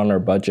to put on our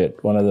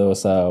budget one of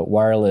those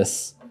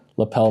wireless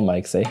lapel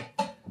mics, eh?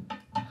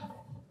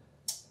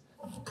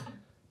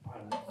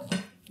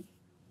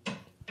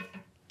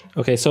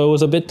 Okay, so it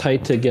was a bit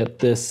tight to get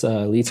this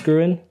lead screw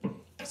in.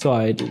 So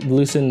I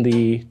loosened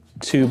the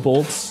 2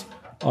 bolts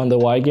on the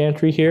Y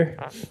gantry here,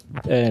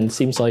 and it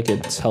seems like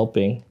it's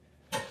helping.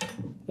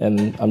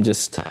 And I'm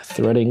just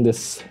threading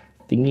this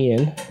thingy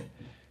in.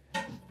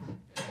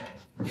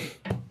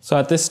 So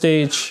at this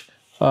stage,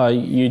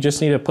 you just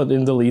need to put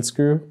in the lead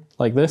screw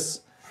like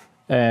this,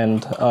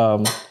 and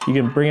you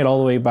can bring it all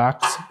the way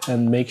back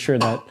and make sure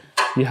that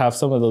you have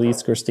some of the lead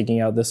screw sticking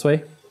out this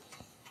way.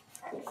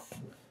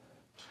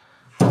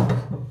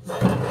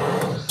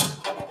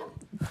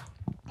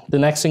 The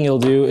next thing you'll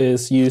do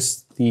is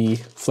use the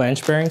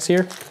flange bearings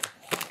here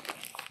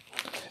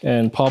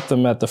and pop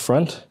them at the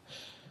front,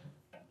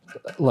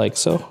 like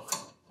so.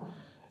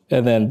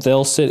 And then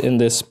they'll sit in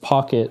this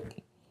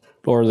pocket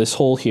or this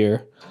hole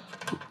here,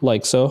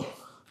 like so.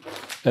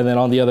 And then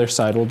on the other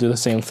side, we'll do the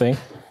same thing.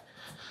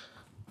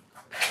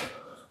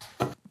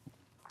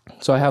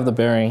 So I have the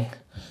bearing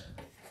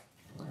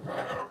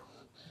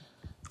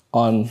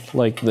on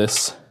like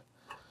this.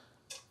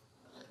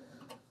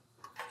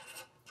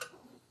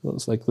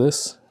 Looks like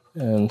this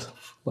and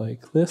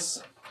like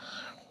this.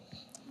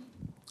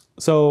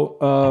 So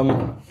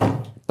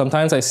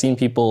sometimes I've seen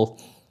people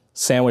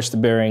sandwich the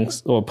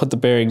bearings or put the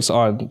bearings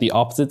on the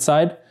opposite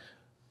side.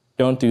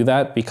 Don't do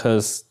that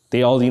because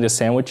they all need to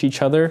sandwich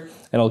each other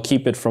and it'll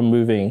keep it from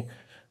moving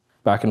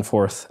back and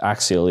forth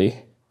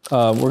axially.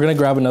 We're gonna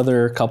grab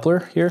another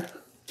coupler here.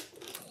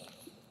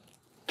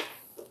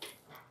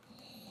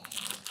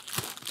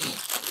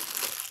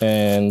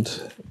 And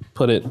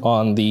put it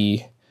on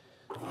the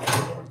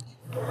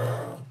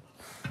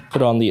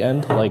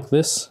end like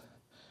this.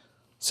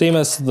 Same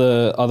as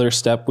the other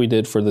step we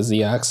did for the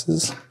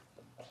Z-axis.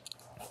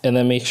 And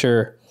then make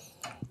sure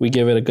we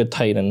give it a good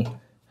tighten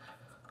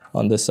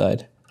on this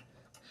side.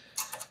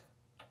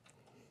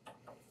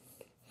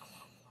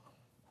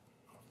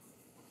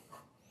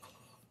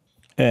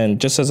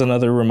 And just as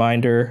another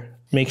reminder,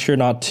 make sure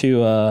not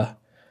to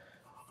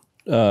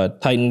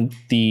tighten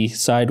the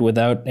side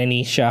without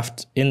any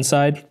shaft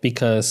inside,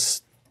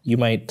 because you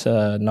might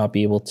not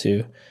be able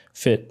to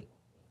fit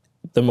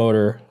the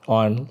motor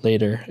on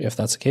later if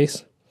that's the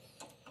case.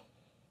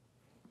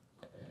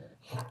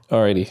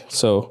 Alrighty,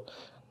 so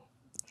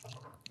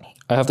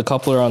I have the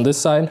coupler on this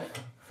side,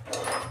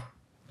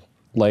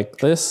 like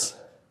this.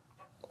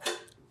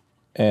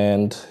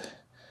 And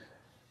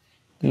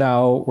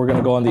now we're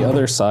gonna go on the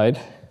other side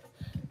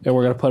and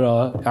we're gonna put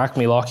a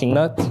Acme locking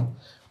nut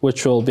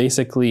which will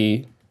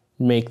basically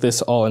make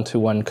this all into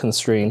one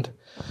constrained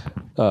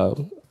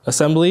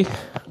assembly.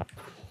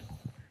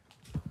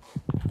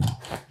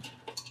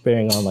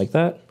 Bearing on like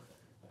that.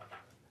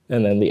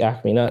 And then the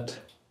Acme nut,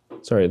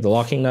 sorry, the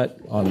locking nut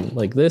on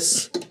like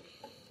this.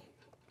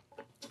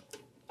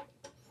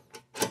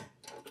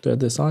 Thread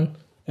this on.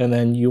 And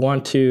then you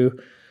want to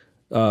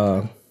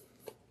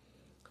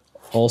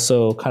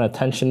also kind of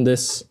tension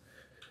this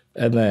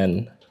and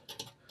then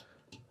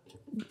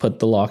put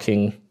the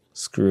locking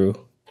screw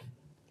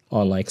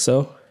on like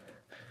so.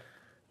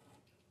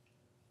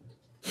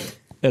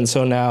 And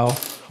so now,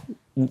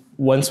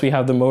 once we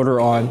have the motor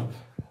on,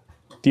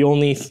 the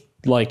only,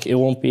 it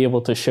won't be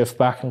able to shift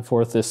back and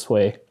forth this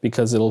way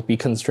because it'll be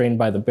constrained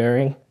by the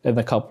bearing and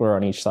the coupler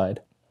on each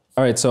side.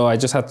 All right, so I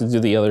just have to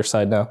do the other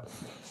side now.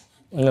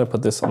 I'm gonna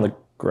put this on the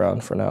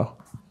ground for now.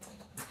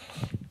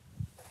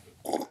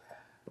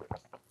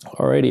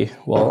 Alrighty,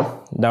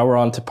 well, now we're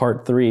on to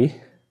part 3,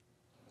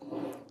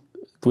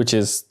 which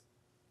is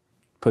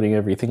putting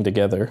everything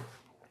together.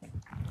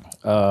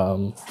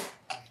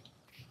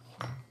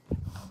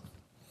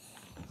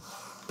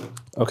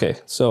 Okay,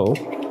 so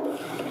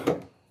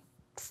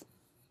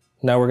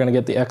now we're gonna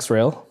get the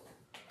X-rail,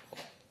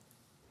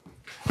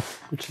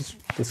 which is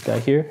this guy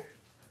here.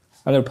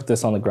 I'm gonna put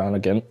this on the ground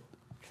again.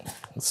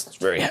 It's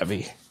very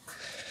heavy.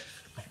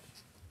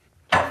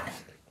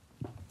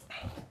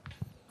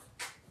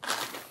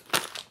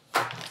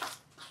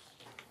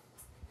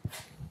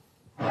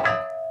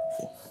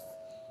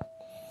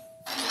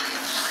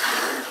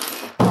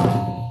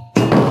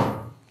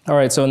 All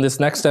right, so in this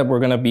next step, we're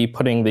gonna be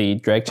putting the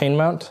drag chain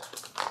mount.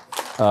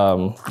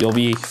 You'll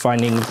be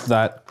finding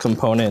that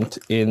component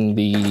in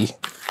the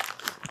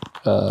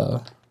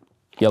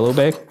yellow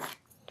bag.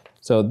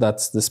 So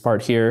that's this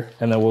part here,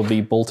 and then we'll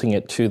be bolting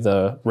it to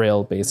the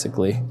rail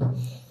basically.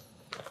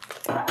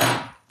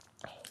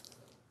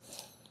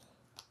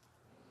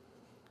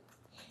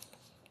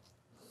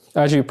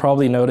 As you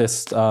probably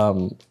noticed,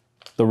 the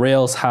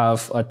rails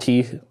have a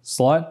T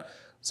slot,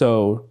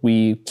 so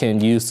we can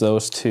use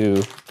those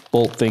to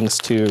bolt things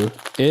to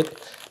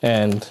it,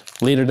 and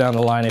later down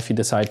the line, if you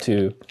decide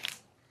to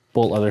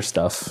bolt other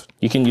stuff,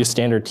 you can use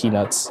standard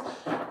T-nuts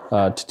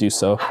to do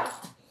so.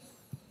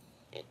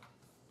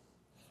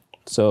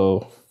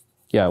 So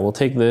yeah, we'll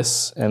take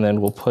this and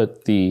then we'll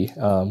put the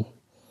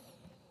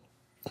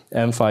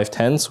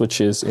M510s,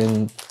 which is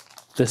in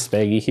this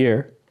baggie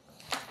here,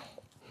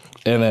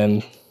 and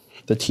then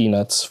the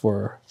T-nuts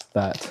for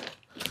that.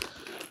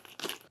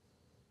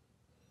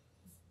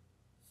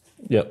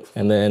 Yep,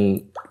 and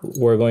then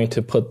we're going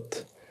to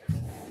put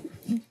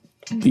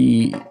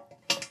the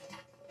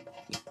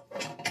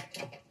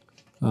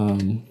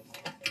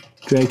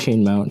drag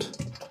chain mount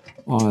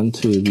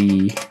onto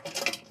the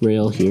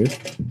rail here.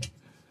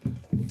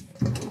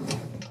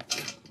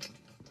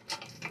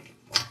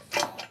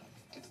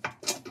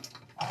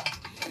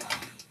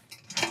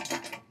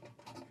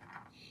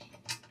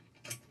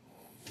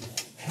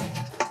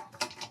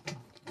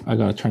 I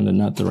gotta turn the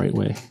nut the right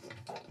way.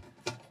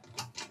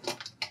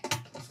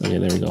 Okay,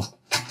 there we go.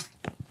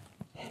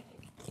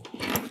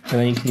 And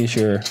then you can use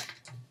your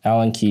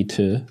Allen key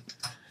to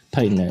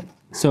tighten it.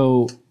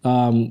 So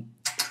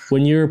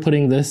when you're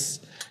putting this,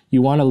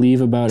 you want to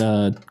leave about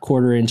a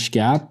 1/4 inch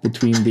gap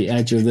between the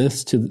edge of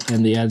this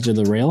and the edge of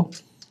the rail.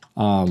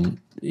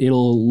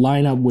 It'll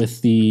line up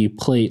with the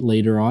plate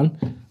later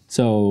on.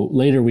 So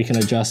later we can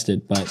adjust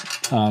it, but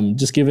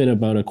just give it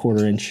about a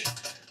 1/4 inch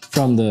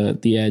from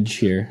the edge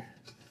here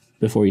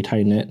before you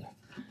tighten it.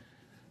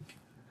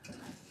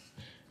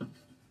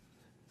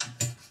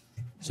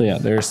 So yeah,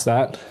 there's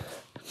that.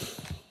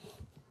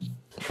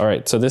 All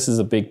right, so this is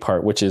a big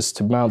part, which is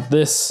to mount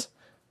this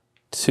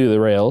to the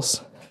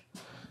rails.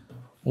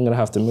 I'm gonna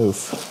have to move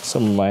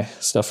some of my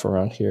stuff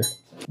around here.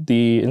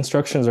 The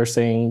instructions are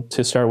saying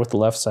to start with the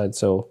left side,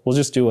 so we'll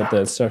just do what the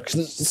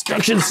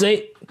instructions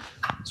say.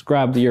 Just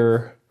grab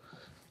your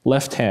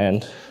left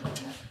hand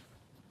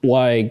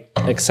Y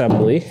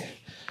assembly,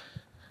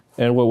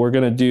 and what we're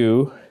gonna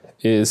do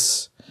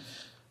is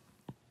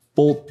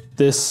bolt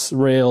this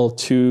rail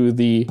to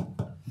the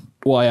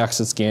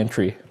Y-axis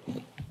gantry.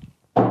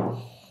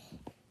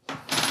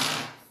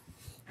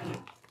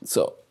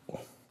 So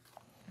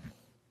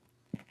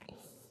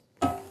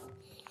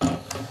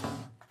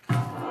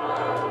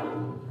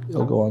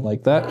it'll go on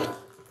like that.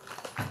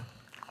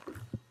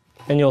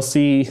 And you'll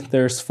see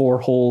there's 4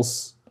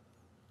 holes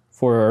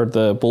for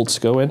the bolts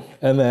to go in.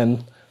 And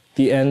then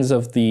the ends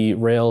of the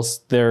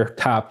rails, they're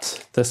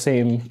tapped the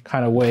same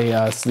kind of way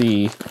as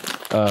the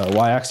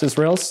Y-axis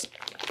rails.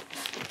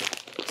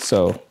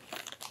 So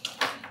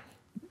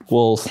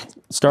we'll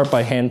start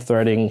by hand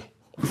threading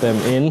them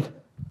in,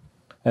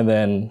 and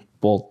then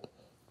we'll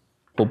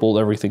bolt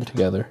everything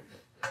together.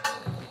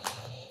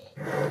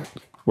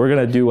 We're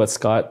gonna do what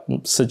Scott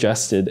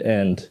suggested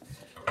and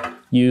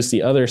use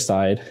the other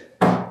side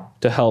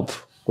to help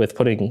with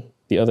putting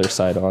the other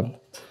side on.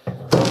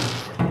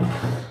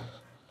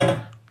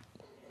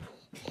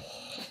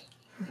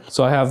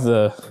 So I have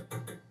the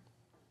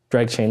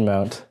drag chain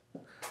mount,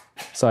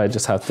 so I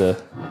just have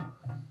to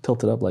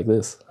tilt it up like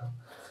this.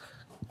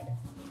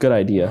 Good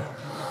idea.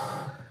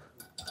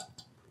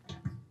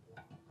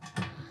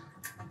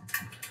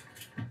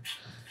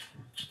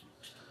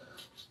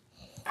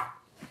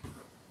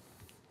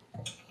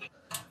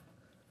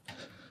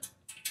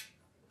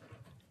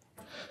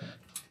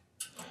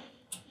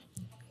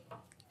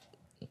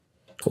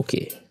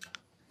 Okay,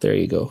 there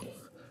you go.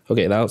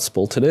 Okay, now it's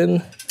bolted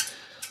in.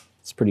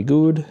 It's pretty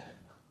good.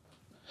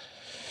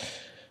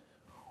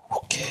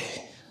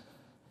 Okay.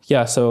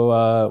 Yeah,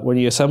 so when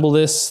you assemble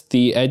this,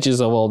 the edges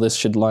of all this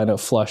should line up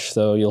flush,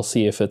 so you'll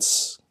see if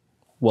it's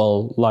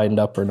well lined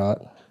up or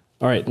not.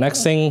 All right,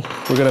 next thing,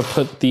 we're gonna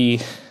put the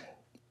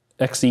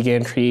XD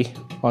gantry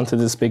onto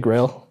this big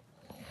rail.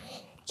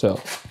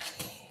 So,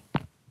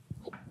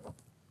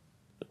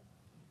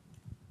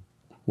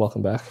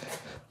 welcome back.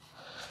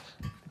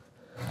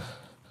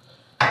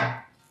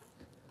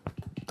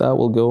 That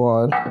will go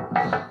on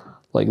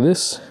like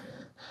this.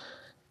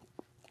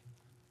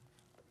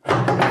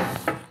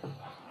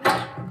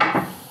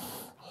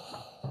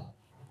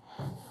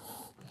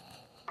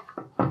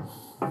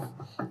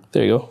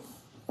 There you go.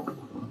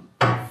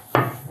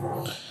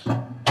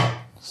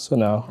 So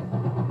now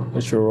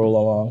it should roll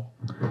along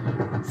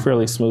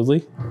fairly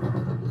smoothly.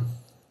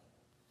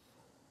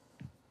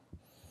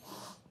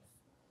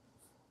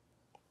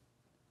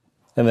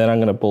 And then I'm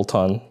going to bolt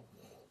on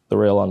the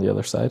rail on the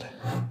other side.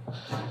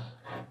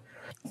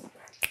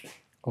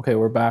 Okay,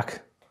 we're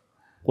back.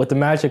 With the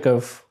magic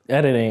of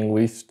editing,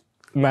 we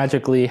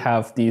magically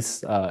have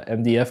these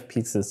MDF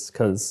pieces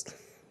because,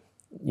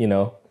 you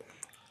know,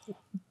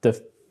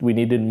 we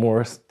needed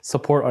more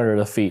support under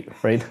the feet,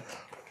 right?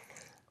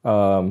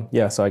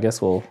 Yeah, so I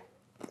guess we'll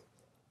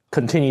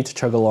continue to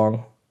chug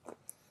along.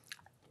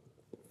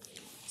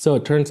 So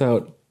it turns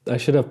out I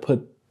should have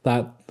put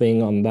that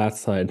thing on that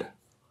side.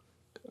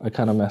 I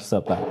kind of messed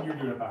up that. You're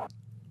doing it back.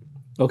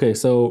 Okay,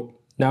 so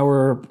now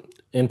we're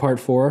in part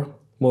 4,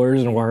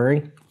 motors and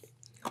wiring.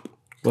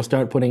 We'll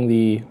start putting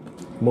the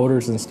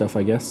motors and stuff,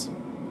 I guess.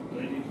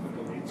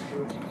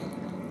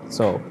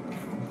 So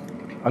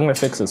I'm gonna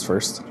fix this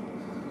first.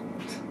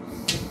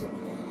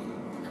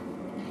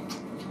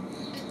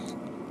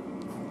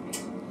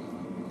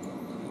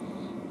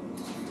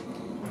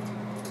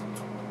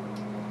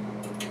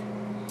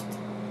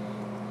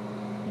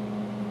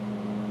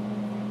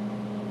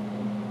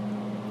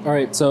 All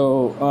right,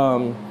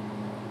 so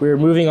we're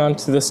moving on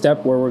to the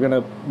step where we're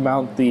gonna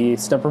mount the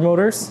stepper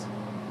motors.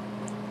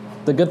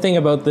 The good thing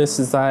about this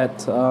is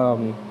that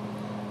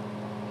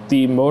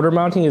the motor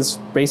mounting is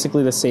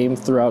basically the same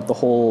throughout the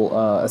whole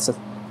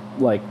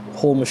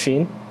whole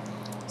machine.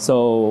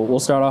 So we'll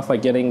start off by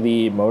getting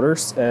the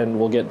motors, and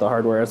we'll get the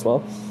hardware as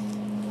well.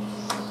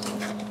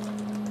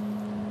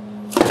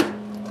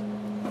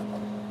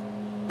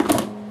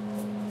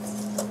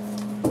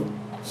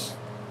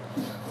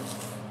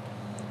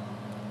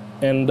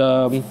 And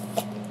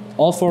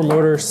all 4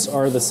 motors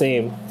are the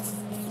same,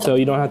 so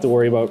you don't have to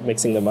worry about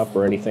mixing them up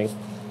or anything.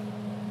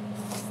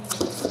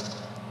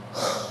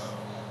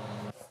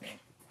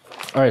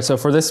 All right, so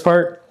for this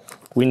part,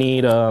 we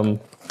need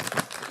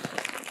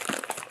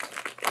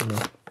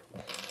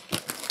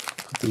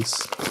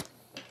these.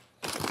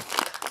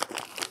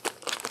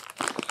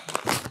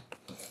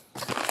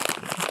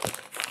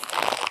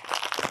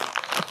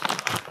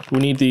 We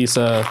need these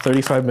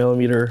 35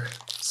 millimeter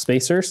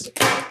spacers.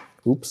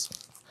 Oops.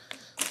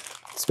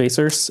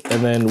 Spacers,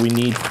 and then we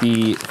need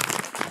the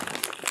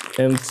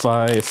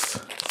M5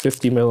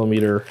 50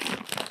 millimeter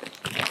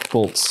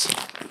bolts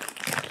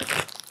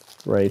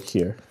right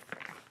here.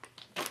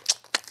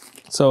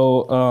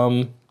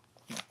 So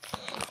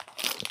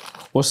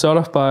we'll start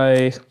off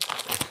by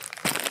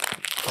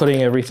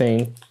putting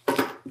everything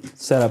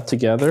set up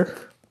together.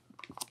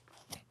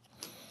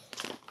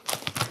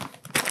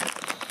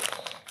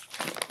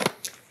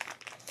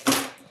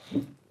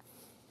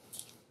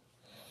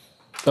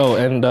 Oh,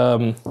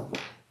 and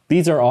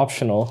these are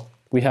optional.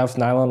 We have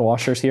nylon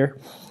washers here.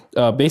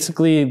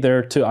 Basically,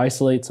 they're to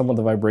isolate some of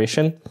the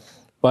vibration,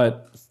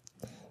 but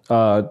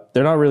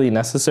they're not really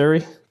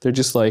necessary. They're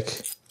just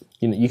like,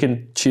 you know, you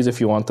can choose if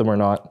you want them or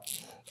not.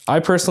 I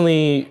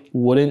personally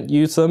wouldn't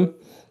use them,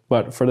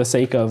 but for the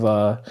sake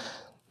of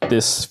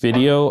this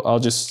video, I'll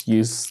just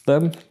use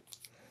them.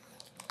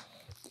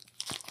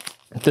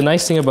 The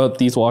nice thing about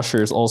these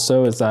washers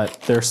also is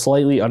that they're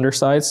slightly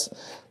undersized,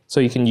 so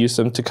you can use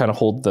them to kind of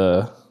hold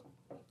the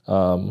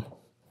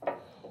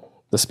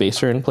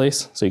spacer in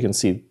place, so you can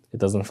see it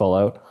doesn't fall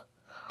out.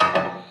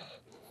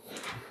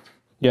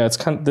 Yeah, it's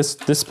kind of,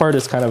 this part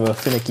is kind of a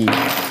finicky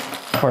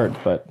part,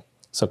 but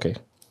it's okay.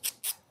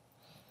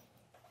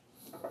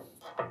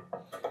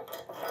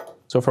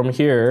 So from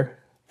here,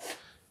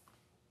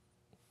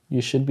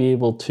 you should be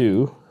able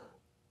to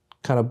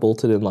kind of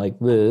bolt it in like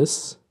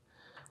this,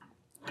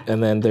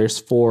 and then there's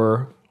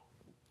 4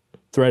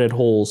 threaded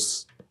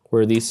holes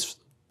where these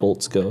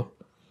bolts go.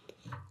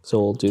 So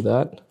we'll do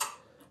that.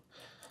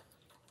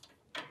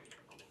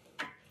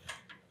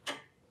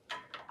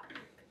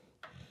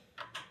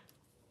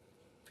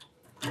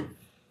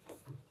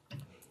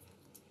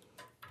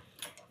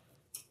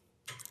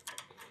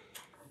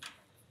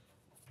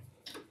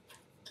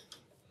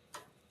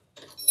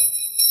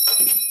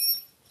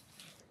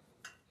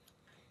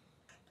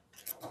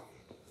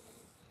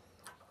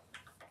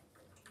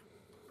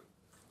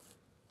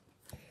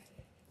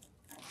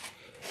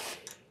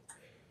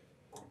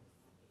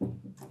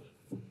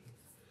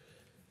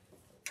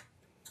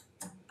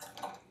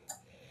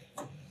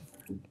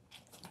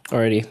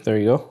 Alrighty, there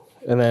you go.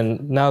 And then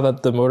now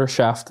that the motor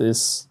shaft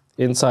is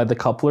inside the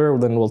coupler,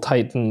 then we'll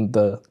tighten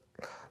the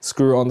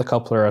screw on the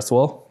coupler as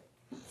well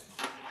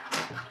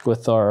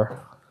with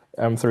our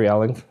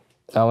M3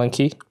 Allen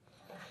key.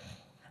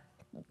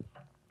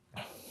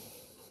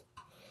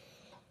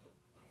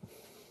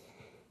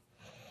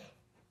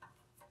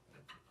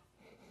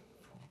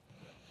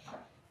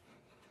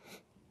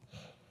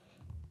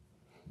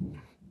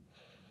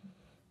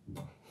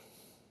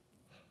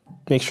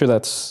 Make sure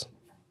that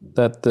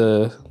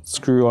the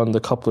screw on the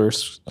coupler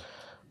is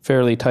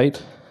fairly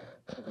tight.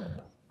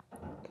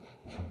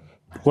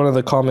 One of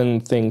the common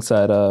things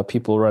that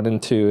people run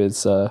into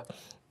is the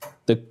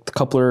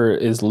coupler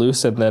is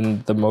loose and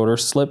then the motor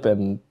slip,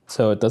 and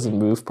so it doesn't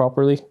move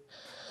properly.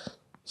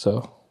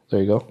 So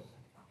there you go.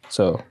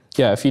 So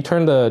yeah, if you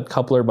turn the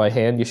coupler by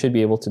hand, you should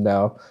be able to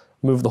now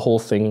move the whole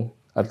thing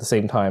at the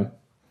same time.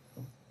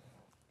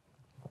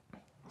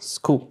 It's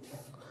cool.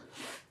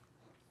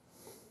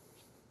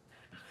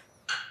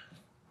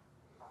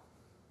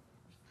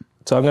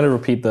 So I'm going to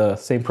repeat the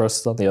same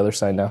process on the other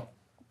side now.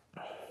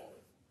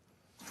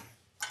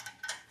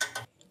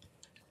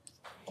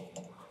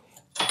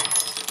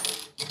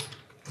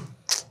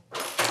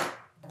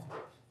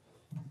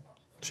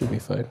 Should be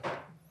fine.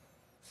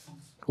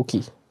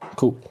 Okay,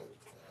 cool.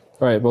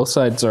 All right, both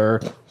sides are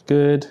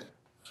good.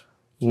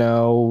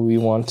 Now we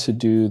want to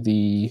do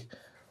the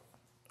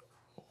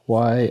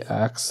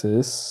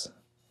y-axis.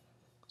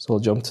 So we'll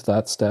jump to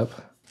that step.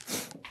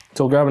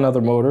 So we'll grab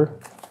another motor.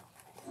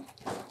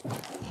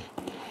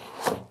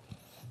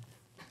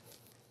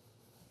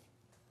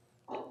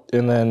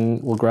 And then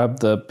we'll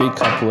grab the big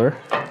coupler.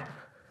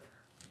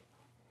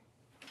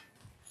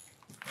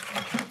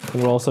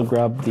 And we'll also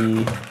grab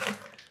the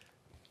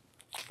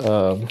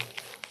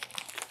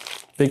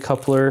big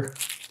coupler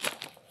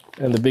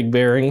and the big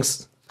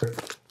bearings.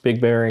 Big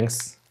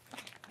bearings.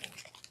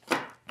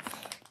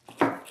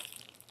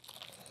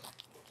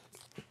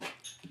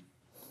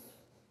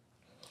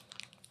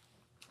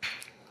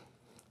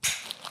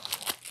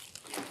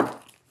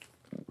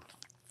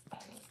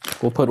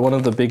 We'll put one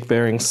of the big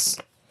bearings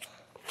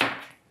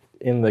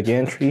in the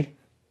gantry.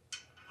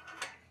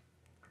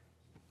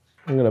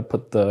 I'm gonna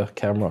put the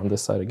camera on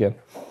this side again.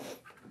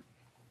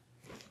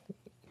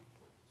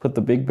 Put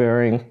the big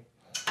bearing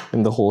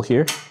in the hole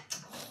here.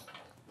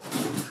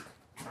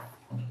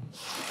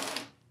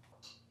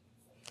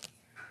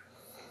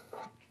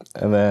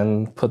 And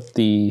then put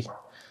the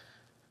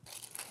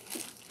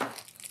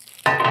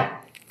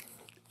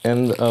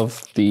end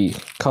of the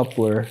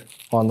coupler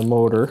on the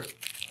motor.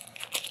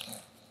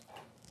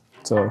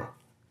 So,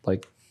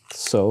 like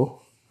so.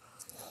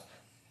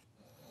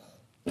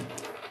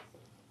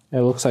 It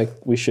looks like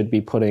we should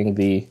be putting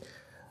the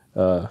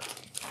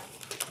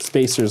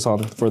spacers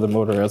on for the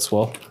motor as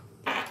well.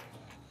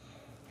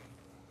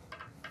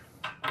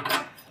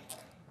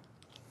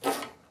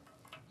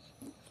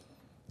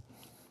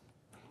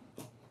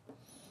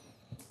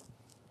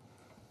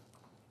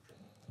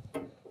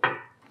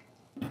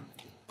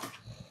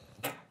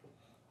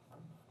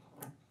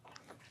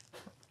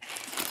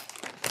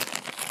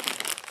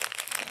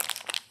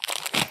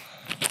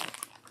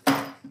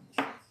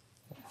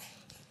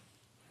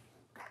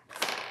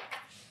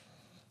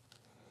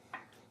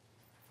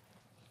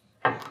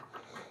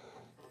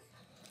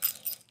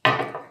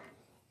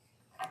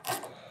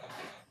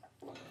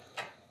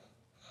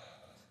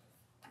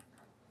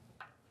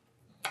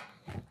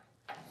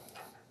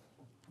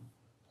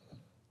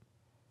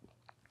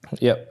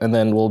 Yep, and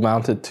then we'll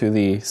mount it to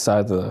the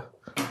side of the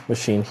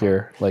machine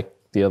here, like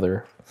the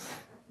other.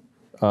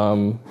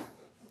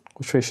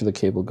 Which way should the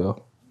cable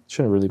go?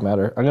 Shouldn't really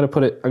matter. I'm gonna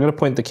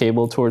point the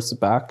cable towards the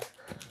back.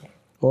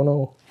 Oh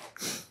no.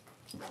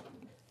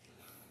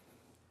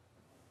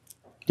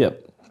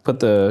 Yep, put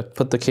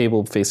the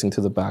cable facing to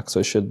the back,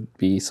 so it should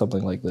be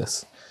something like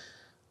this.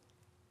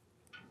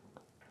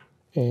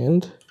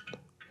 And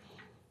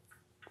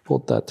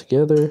bolt that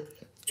together.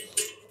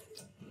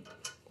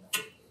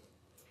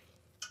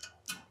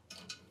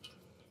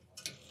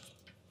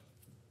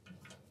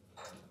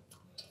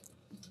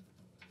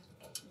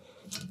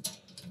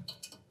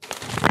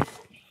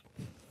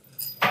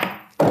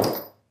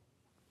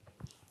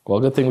 Well,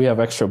 good thing we have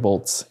extra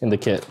bolts in the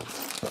kit.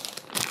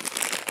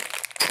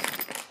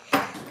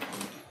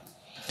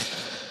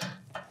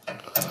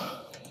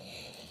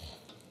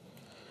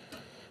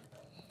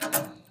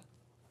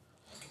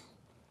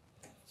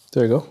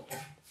 There you go.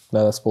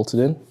 Now that's bolted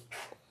in.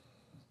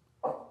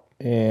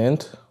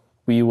 And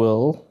we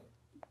will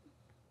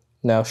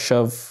now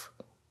shove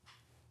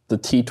the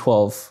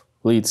T12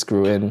 lead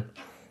screw in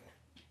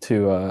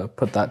to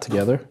put that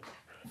together.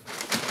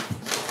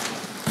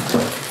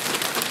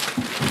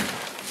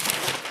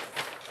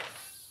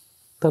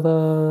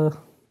 Ta-da!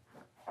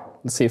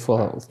 Let's see if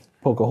we'll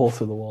poke a hole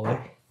through the wall, eh?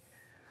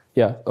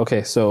 Yeah,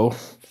 okay, so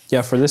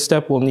yeah, for this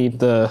step we'll need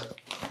the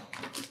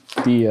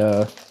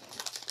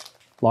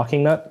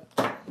locking nut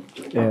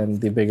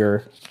and the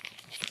bigger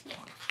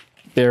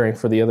bearing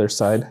for the other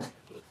side.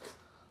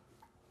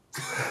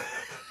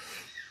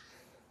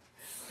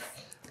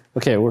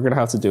 Okay, we're gonna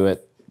have to do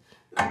it.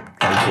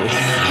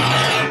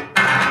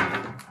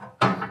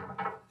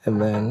 And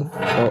then,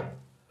 oh,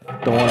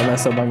 don't want to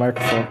mess up my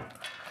microphone.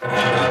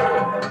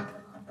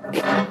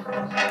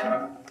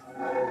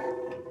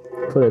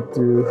 Put it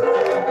through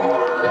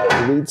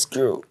the lead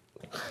screw.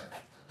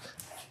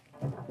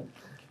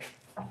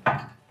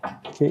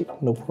 Okay,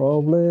 no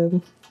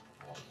problem.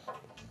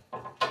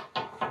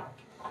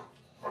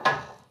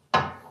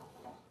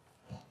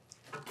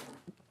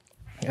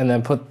 And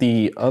then put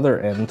the other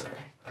end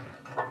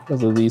of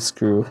the lead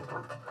screw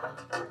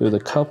through the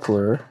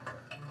coupler.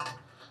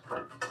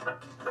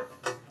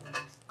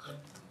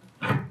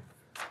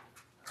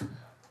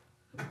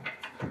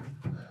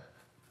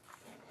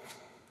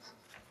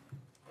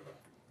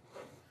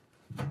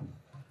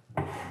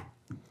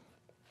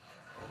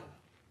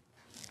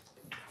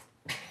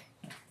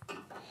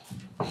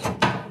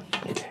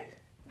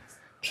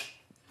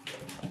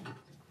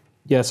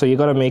 Yeah, so you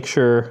gotta make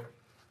sure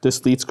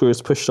this lead screw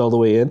is pushed all the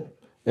way in,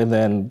 and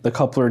then the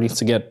coupler needs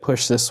to get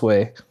pushed this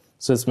way.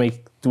 So it's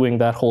doing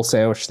that whole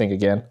sandwich thing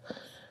again.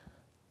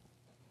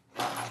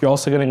 You're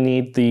also gonna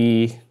need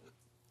the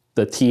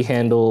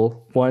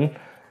T-handle one,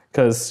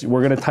 because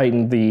we're gonna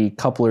tighten the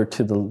coupler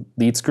to the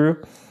lead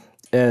screw,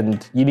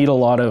 and you need a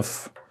lot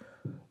of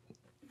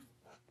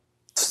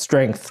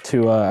strength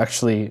to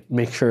actually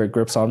make sure it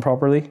grips on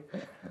properly.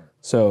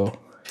 So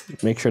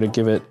make sure to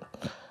give it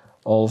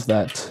all of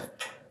that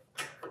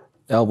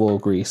elbow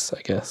grease,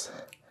 I guess.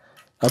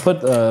 I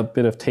put a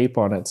bit of tape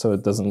on it so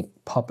it doesn't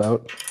pop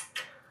out.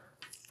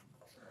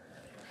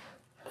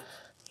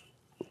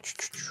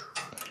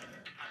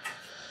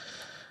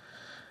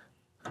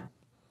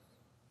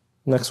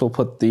 Next we'll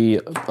put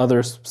the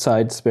other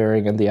side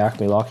sparing and the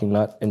Acme locking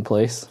nut in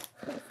place.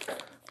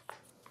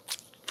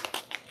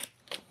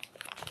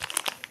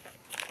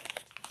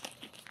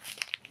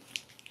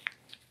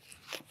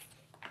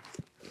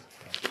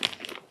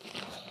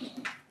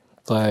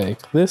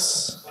 Like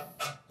this.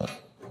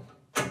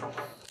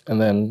 And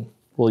then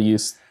we'll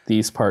use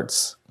these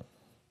parts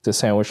to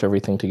sandwich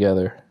everything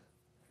together.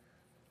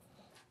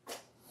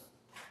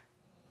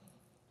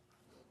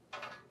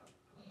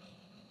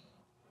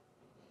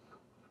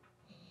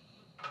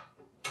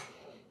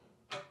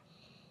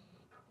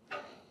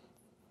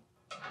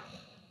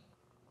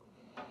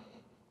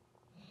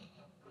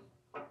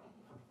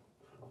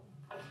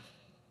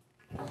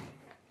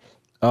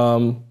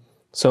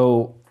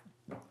 So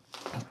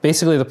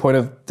basically the point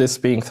of this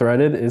being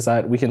threaded is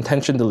that we can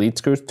tension the lead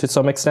screw to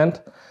some extent.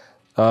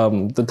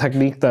 The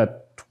technique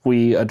that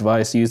we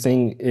advise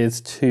using is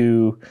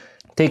to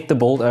take the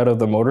bolt out of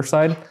the motor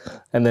side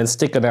and then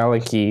stick an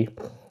Allen key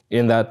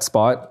in that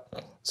spot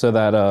so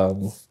that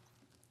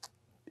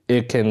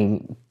it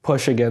can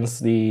push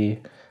against the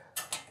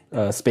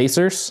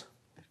spacers,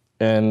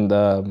 and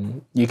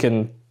you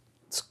can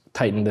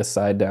tighten this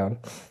side down.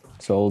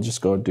 So we'll just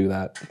go do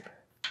that.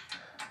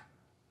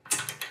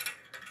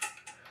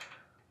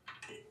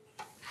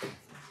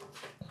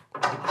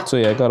 So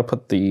yeah, I gotta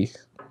put the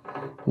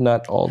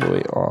nut all the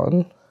way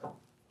on.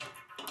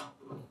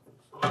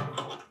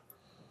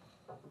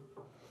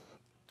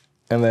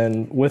 And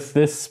then with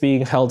this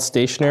being held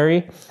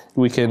stationary,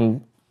 we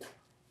can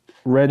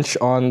wrench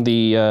on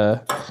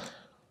the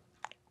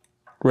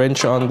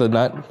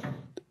nut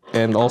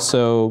and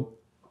also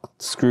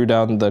screw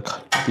down the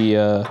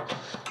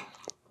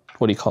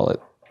what do you call it?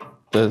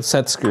 The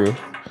set screw.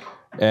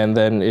 And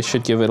then it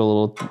should give it a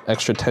little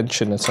extra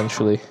tension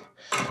essentially.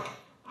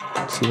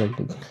 Let's see if I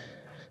can.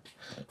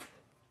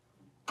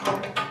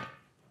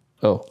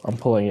 Oh, I'm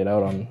pulling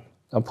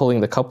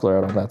the coupler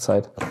out on that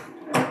side.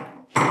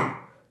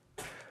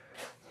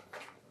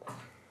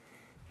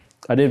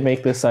 I didn't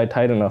make this side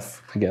tight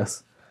enough, I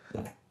guess.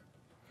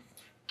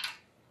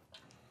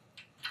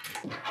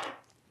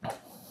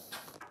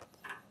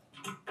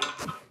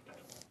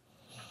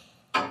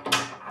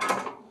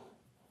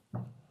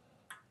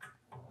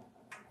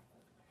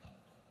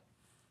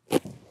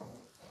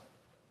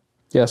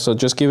 Yeah, so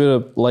just give it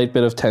a light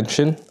bit of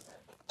tension,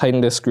 tighten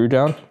the screw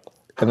down,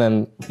 and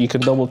then you can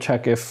double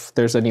check if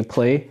there's any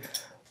play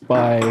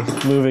by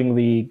moving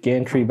the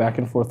gantry back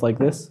and forth like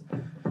this.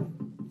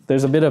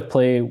 There's a bit of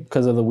play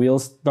because of the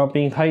wheels not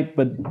being tight,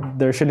 but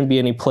there shouldn't be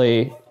any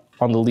play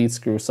on the lead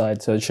screw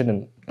side, so it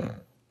shouldn't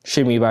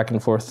shimmy back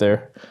and forth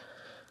there.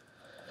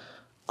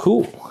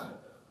 Cool.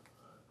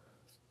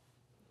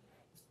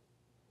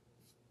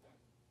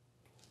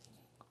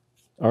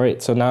 All right,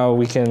 so now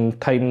we can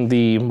tighten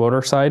the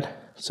motor side.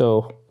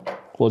 So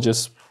we'll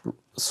just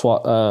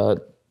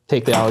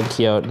take the Allen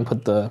key out and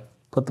put the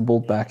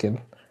bolt back in.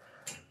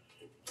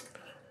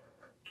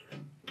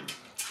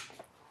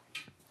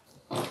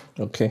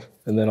 Okay,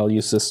 and then I'll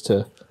use this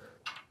to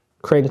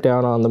crank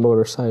down on the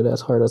motor side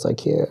as hard as I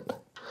can.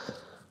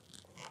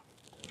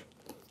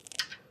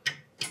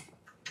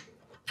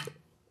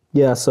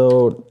 Yeah,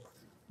 so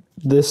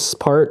this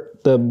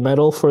part, the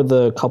metal for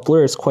the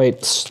coupler is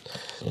quite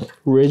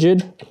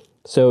rigid,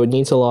 so it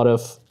needs a lot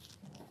of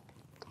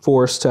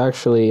force to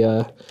actually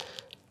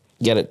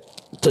get it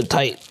to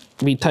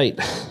be tight.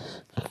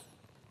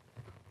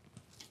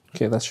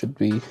 Okay, that should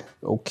be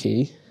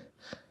okay.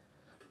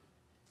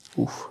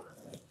 Oof.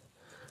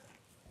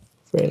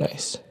 Very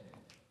nice.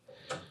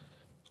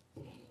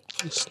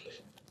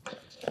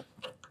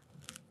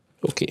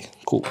 Okay,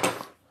 cool.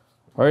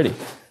 Alrighty.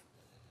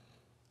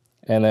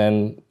 And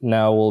then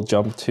now we'll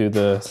jump to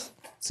the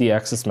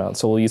Z-axis mount.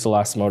 So we'll use the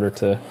last motor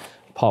to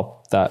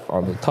pop that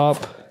on the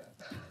top.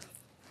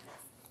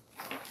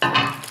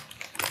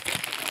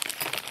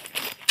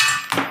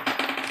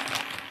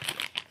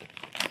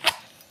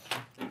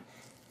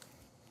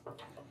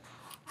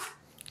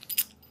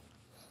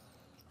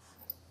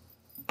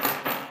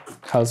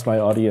 How's my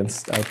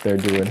audience out there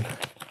doing?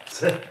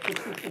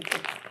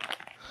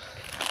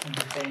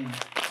 Entertained.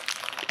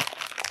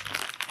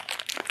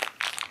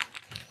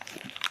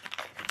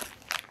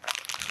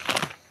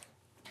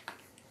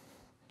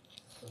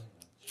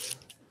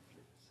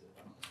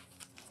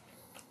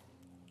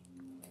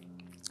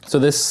 So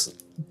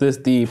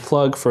the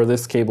plug for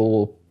this cable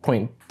will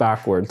point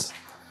backwards.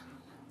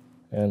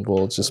 And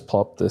we'll just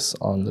plop this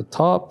on the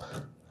top.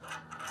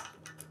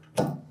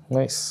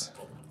 Nice.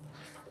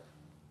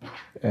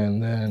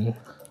 And then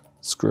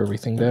screw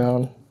everything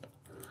down.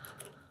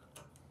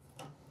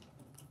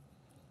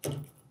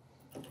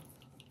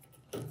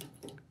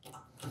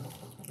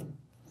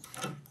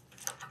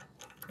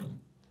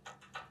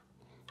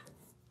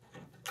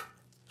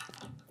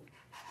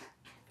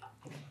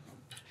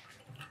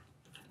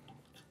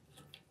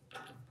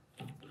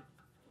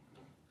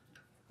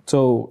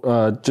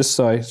 So just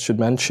so I should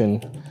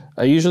mention,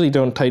 I usually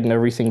don't tighten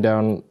everything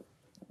down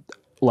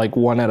like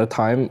one at a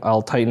time.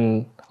 I'll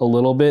tighten a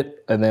little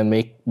bit and then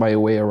make my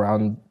way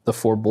around the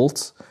 4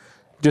 bolts.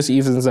 Just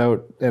evens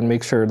out and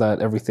make sure that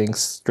everything's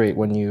straight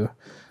when you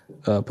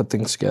put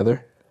things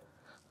together.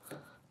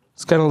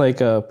 It's kind of like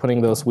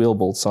putting those wheel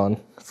bolts on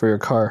for your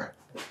car.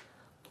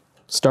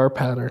 Star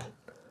pattern.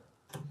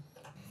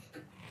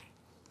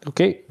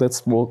 Okay,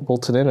 let's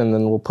bolt it in and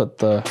then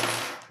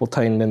we'll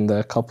tighten in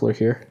the coupler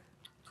here.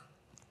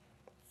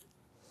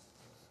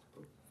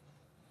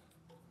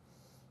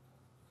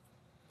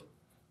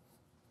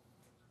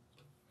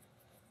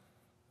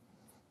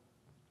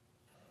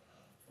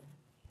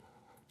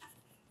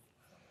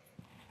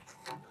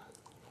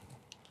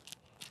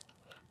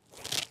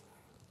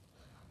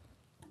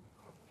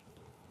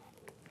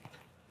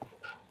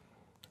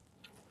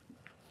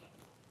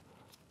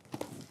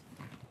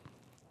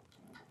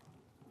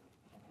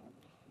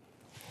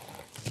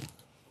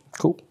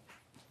 Cool.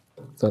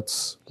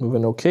 That's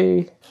moving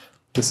okay.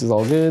 This is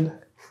all good.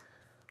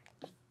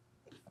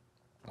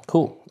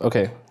 Cool.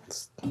 Okay.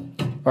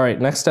 All right.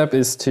 Next step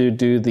is to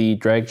do the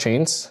drag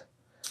chains.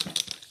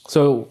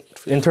 So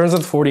in terms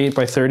of 48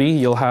 by 30,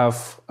 you'll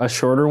have a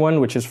shorter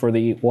one, which is for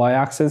the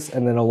y-axis,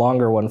 and then a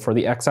longer one for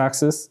the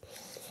x-axis.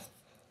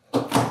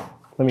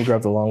 Let me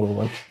grab the longer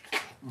one.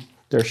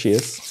 There she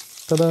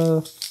is.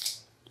 Ta-da!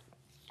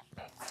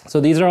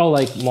 So these are all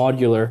like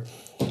modular.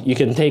 You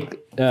can take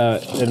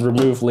and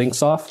remove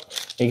links off.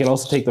 You can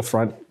also take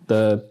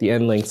the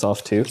end links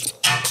off too.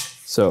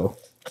 So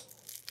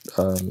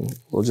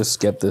we'll just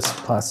get this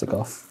plastic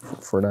off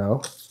for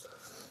now.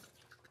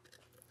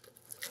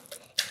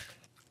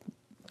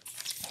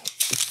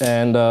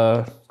 And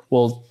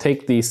we'll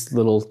take these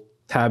little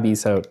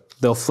tabbies out.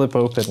 They'll flip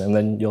open and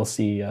then you'll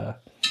see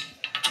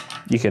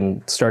you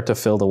can start to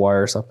fill the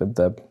wires up in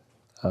them.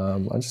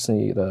 I just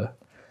need a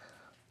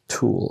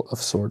tool of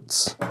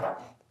sorts.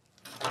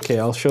 Okay,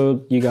 I'll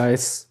show you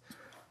guys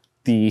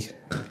the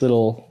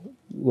little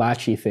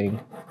latchy thing.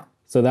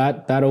 So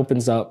that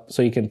opens up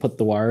so you can put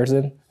the wires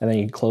in and then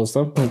you close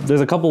them.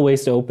 There's a couple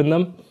ways to open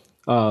them.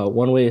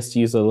 One way is to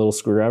use a little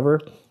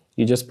screwdriver.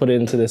 You just put it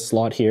into this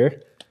slot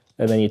here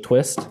and then you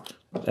twist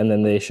and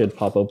then they should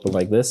pop open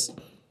like this.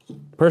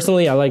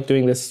 Personally, I like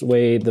doing this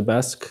way the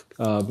best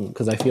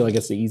because I feel like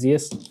it's the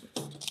easiest.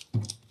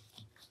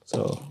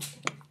 So.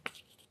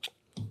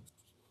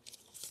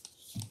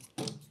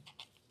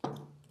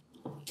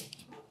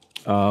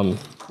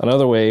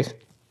 Another way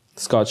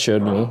Scott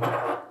showed me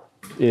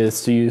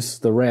is to use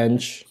the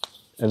wrench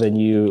and then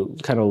you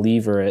kind of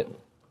lever it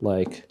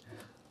like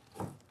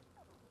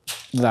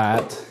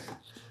that.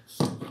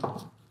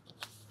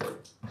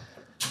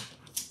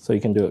 So you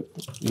can do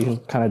it, you can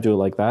kind of do it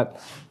like that.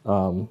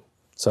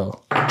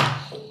 So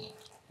I'm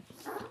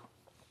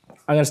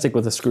gonna stick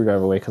with the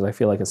screwdriver way because I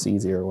feel like it's the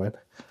easier way.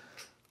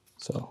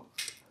 So.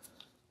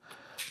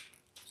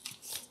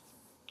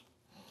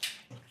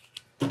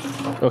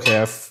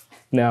 Okay, I've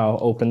now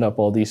opened up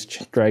all these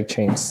drag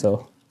chains,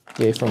 so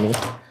yay for me.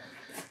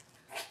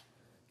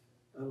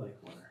 I like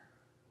water.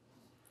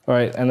 All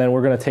right, and then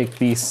we're gonna take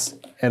these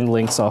end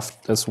links off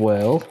as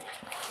well.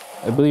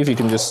 I believe you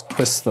can just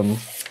twist them,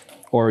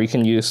 or you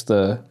can use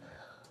the,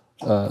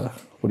 what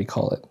do you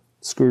call it?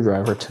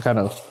 Screwdriver to kind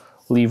of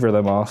lever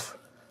them off.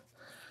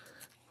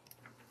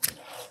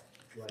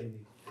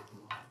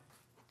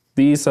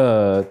 These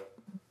are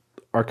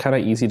kind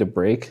of easy to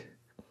break.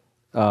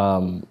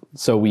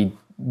 So we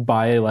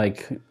buy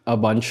like a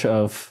bunch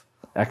of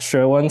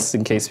extra ones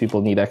in case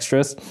people need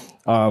extras.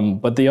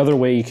 But the other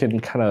way you can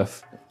kind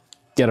of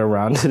get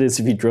around it is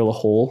if you drill a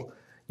hole,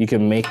 you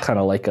can make kind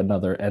of like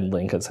another end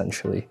link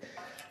essentially.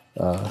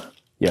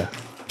 Yeah.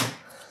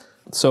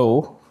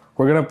 So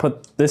we're gonna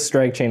put this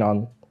drag chain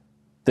on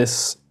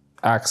this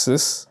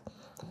axis.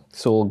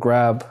 So we'll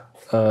grab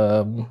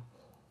the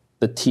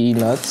T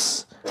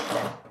nuts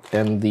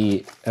and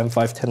the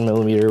M5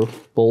 10mm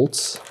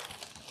bolts.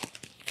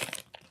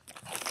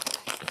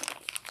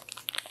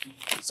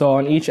 So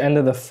on each end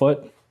of the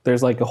foot,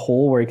 there's like a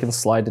hole where you can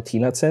slide the T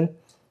nuts in.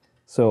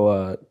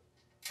 So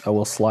I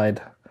will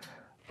slide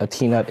a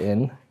T nut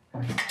in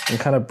and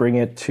kind of bring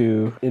it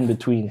to in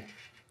between.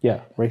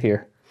 Yeah, right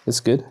here. It's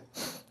good.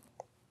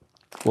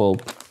 We'll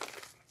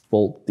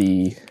bolt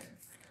the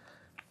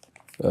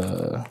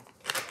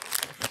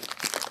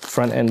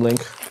front end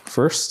link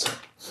first.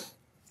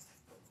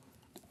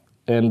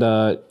 And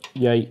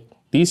yeah,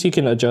 these you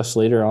can adjust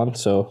later on.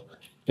 So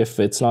if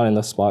it's not in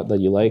the spot that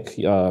you like,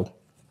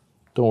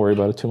 don't worry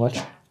about it too much.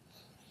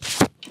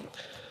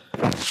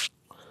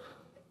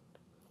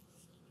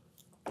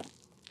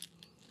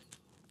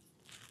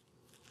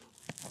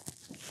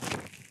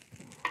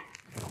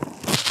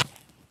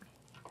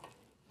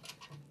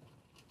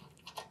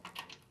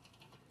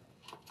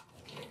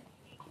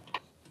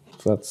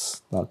 So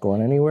that's not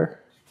going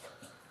anywhere.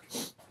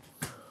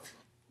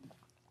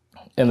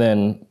 And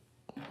then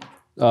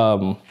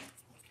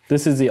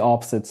this is the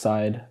opposite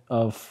side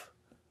of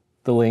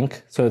the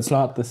link. So it's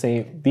not the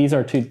same. These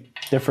are two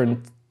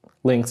different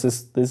links.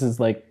 This is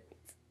like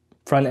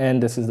front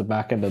end, this is the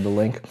back end of the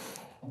link.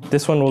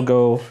 This one will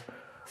go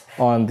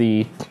on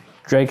the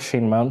drag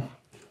chain mount,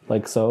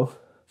 like so.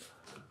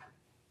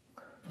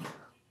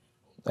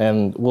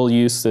 And we'll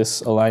use this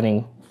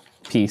aligning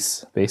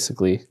piece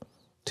basically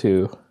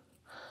to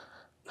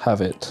have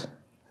it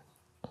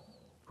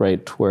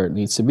right where it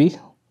needs to be.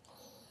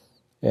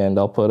 And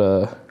I'll put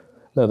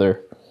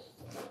another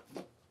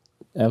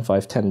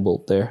M510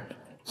 bolt there.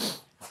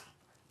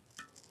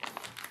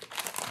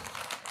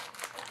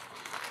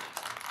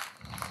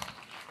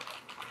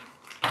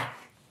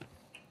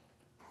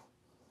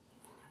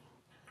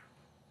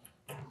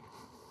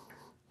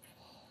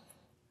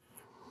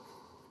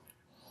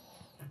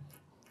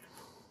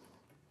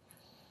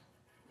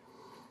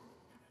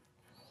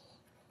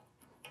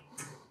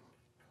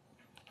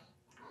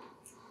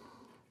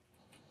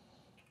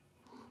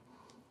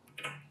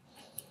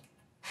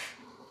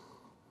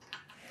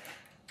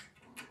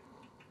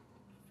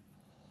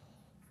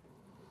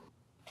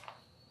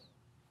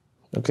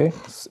 Okay,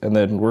 and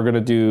then we're gonna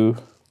do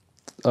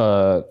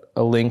a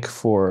link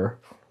for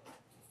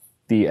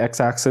the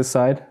x-axis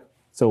side.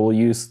 So we'll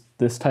use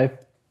this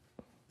type.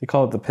 We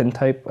call it the pin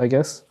type, I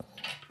guess.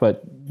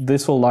 But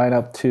this will line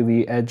up to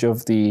the edge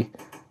of the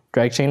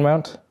drag chain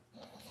mount.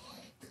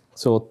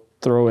 So we'll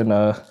throw in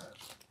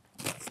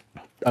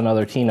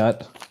another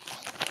T-nut.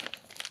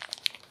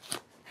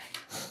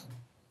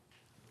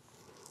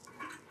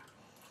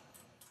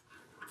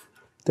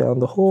 Down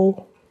the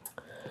hole.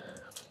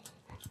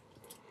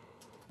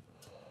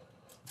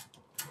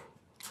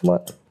 Come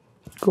on,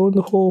 go in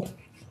the hole.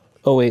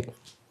 Oh wait,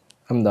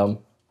 I'm dumb.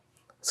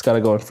 It's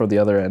gotta go in from the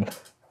other end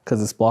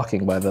because it's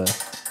blocking by those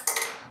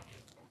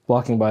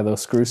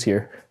screws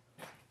here.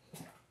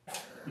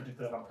 You did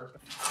that on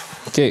purpose.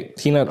 Okay,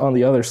 T-nut on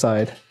the other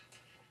side.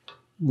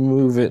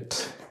 Move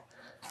it,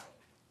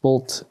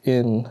 bolt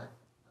in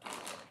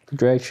the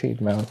drag chain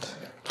mount.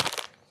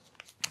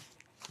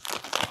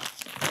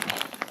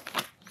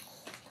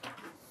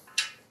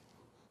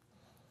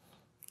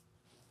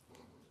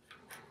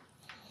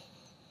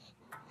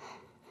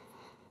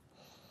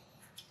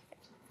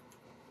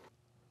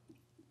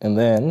 And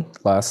then,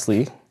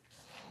 lastly,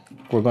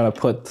 we're gonna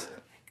put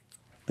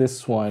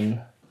this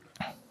one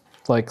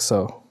like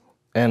so.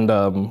 And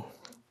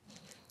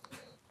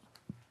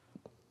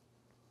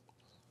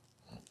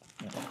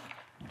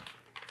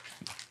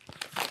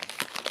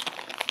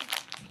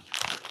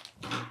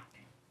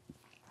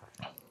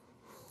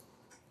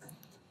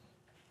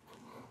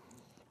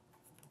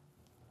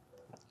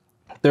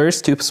there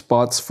is two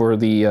spots for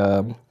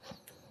the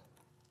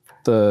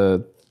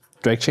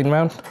drag chain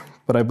mount,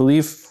 but I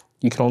believe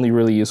you can only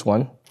really use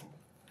one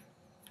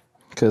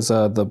because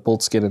the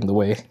bolts get in the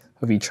way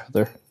of each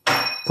other.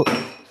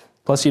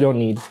 Plus, you don't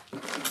need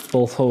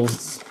both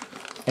holes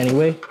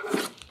anyway,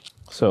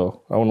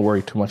 so I won't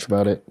worry too much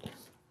about it.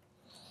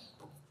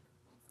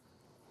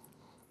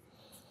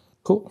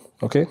 Cool,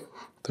 okay,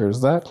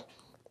 there's that.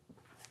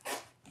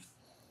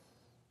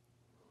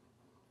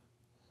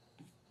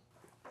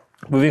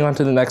 Moving on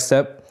to the next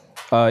step,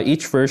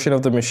 each version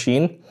of the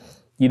machine,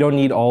 you don't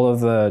need all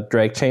of the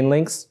drag chain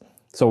links.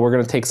 So we're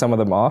gonna take some of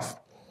them off.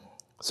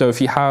 So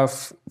if you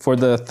have, for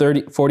the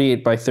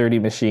 48 by 30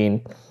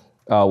 machine,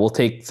 we'll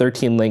take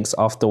 13 links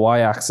off the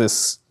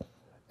y-axis,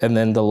 and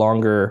then the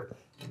longer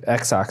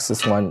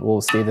x-axis one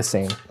will stay the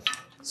same.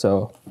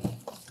 So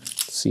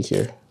let's see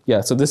here.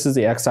 Yeah, so this is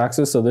the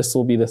x-axis, so this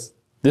will be this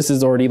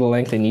is already the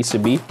length it needs to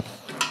be.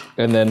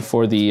 And then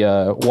for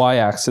the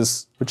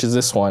y-axis, which is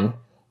this one,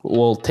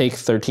 we'll take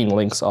 13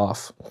 links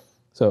off.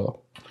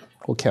 So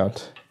we'll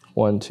count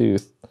 1, 2,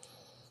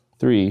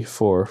 3,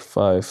 4,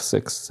 5,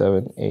 6,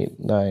 7, 8,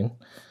 9,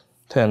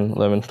 10,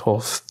 11,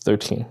 12,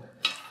 13.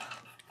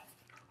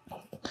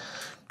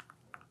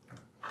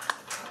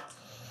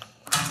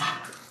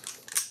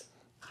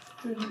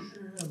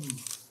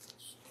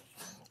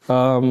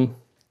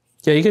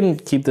 Yeah, you can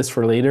keep this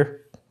for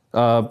later.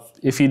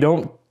 If you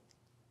don't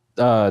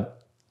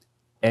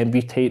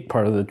amputate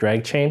part of the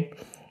drag chain,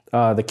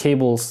 the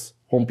cables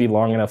won't be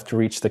long enough to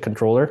reach the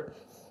controller.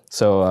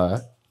 So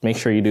make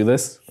sure you do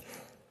this.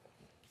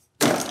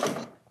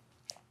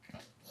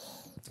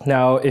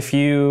 Now, if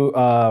you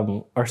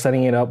are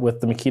setting it up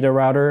with the Makita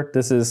router,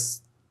 this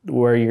is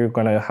where you're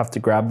gonna have to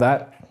grab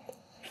that.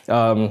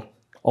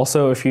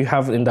 Also, if you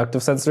have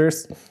inductive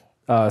sensors,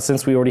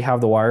 since we already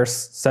have the wires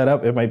set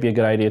up, it might be a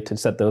good idea to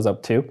set those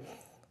up too.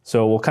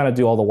 So we'll kind of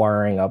do all the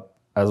wiring up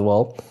as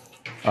well.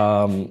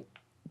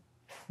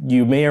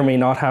 You may or may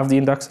not have the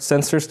inductive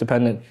sensors,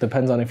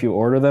 depends on if you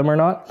order them or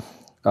not.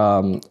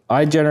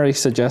 I generally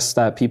suggest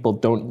that people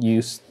don't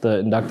use the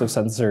inductive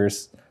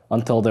sensors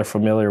until they're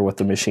familiar with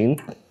the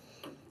machine,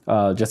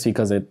 just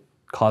because it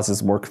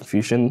causes more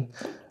confusion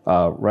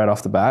right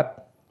off the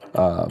bat.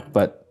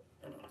 But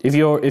if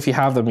you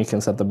have them, you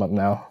can set them up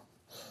now.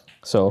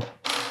 So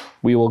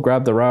we will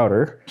grab the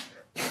router.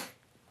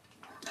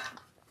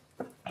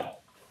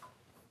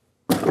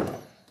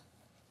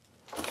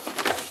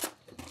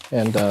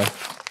 And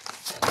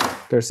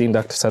there's the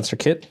inductive sensor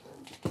kit.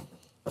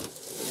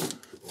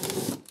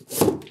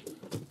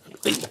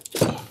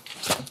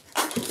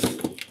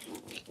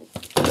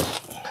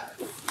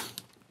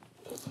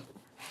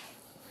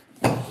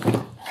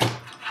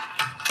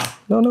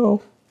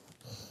 No.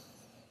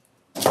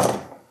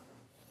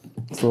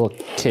 It's a little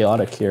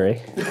chaotic here, eh?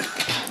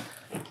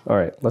 All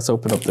right, let's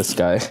open up this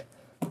guy.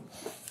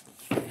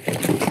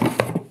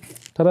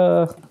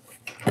 Ta-da!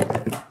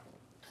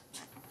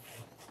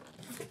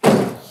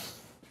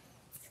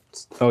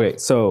 Okay,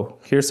 so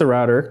here's the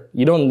router.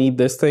 You don't need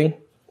this thing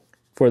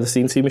for the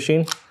CNC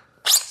machine,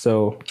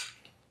 so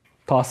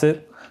toss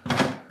it.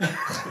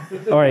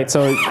 All right,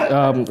 so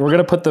we're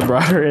gonna put the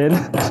router in,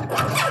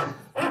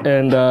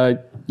 and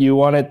you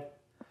want it.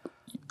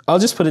 I'll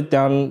just put it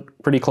down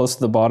pretty close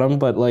to the bottom,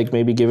 but like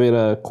maybe give it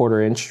a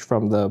 1/4 inch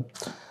from the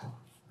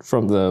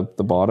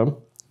bottom.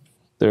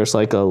 There's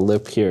like a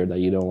lip here that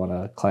you don't want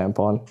to clamp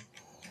on.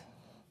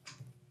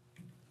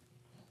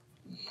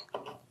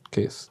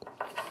 Okay.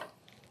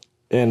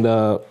 And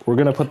we're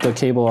gonna put the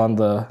cable on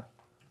the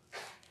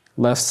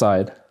left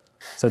side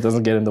so it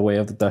doesn't get in the way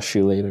of the dust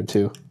shoe later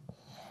too.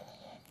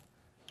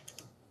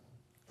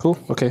 Cool,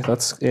 okay,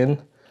 that's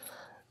in.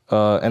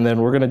 And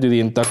then we're gonna do the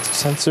inductive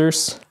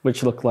sensors,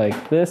 which look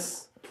like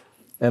this.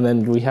 And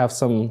then we have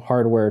some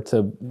hardware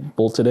to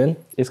bolt it in.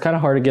 It's kind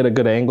of hard to get a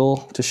good angle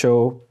to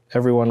show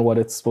everyone what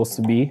it's supposed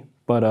to be,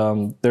 but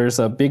there's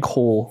a big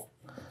hole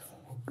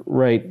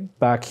right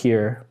back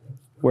here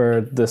where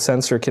the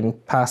sensor can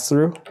pass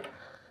through.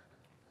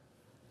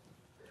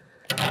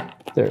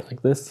 There,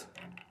 like this.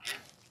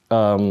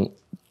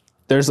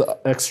 There's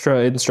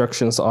extra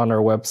instructions on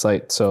our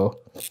website, so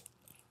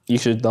you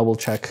should double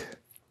check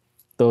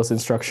those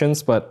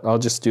instructions, but I'll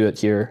just do it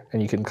here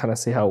and you can kind of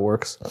see how it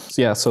works.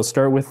 So yeah, so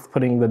start with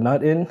putting the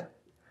nut in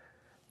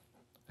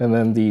and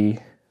then the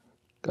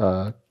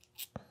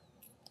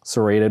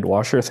serrated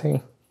washer thing,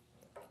 and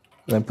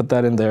then put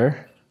that in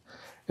there.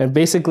 And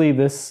basically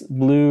this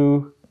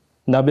blue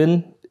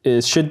nubbin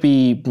should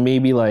be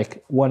maybe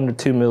like 1 to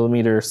 2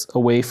 millimeters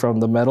away from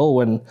the metal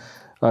when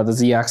the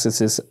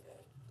Z-axis is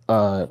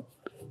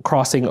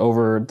crossing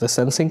over the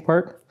sensing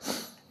part.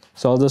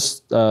 So I'll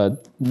just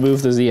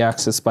move the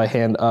Z-axis by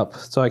hand up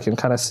so I can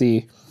kind of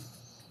see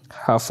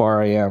how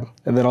far I am.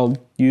 And then I'll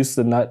use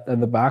the nut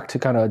in the back to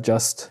kind of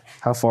adjust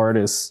how far it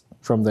is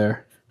from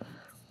there.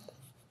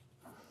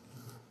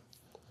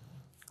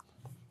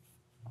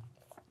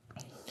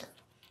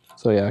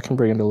 So yeah, I can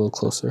bring it a little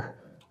closer.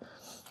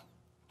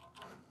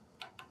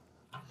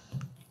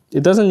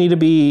 It doesn't need to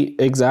be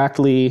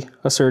exactly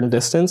a certain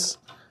distance.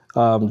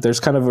 There's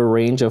kind of a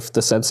range of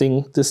the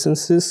sensing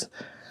distances.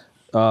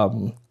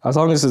 As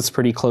long as it's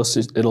pretty close,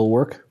 it'll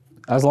work.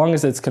 As long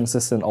as it's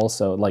consistent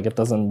also, like it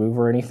doesn't move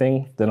or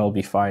anything, then it'll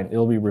be fine.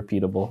 It'll be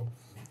repeatable.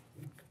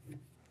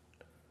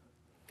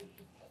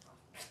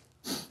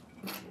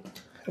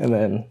 And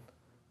then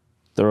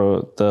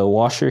throw the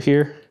washer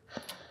here,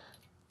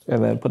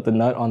 and then put the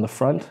nut on the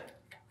front,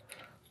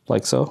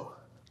 like so.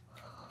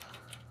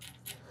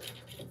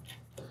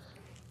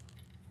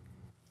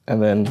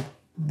 And then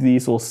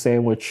these will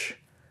sandwich,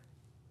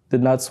 the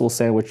nuts will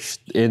sandwich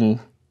in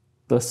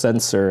the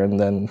sensor, and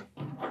then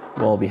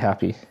we'll all be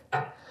happy.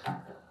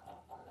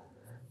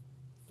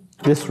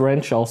 This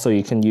wrench also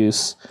you can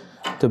use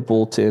to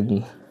bolt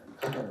in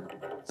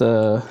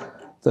the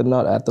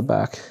nut at the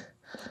back.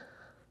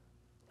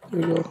 There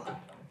you go.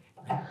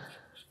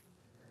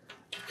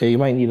 Yeah, you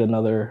might need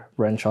another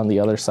wrench on the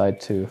other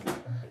side to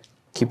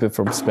keep it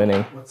from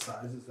spinning. What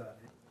size is that?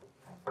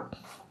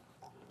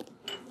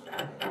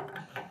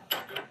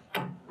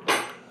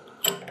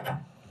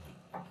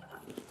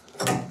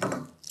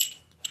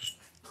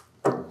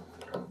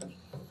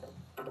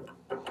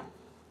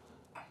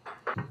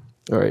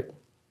 All right,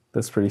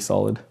 that's pretty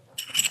solid.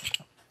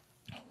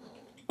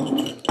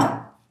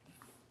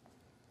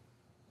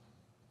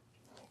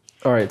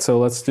 All right, so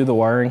let's do the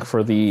wiring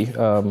for the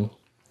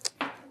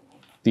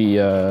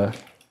the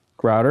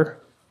router.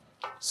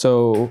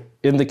 So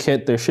in the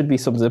kit, there should be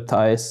some zip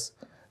ties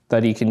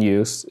that you can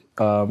use.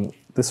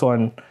 This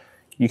one,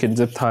 you can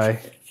zip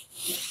tie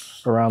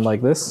around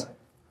like this,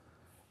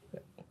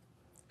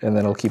 and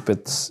then it'll keep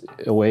it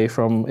away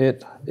from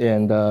it.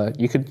 And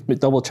you could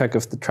double check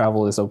if the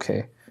travel is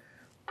okay.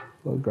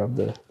 I'll grab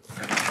the,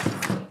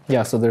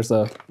 yeah, so there's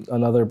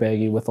another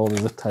baggie with all the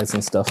zip ties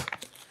and stuff.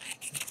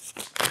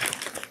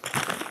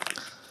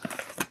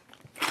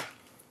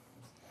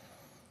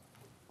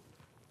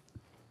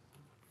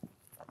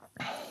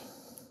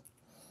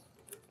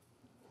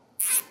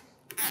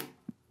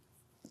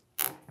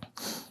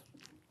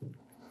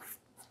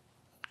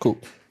 Cool.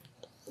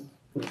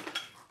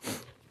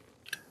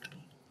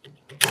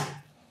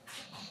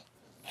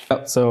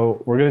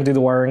 So we're gonna do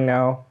the wiring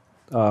now.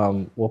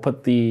 We'll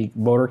put the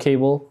motor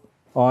cable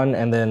on,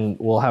 and then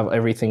we'll have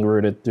everything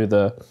routed through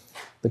the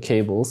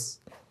cables.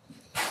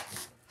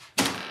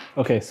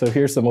 Okay, so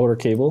here's the motor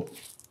cable.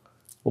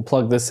 We'll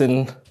plug this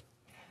in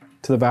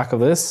to the back of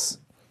this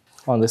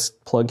on this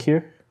plug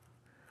here.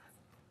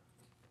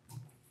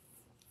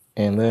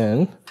 And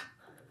then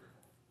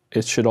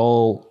it should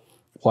all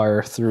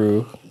wire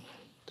through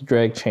the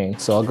drag chain.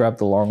 So I'll grab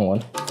the long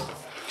one.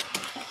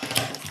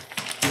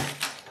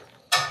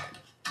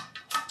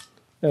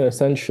 And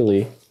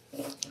essentially,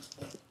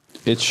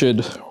 it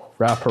should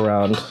wrap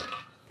around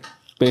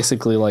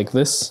basically like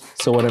this.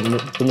 So when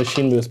the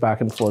machine moves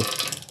back and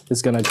forth,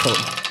 it's gonna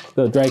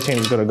the drag chain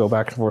is gonna go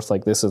back and forth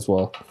like this as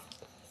well.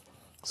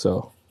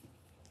 So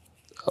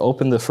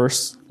open the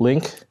first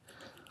link,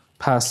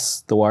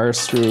 pass the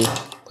wires through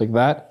like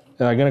that,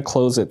 and I'm gonna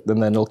close it,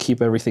 and then it'll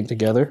keep everything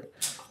together.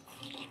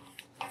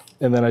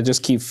 And then I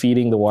just keep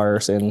feeding the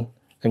wires in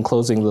and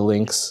closing the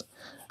links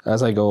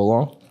as I go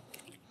along.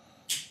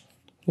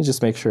 Let me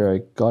just make sure I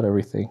got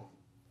everything.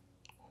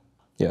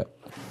 Yeah.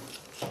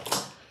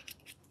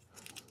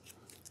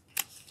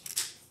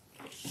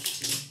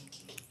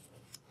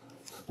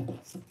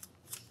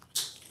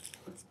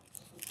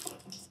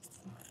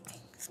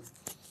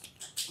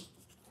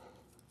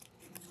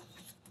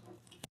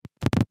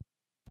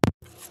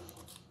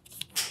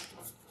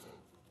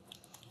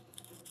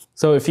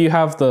 So if you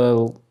have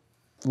the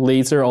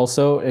laser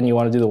also and you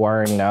want to do the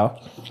wiring now,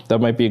 that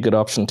might be a good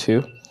option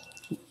too.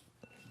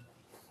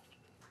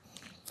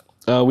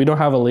 We don't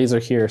have a laser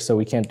here, so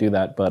we can't do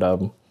that, but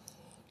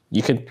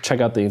you can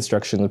check out the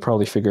instructions and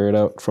probably figure it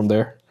out from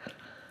there.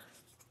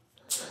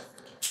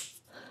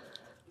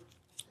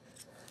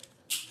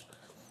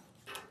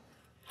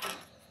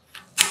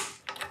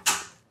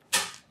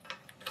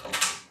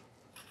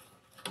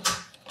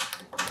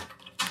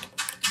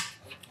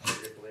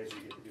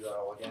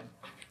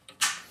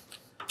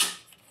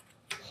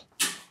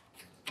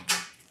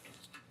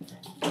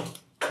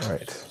 All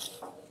right.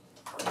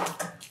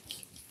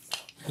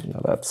 Now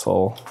that's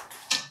all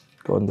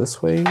going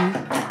this way.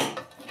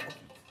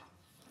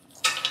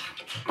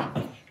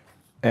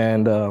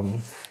 And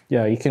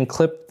yeah, you can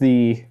clip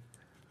the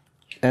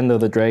end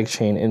of the drag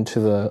chain into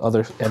the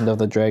other end of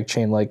the drag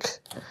chain, like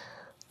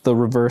the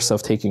reverse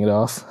of taking it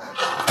off.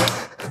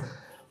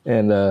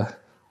 And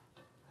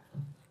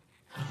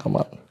come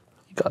on,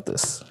 you got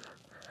this.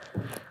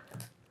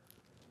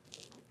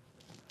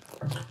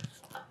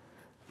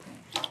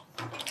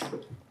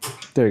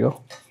 There you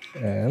go.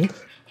 And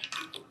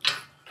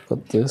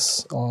put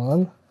this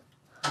on.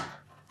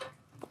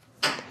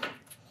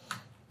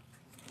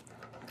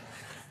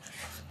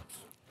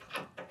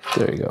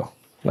 There you go.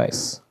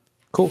 Nice.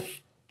 Cool.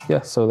 Yeah,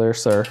 so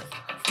there's our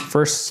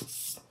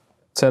first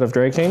set of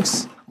drag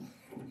chains.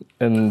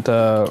 And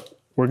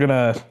we're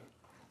gonna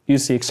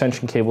use the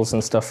extension cables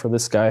and stuff for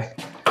this guy.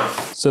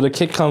 So the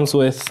kit comes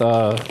with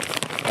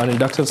an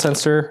inductive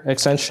sensor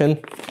extension,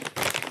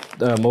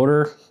 the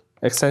motor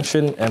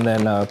extension, and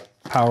then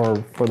power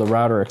for the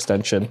router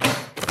extension.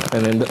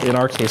 And in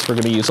our case, we're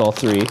gonna use all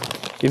three.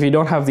 If you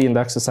don't have the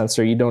inductive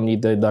sensor, you don't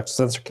need the inductive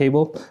sensor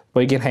cable,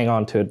 but you can hang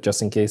on to it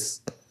just in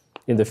case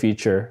in the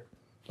future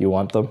you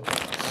want them.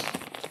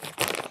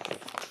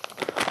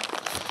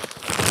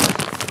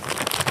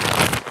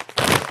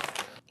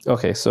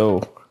 Okay,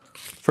 so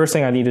first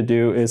thing I need to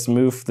do is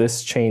move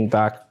this chain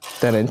back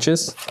 10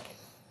 inches.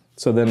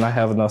 So then I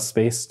have enough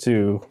space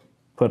to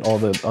put all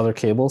the other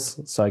cables.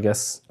 So I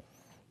guess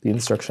the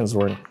instructions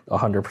weren't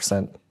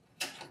 100%.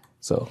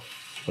 So,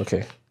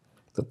 okay,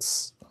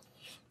 that's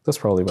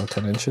probably about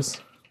 10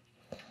 inches.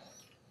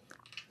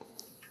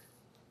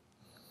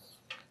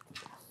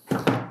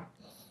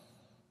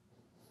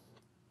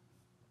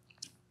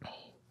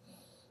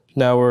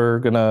 Now we're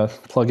gonna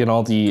plug in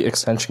all the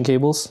extension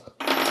cables.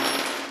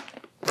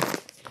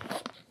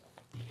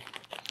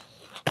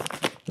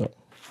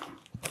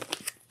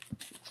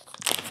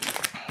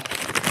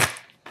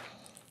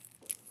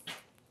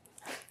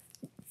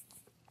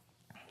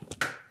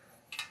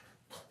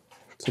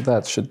 So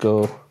that should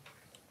go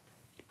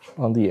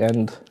on the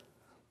end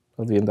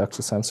of the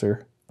inductive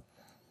sensor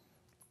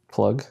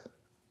plug.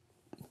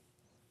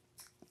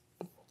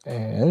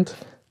 And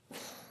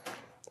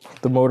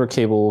the motor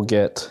cable will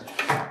get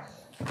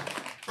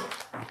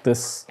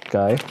this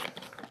guy.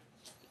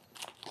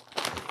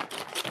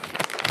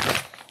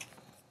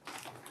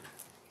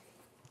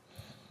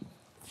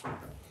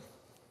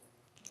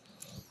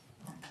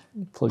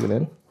 plug it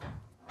in.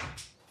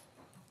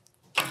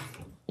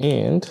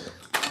 And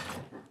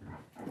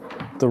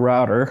the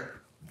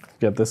router,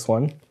 get this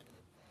one.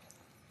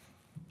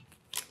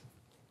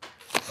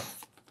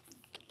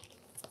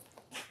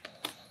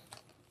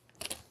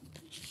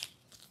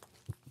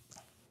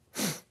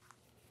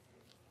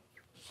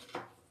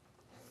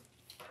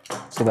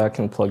 So that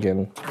can plug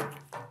in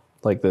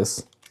like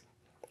this.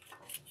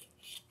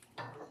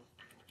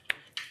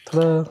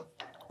 Ta-da!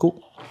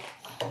 Cool.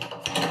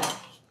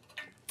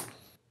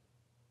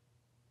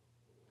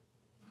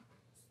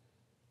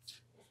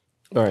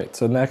 All right,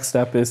 so next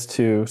step is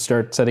to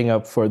start setting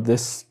up for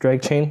this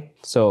drag chain.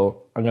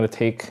 So I'm gonna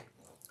take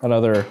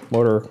another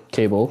motor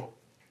cable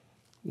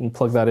and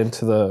plug that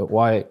into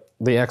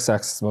the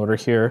X-axis motor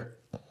here.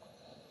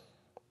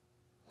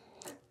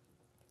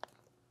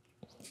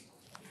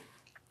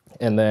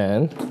 And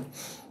then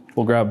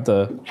we'll grab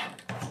the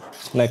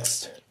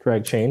next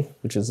drag chain,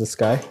 which is this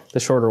guy, the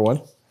shorter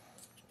one,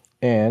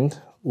 and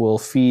we'll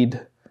feed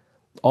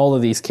all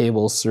of these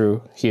cables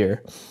through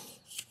here.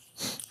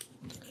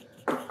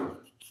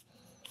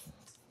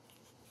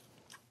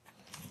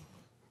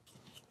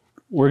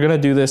 We're gonna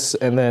do this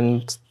and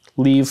then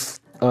leave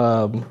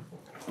all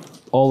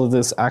of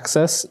this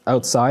access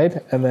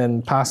outside and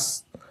then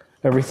pass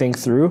everything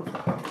through,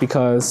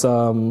 because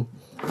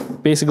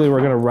basically we're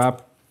gonna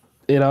wrap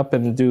it up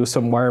and do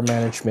some wire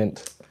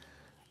management.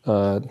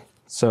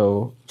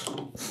 So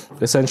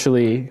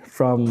essentially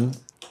from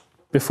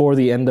before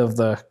the end of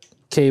the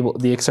cable,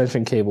 the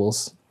extension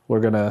cables, we're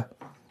gonna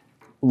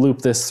loop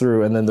this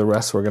through and then the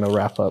rest we're gonna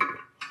wrap up.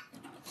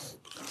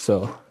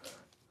 So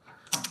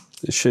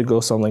it should go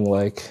something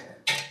like,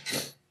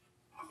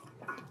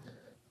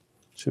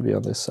 should be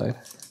on this side.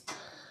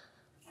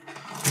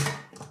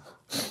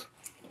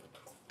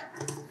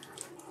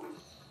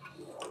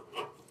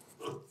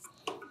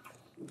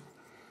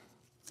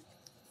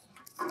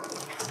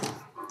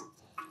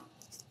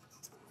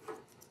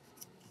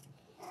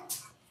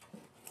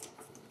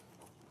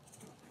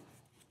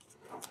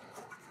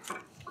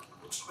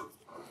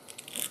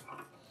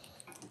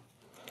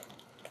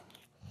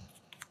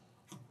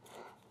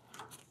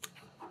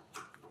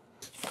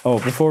 Oh,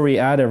 before we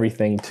add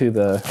everything to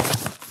the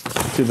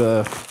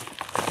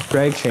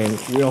drag chain,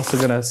 we're also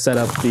gonna set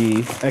up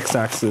the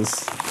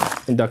X-axis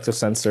inductive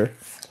sensor.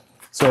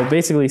 So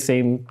basically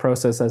same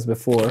process as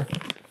before,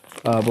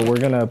 but we're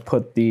gonna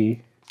put the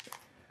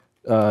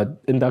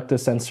inductive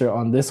sensor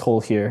on this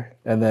hole here,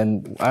 and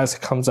then as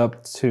it comes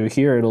up to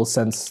here, it'll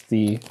sense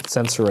the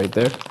sensor right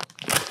there.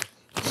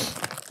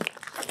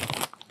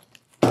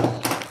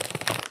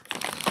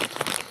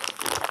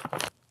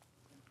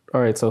 All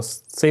right, so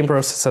same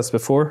process as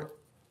before.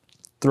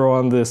 Throw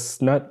on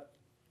this nut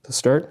to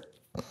start.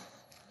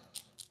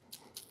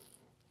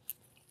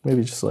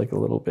 Maybe just like a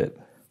little bit.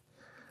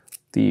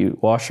 The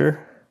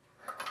washer,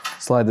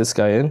 slide this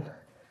guy in.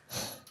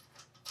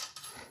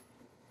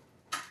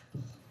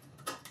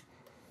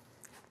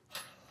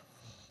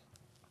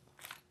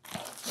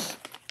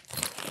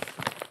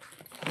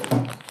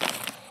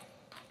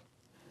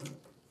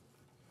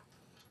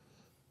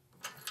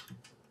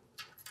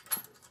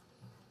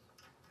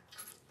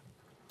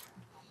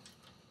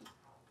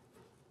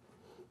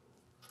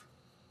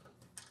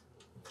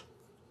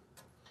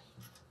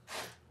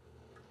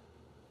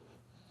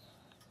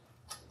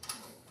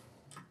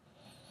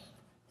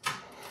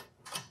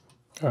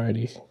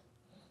 Alrighty,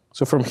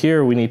 so from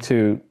here we need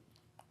to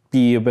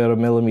be about 1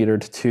 millimeter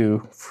to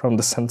 2 from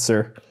the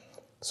sensor.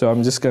 So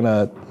I'm just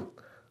gonna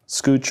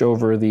scooch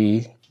over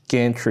the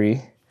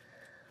gantry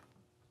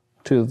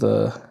to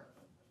the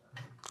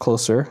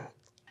closer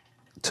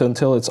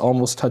until it's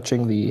almost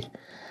touching the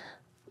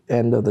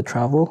end of the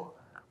travel.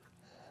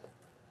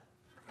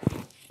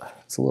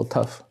 It's a little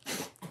tough.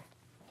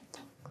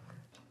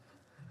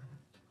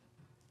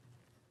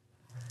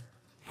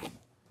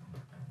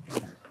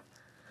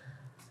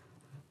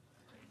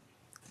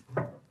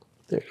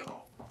 There you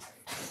go.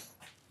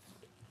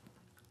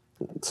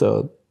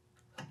 So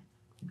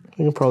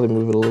you can probably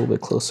move it a little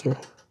bit closer.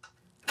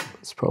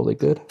 It's probably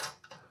good.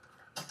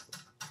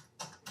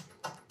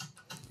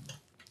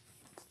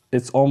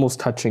 It's almost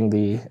touching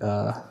the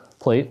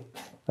plate.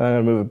 I'm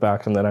gonna move it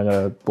back and then I'm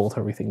gonna bolt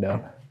everything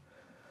down.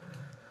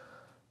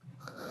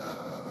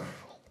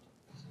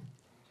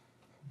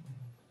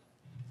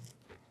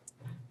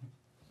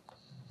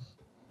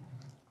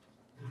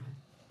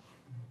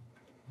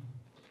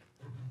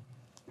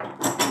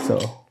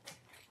 So,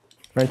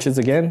 wrenches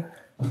again.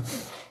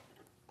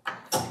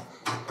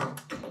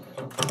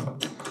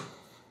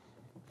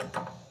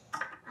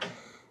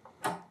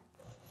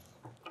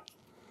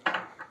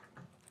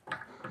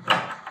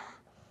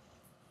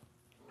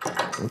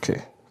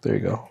 Okay, there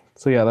you go.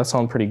 So yeah, that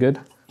sounds pretty good.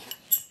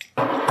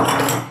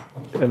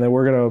 And then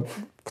we're gonna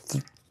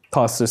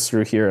toss this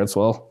through here as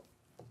well.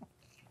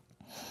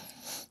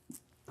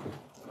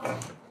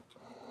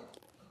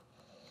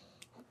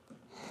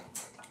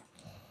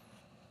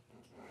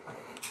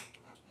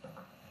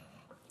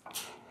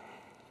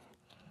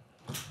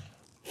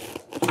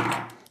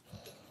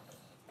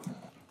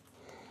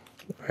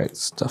 All right,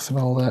 stuffing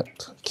all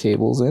that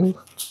cables in.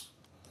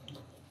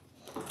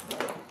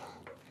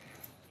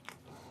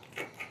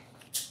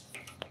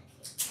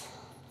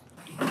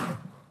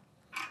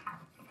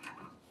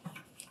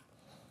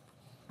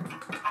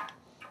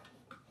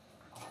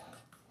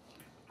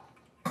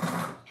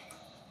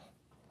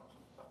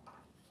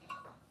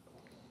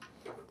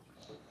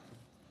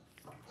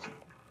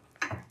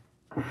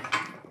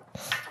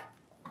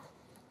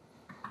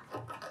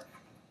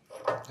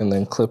 And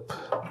then clip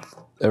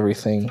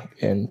everything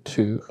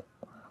into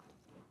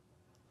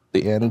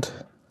the end.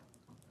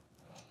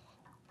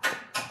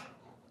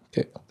 Okay,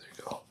 there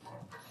you go.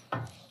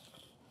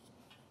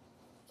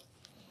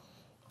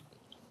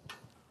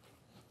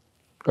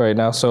 All right,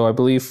 now, so I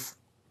believe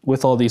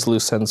with all these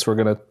loose ends, we're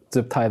gonna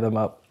zip tie them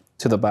up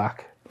to the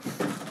back.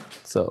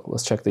 So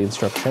let's check the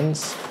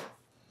instructions.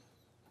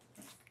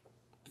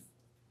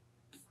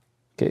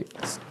 Okay,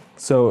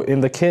 so in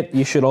the kit,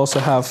 you should also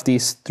have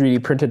these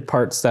 3D printed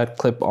parts that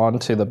clip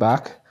onto the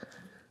back,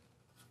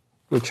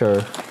 which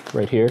are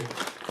right here.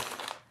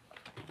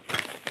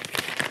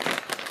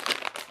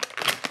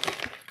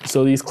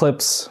 So these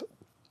clips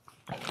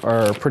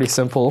are pretty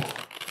simple.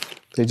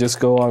 They just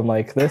go on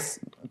like this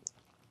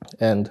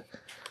and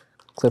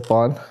clip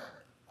on.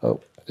 Oh,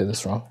 I did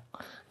this wrong.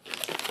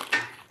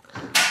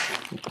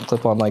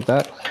 Clip on like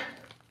that.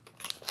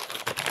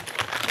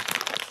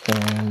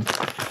 And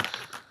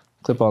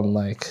clip on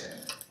like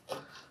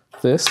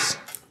this.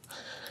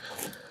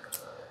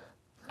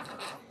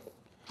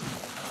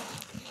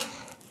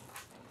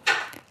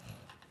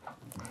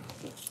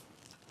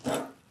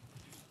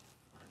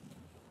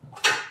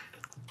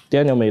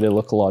 Daniel made it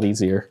look a lot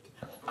easier.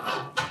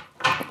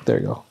 There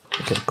you go.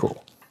 Okay,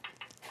 cool.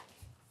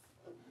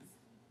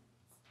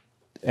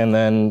 And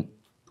then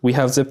we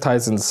have zip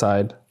ties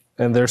inside,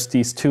 and there's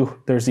these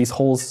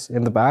holes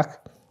in the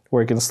back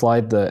where you can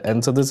slide the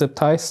ends of the zip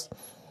ties,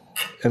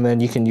 and then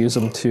you can use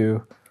them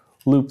to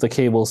loop the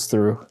cables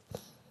through.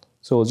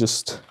 So we'll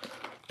just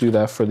do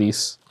that for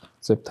these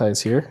zip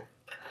ties here.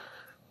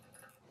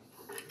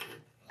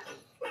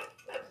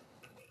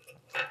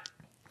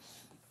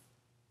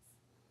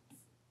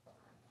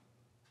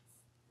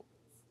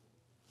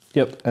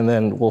 Yep, and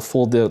then we'll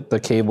fold the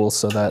cables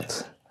so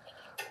that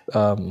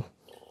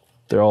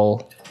they're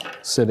all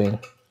sitting.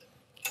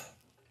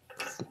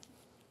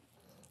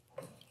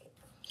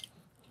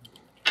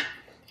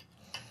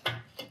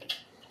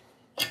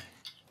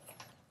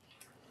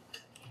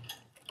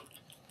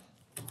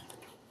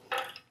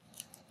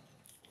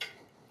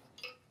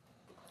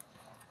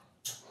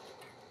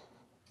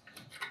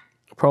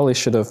 Probably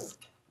should have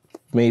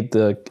made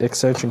the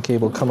extension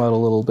cable come out a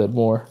little bit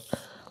more.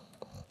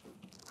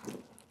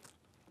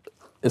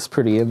 It's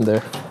pretty in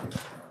there.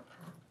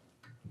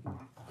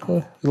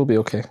 It'll be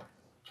okay.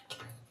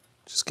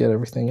 Just get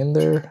everything in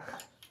there.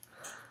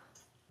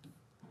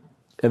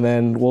 And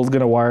then we're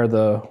gonna wire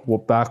the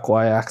back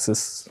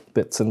Y-axis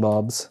bits and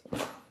bobs.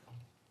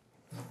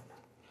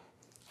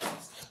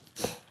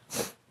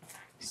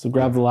 So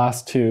grab the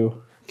last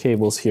two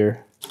cables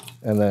here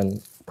and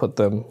then put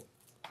them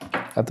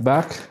at the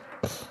back.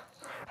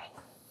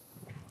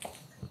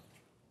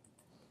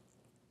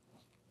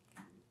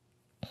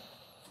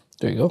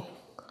 There you go.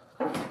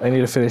 I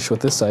need to finish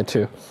with this side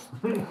too.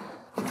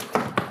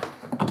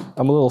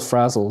 I'm a little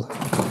frazzled.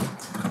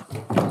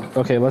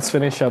 Okay, let's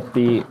finish up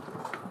the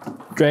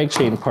drag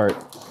chain part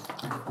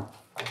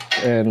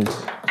and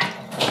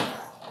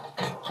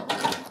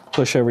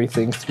push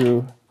everything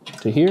through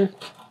to here.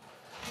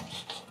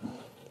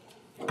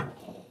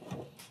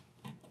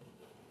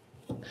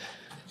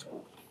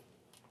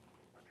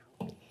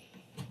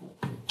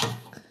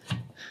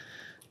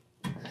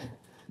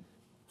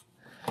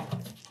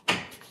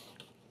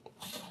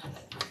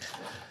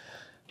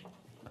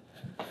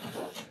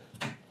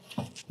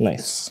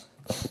 Nice.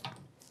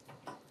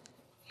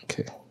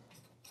 Okay.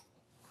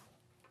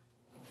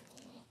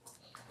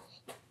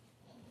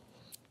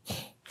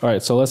 All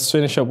right, so let's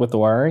finish up with the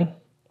wiring.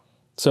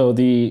 So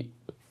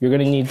you're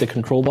gonna need the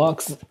control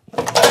box,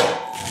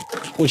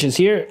 which is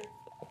here.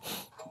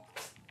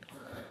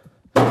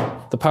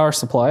 The power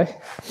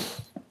supply.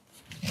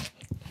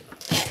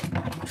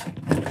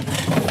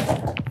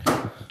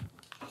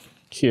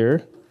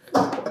 Here.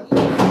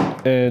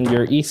 And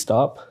your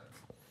e-stop,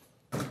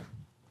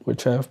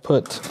 which I've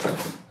put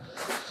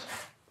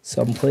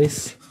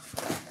someplace.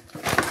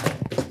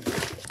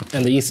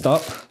 And the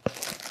e-stop.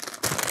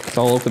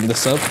 So I'll open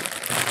this up.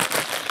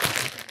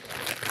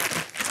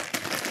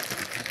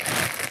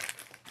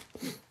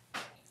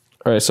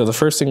 All right, so the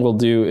first thing we'll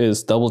do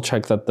is double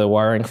check that the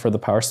wiring for the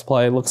power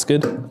supply looks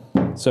good.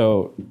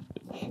 So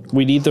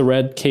we need the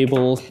red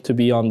cable to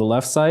be on the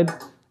left side,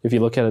 if you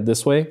look at it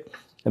this way,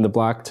 and the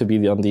black to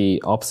be on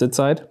the opposite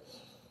side.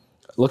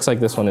 It looks like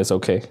this one is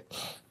okay.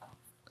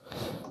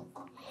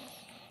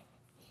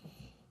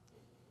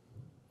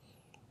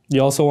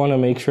 You also want to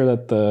make sure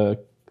that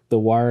the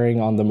wiring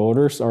on the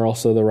motors are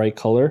also the right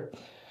color.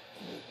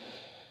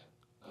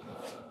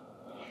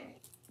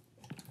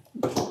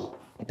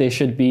 They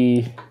should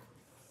be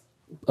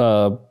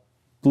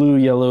blue,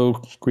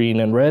 yellow, green,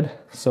 and red.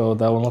 So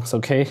that one looks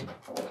okay.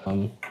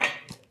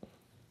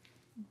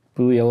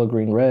 Blue, yellow,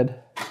 green,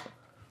 red.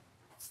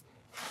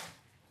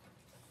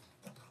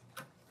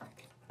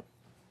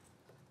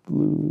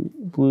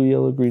 Blue,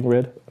 yellow, green,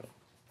 red.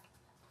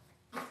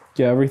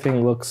 Yeah,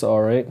 everything looks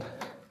all right.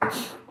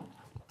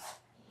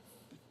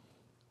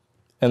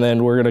 And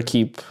then we're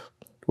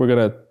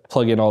gonna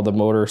plug in all the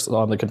motors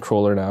on the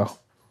controller now.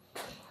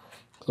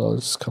 So I'll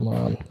just come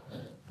on.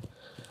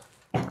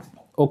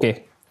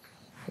 Okay,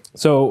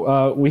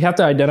 so we have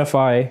to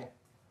identify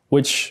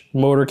which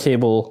motor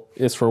cable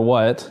is for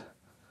what.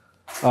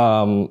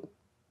 So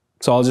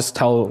I'll just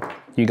tell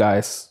you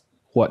guys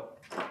what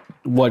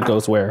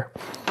goes where.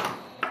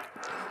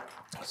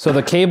 So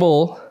the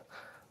cable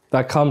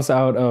that comes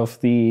out of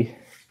the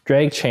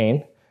drag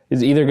chain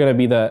is either going to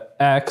be the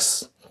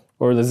X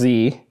or the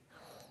Z.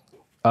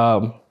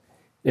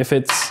 If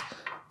it's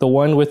the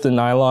one with the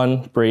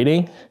nylon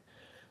braiding,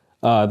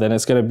 then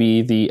it's going to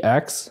be the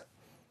X.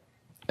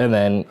 And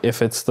then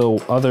if it's the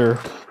other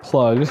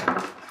plug,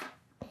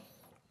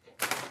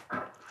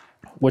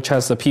 which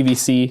has the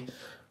PVC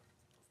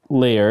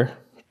layer,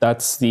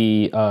 that's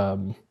a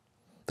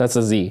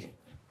Z.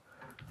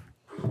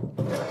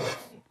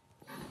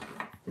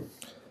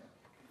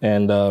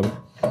 And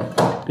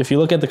if you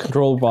look at the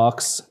control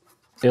box,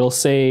 it'll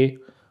say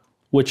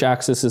which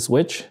axis is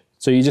which.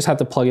 So you just have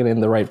to plug it in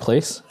the right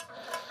place.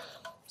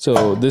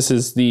 So this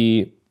is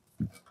the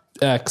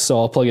X, so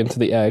I'll plug into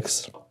the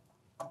X.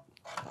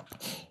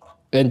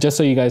 And just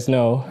so you guys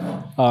know,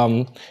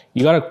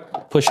 you gotta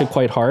push it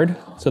quite hard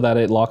so that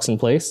it locks in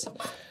place.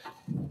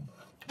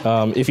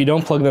 If you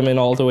don't plug them in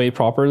all the way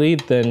properly,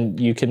 then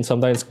you can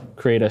sometimes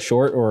create a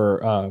short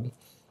or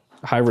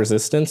high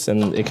resistance,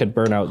 and it could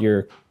burn out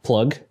your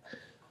plug.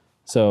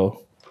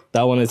 So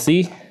that one is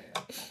Z.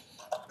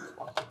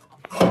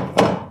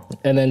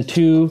 And then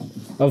two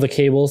of the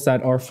cables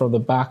that are from the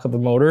back of the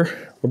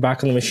motor or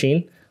back of the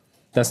machine,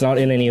 that's not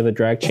in any of the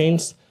drag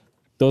chains.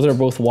 Those are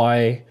both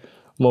Y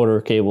motor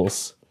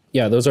cables.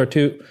 Yeah, those are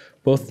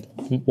both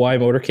Y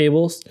motor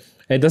cables.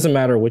 And it doesn't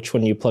matter which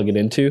one you plug it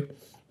into.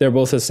 They're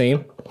both the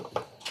same.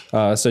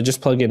 So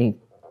just plug in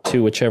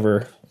to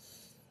whichever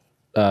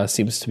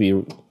seems to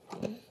be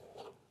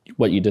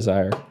what you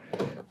desire.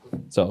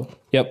 So,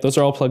 yep, those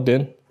are all plugged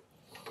in.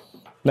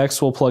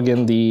 Next, we'll plug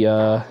in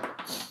the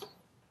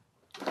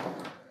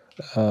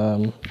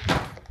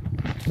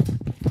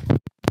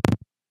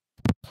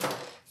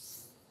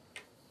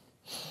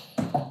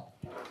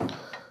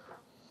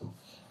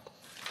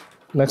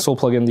next we'll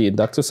plug in the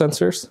inductive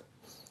sensors.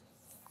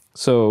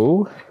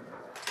 So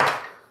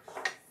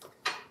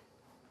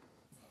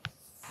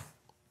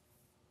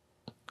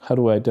how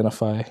do I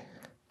identify?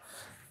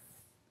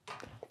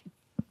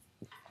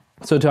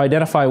 So to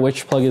identify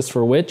which plug is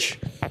for which,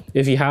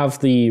 if you have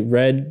the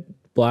red,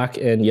 black,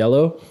 and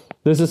yellow,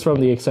 this is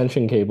from the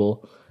extension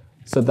cable.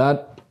 So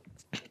that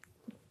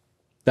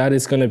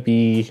is going to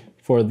be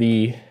for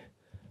the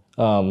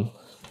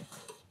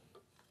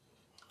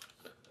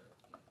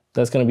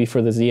that's going to be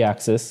for the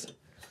Z-axis.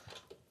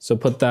 So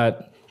plug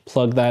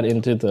that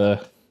into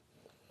the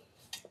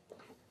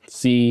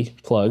C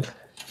plug,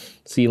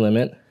 C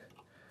limit.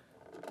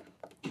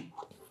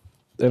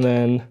 And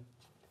then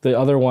the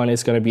other one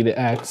is going to be the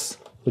X,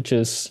 which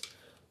is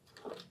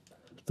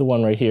the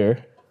one right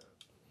here.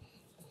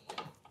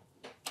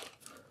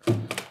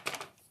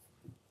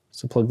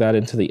 So plug that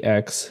into the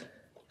X.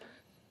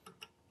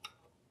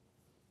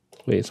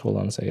 Wait, hold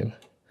on a second.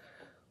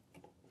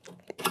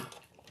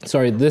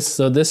 Sorry, this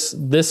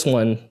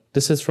one,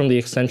 this is from the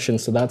extension,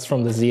 so that's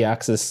from the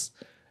Z-axis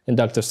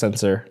inductive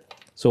sensor.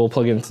 So we'll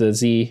plug into the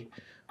Z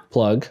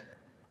plug.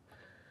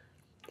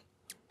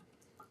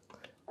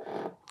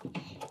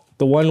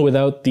 The one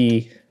without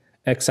the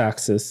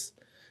X-axis,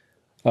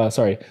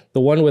 the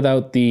one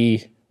without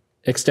the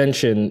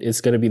extension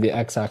is going to be the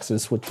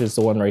X-axis, which is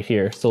the one right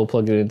here. So we'll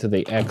plug it into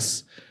the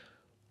X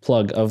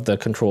plug of the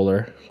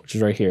controller, which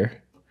is right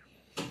here.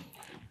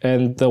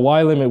 And the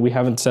Y limit we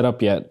haven't set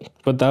up yet,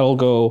 but that'll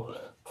go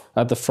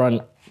at the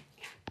front.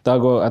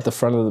 That'll go at the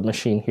front of the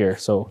machine here.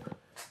 So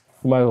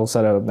we might as well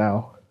set it up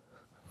now.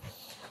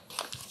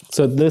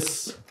 So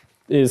this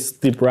is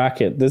the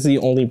bracket. This is the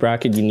only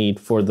bracket you need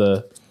for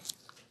the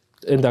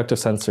inductive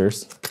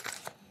sensors.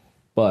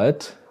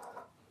 But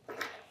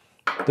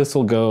this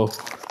will go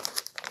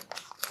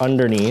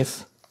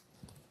underneath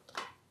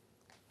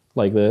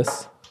like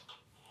this.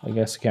 I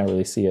guess you can't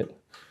really see it.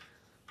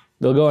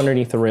 They'll go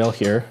underneath the rail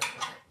here.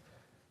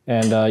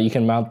 And you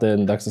can mount the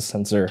inductive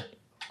sensor.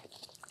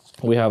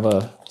 We have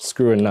a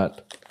screw and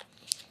nut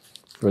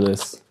for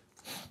this.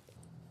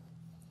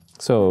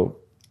 So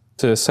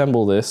to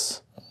assemble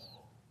this,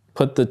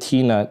 put the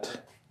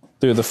T-nut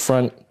through the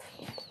front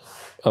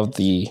of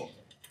the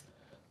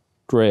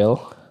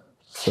rail.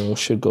 So it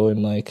should go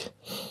in like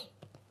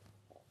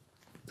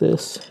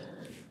this.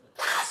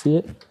 See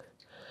it?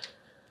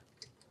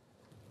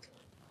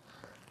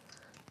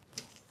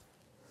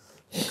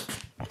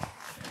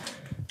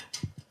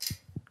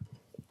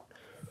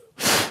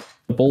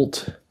 The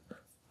bolt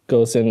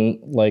goes in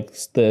like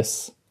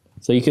this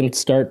So you can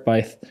start by,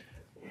 I'm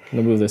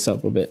gonna move this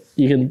up a bit.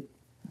 You can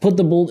put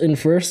the bolt in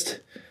first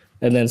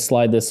and then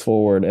slide this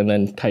forward and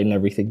then tighten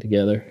everything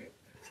together.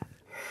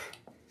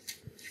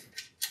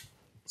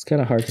 It's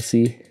kind of hard to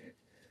see.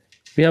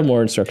 We have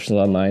more instructions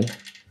online.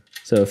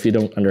 So if you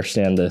don't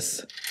understand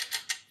this,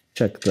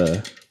 check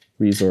the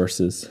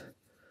resources.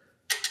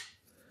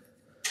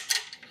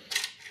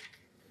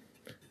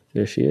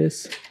 There she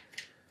is.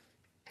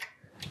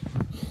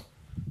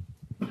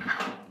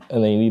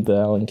 And then you need the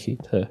Allen key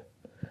to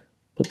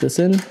put this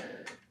in.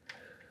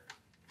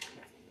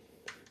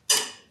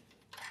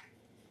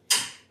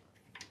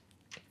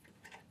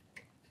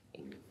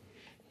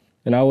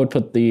 And I would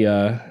put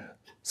the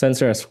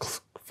sensor as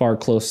far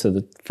close to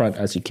the front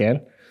as you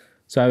can.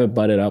 So I have it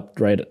butted up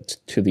right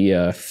to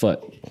the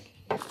foot.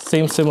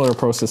 Same similar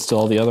process to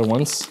all the other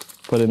ones.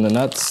 Put in the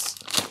nuts,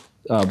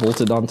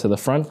 bolted onto the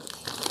front,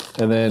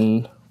 and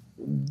then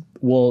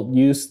we'll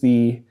use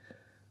the,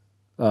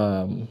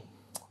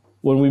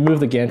 when we move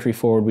the gantry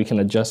forward, we can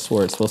adjust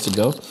where it's supposed to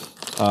go.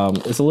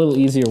 It's a little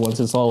easier once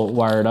it's all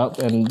wired up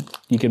and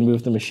you can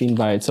move the machine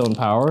by its own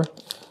power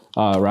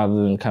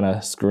rather than kind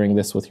of screwing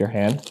this with your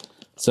hand.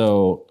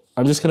 So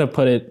I'm just gonna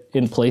put it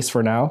in place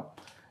for now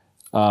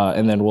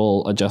and then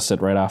we'll adjust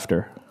it right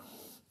after.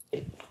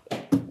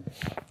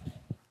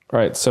 All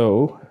right,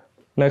 so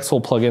next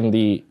we'll plug in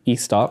the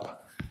e-stop.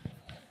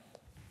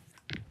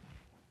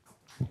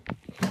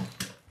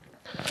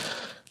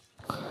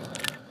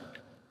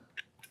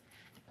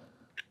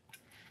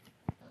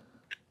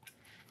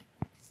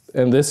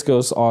 And this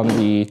goes on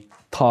the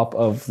top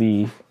of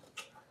the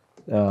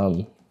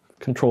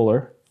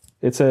controller.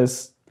 It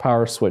says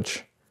power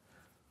switch,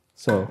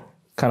 so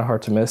kind of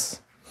hard to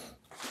miss.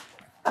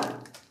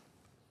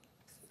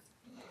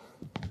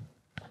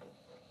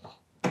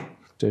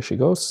 There she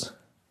goes.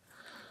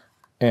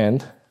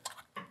 And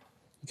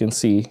you can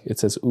see it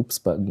says oops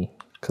button,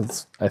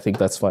 because I think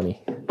that's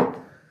funny.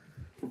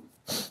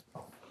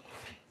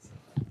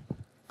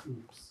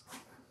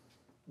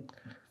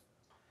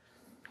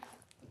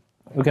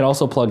 We can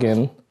also plug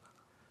in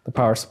the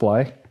power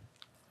supply.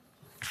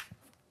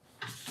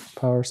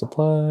 Power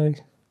supply.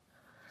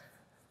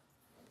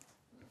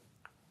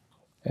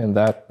 And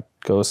that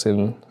goes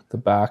in the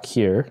back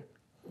here.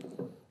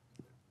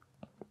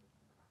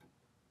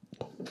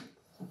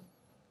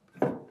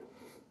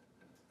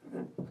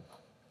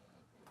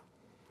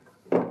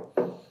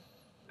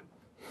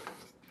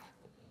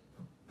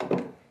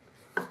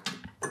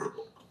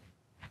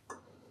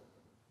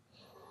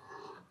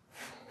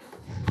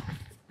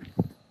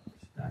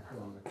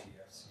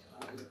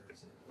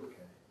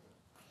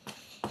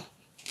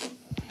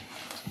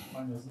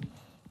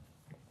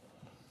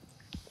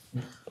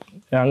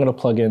 Yeah, I'm gonna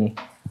plug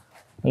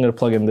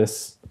in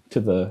this to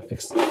the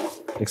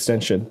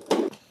extension.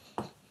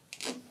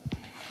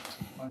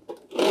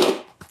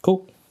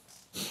 Cool.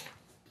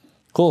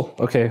 Cool.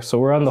 Okay, so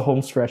we're on the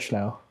home stretch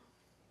now.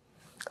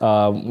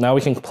 Now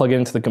we can plug it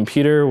into the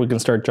computer. We can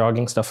start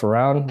jogging stuff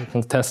around. We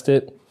can test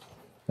it,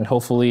 and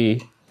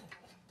hopefully,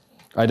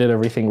 I did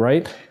everything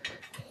right,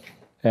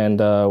 and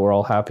we're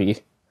all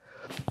happy.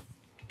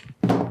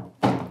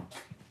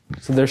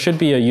 So there should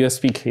be a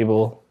USB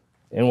cable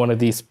in one of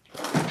these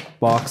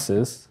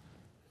boxes.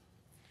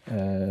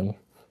 Where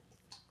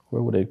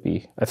would it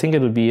be? I think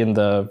it would be in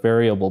the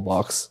variable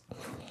box.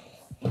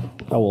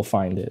 I will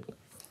find it.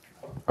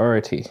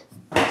 Alrighty.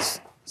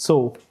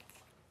 So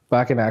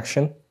back in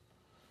action.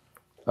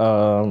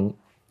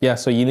 Yeah,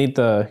 so you need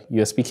the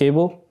USB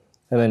cable,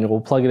 and then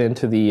we'll plug it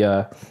into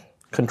the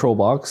control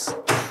box.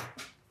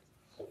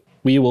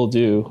 We will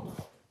do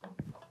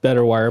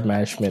better wire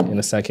management in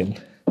a second.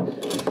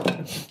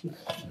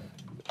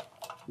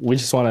 We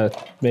just want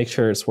to make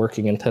sure it's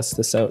working and test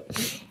this out.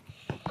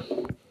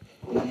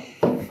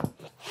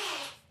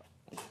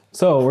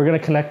 So we're going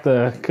to connect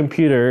the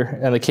computer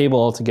and the cable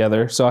all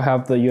together. So I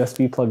have the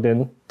USB plugged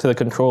in to the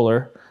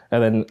controller,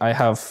 and then I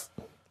have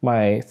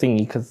my thingy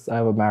because I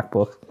have a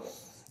MacBook,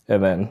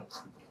 and then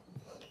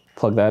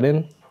plug that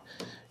in.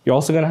 You're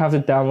also going to have to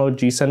download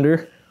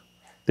GSender.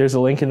 There's a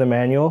link in the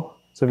manual.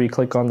 So if you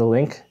click on the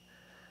link,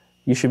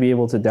 you should be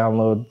able to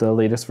download the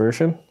latest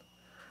version.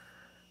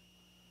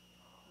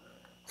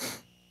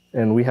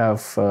 And we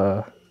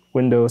have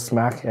Windows,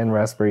 Mac, and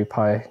Raspberry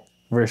Pi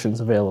versions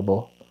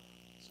available.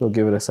 So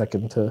give it a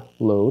second to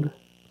load.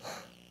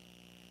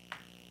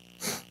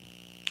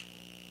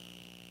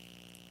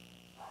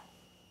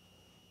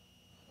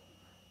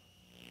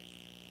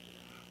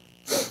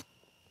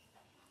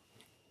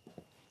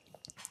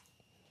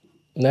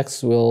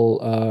 Next,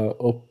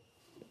 we'll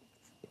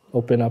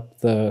open up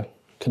the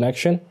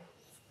connection.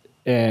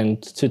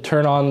 And to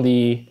turn on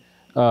the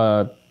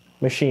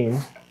machine,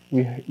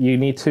 you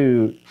need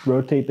to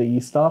rotate the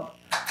e-stop,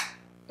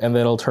 and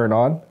then it'll turn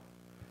on.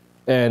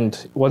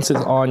 And once it's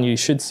on, you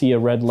should see a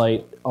red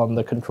light on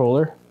the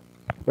controller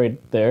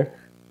right there.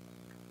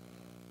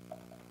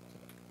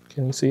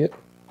 Can you see it?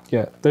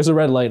 Yeah, there's a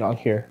red light on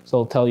here, so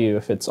it'll tell you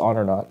if it's on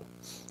or not.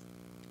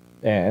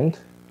 And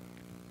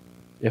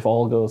if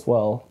all goes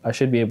well, I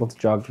should be able to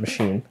jog the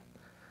machine.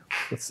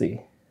 Let's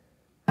see.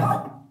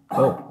 Oh,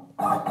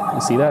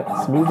 You see that?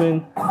 It's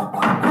moving.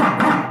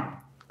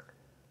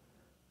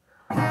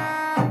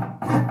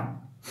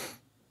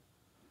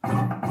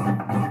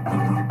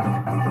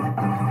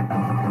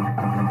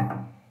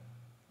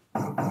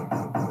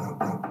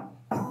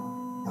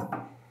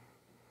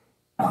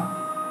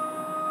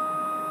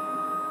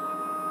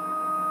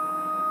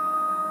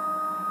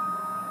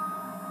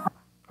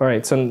 All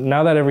right, so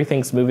now that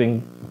everything's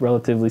moving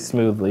relatively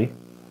smoothly,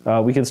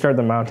 we can start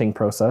the mounting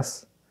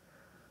process.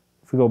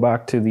 If we go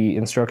back to the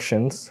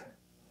instructions,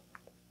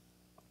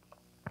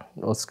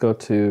 let's go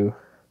to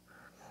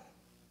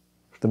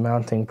the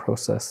mounting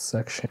process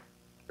section.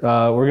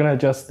 We're gonna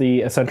adjust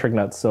the eccentric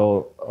nuts,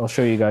 so I'll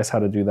show you guys how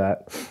to do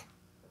that.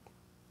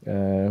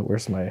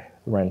 Where's my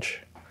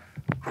wrench?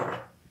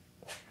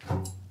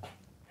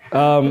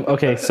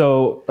 Okay,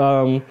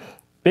 so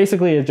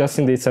basically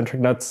adjusting the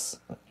eccentric nuts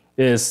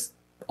is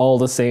all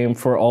the same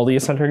for all the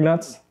eccentric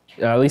nuts,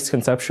 at least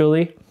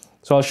conceptually.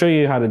 So I'll show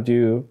you how to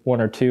do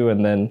one or two,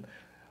 and then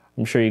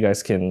I'm sure you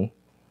guys can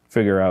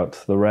figure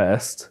out the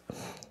rest.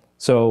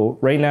 So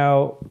right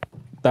now,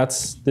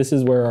 this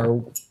is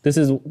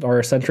our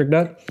eccentric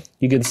nut.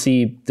 You can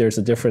see there's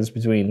a difference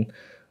between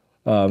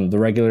the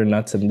regular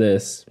nuts and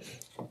this.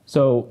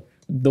 So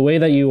the way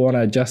that you want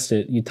to adjust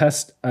it, you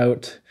test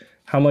out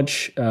how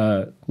much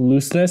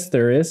looseness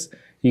there is.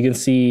 You can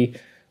see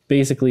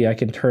basically I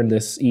can turn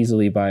this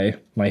easily by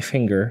my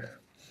finger.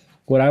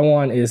 What I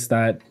want is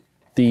that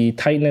the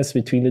tightness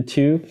between the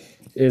two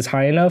is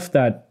high enough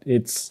that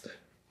it's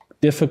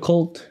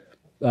difficult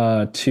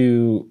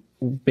to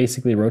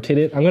basically rotate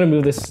it. I'm gonna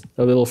move this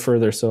a little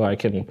further so I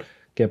can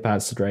get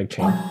past the drag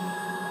chain.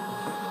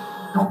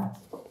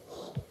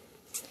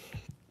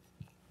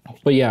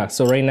 But yeah,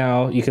 so right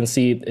now you can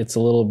see it's a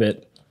little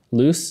bit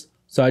loose.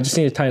 So I just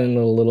need to tighten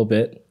it a little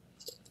bit.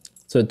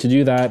 So to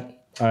do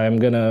that, I'm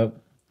gonna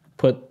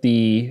put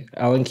the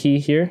Allen key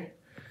here,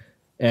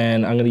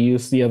 and I'm gonna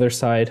use the other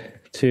side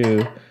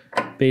to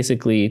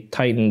basically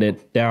tighten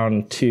it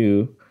down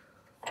to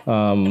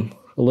a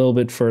little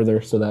bit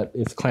further so that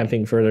it's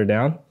clamping further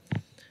down.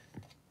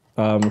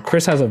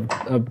 Chris has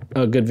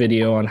a good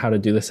video on how to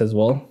do this as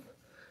well.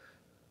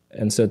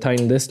 And so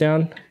tighten this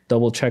down,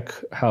 double check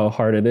how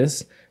hard it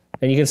is.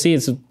 And you can see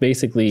it's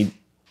basically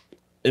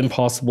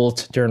impossible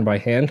to turn by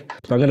hand.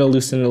 So I'm gonna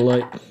loosen it a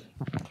little,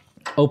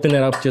 open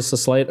it up just a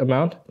slight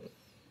amount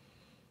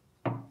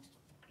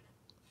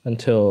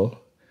until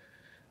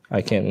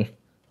I can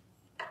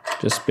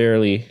just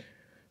barely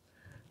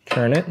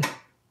turn it.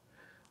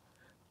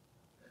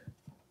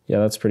 Yeah,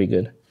 that's pretty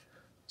good.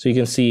 So you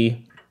can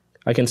see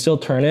I can still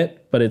turn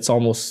it, but it's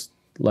almost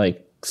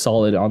like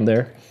solid on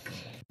there.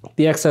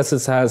 The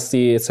x-axis has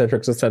the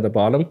eccentrics at the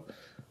bottom.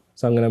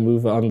 So I'm gonna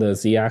move on the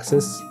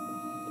z-axis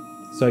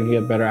so I can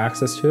get better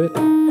access to it.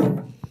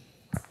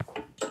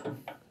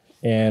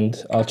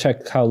 And I'll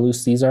check how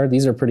loose these are.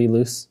 These are pretty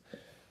loose.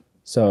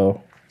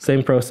 So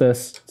same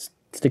process,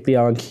 stick the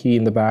Allen key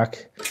in the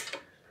back.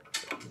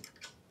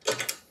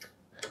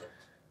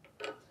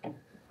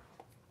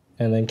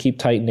 And then keep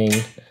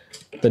tightening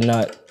the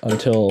nut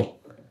until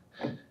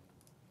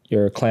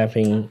you're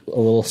clamping a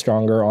little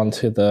stronger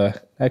onto the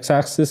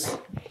x-axis.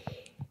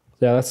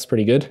 Yeah, that's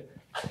pretty good.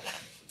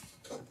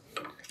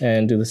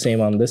 And do the same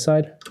on this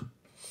side.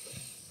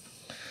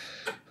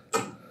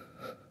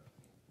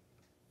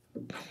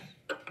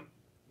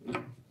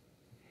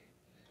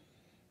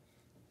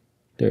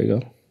 There you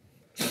go.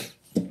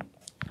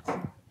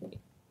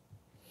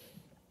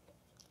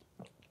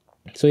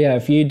 So yeah,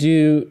 if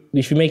you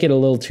make it a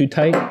little too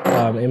tight,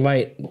 it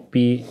might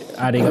be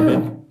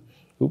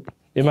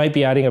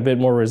adding a bit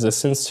more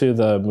resistance to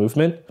the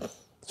movement.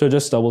 So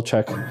just double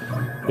check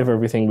if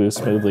everything moves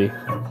smoothly.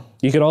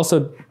 You can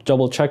also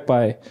double check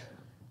by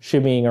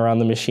shimmying around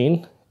the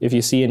machine. If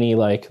you see any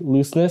like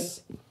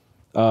looseness,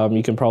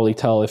 you can probably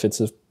tell if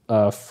it's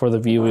for the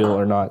V wheel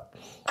or not.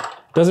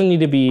 Doesn't need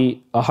to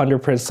be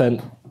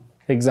 100%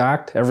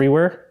 exact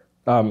everywhere.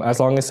 As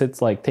long as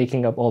it's like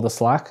taking up all the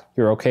slack,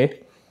 you're okay.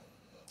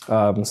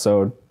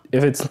 So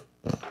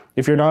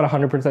if you're not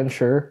 100%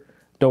 sure,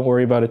 don't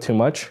worry about it too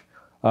much.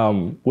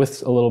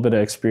 With a little bit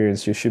of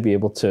experience, you should be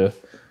able to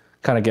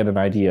kind of get an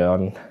idea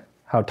on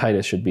how tight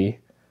it should be.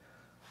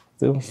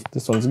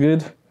 This one's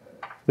good.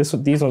 This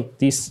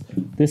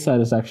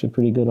side is actually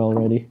pretty good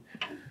already.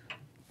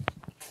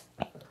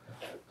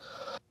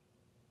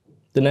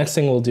 The next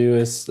thing we'll do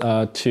is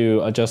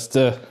to adjust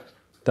the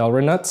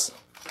Delrin nuts.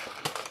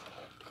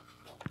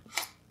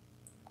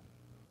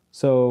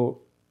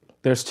 So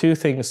there's two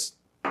things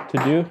to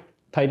do.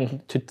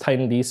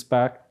 Tighten these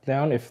back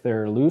down if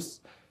they're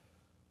loose.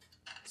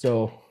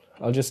 So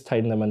I'll just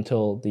tighten them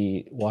until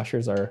the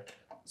washers are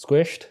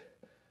squished.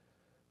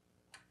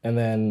 And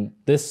then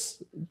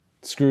this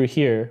screw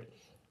here,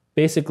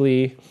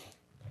 basically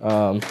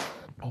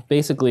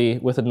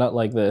with a nut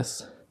like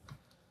this,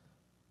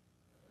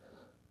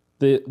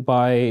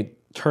 by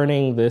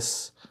turning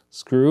this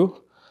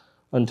screw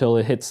until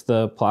it hits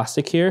the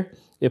plastic here,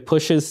 it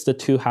pushes the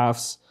two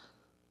halves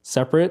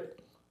separate.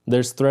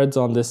 There's threads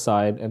on this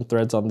side and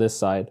threads on this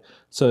side.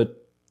 So it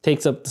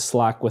takes up the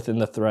slack within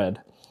the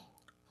thread.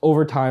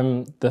 over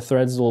time, the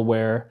threads will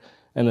wear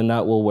and the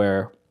nut will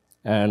wear.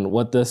 And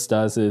what this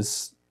does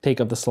is take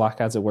up the slack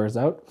as it wears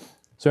out.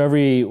 So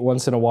every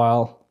once in a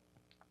while,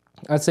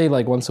 I'd say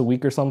like once a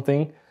week or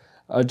something,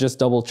 just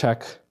double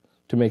check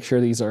to make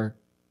sure these are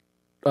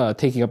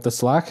taking up the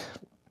slack.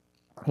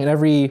 And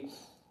every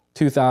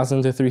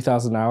 2,000 to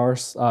 3,000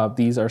 hours,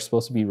 these are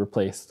supposed to be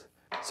replaced.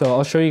 So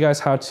I'll show you guys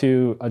how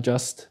to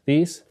adjust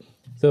these.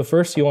 So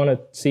first you want to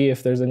see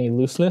if there's any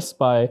looseness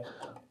by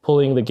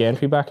pulling the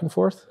gantry back and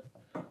forth.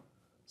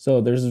 So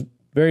there's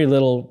very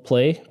little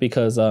play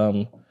because,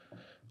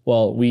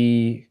 well,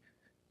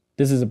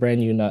 this is a brand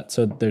new nut,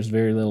 so there's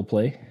very little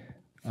play.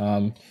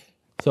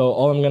 So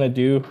all I'm gonna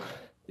do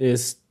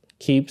is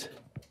keep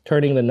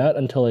turning the nut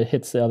until it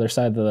hits the other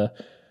side of the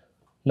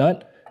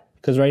nut,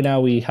 because right now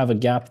we have a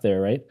gap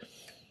there, right?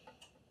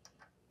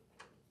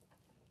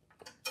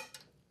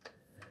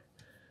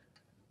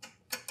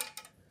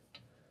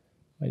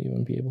 Might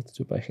even be able to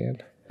do it by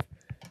hand.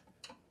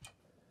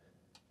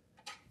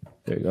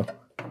 There you go.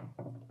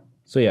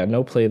 So yeah,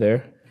 no play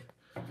there.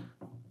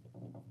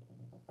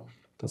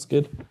 That's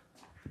good.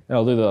 And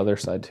I'll do the other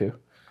side too.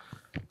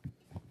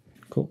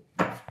 Cool.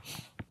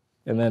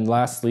 And then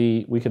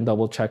lastly, we can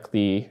double check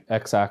the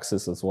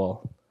x-axis as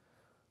well.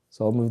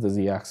 So I'll move the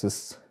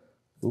z-axis,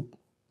 the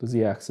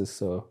z-axis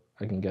so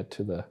I can get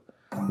to the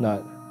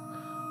nut.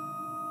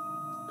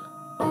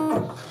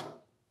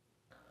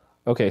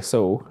 Okay,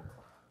 so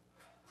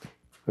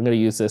I'm gonna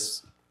use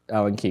this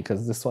Allen key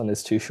because this one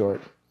is too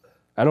short.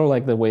 I don't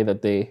like the way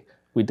that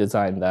we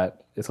designed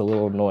that. It's a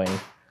little annoying.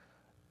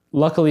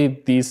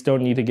 Luckily, these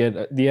don't need to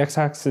get, the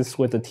x-axis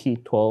with the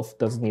T12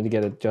 doesn't need to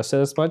get adjusted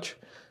as much,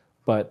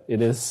 but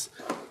it is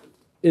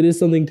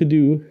something to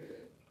do.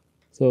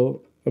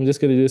 So I'm just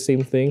gonna do the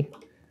same thing.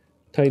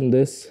 Tighten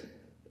this.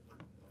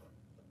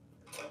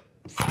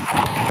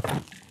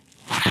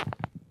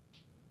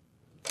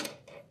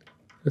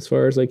 As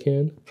far as I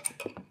can.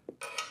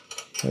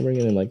 I bring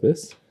it in like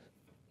this.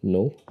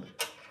 No.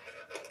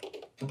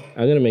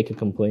 I'm gonna make a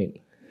complaint.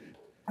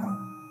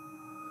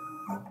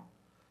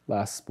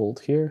 Last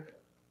bolt here.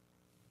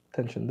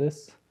 Tension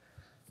this.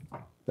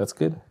 That's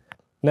good.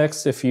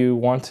 Next, if you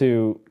want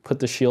to put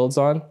the shields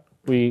on,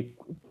 we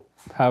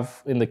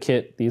have in the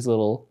kit these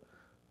little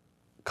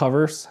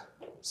covers.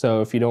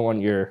 So if you don't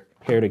want your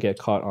hair to get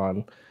caught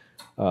on,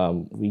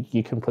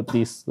 you can put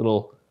these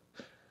little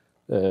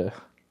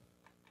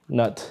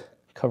nut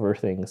cover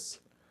things.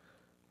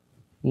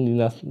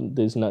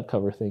 These nut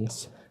cover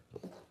things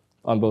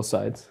on both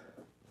sides.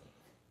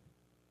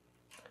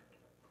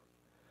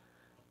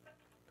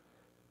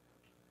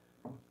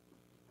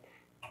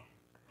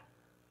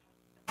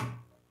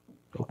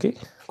 Okay,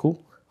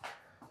 cool.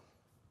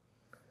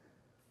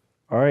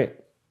 All right,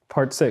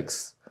 part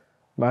 6,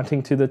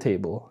 mounting to the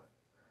table.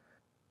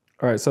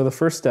 All right, so the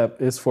first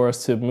step is for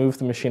us to move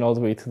the machine all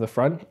the way to the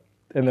front,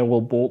 and then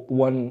we'll bolt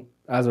one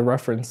as a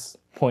reference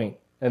point,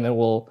 and then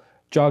we'll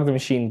jog the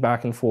machine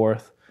back and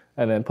forth,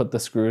 and then put the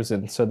screws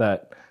in so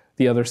that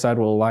the other side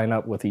will line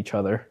up with each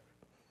other.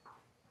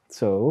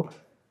 So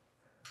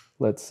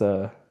let's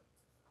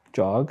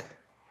jog.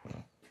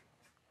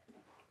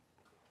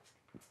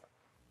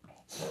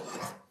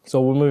 So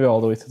we'll move it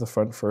all the way to the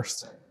front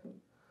first.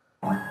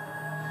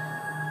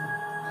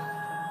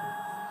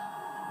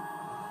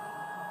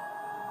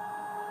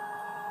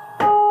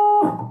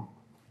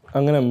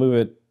 I'm gonna move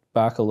it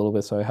back a little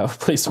bit so I have a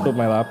place to put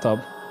my laptop.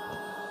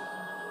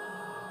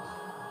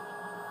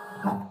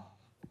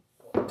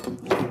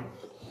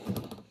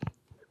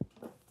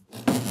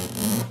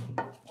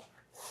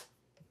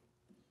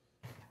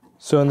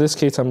 So in this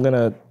case, I'm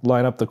gonna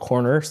line up the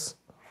corners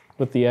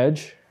with the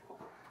edge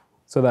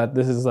so that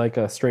this is like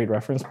a straight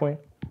reference point.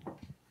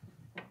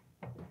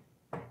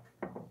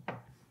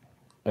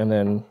 And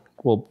then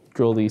we'll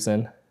drill these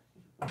in.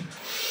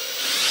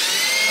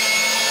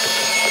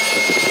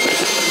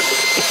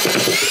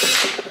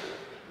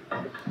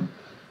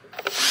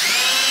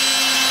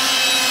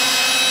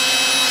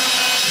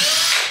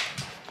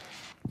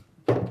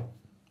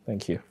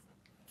 Thank you.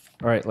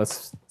 All right,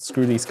 let's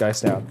screw these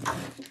guys down.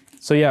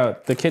 So yeah,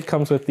 the kit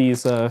comes with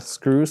these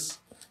screws,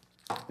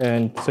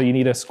 and so you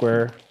need a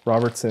square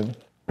Robertson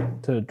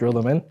to drill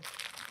them in.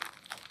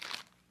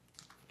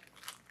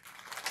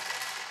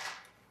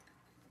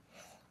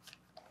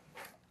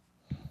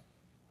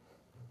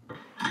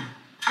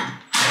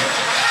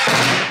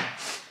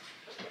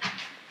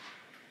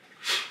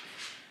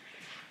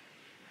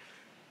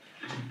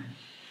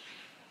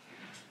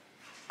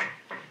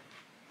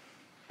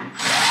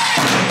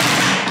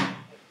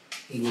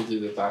 And we'll do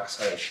the back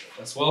side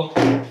as well.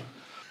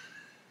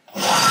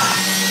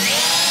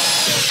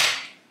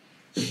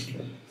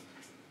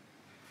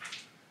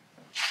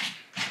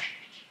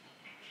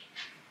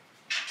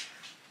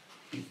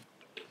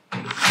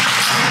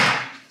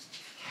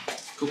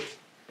 Cool.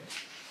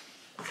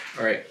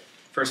 All right,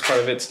 first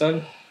part of it's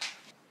done.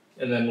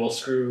 And then we'll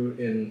screw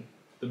in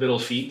the middle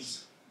feet.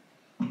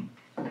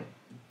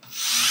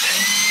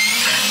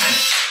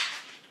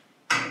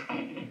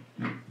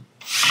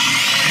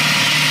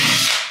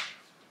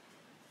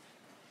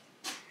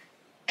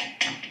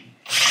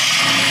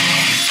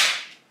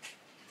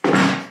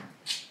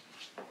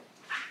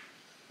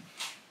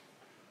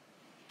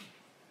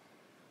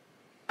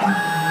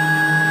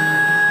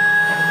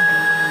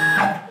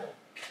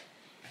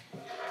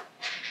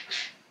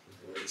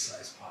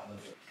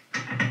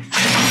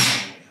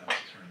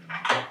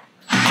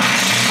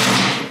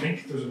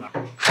 think there's an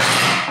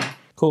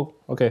Cool.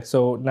 Okay,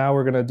 so now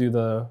we're gonna do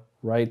the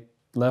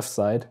left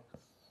side.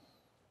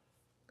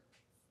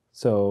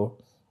 So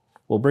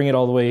we'll bring it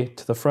all the way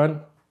to the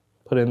front,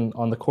 put it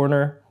on the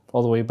corner,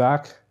 all the way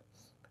back,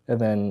 and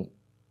then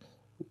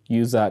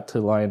use that to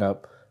line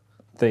up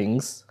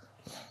things.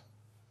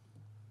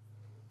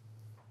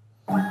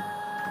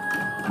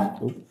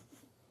 Oop.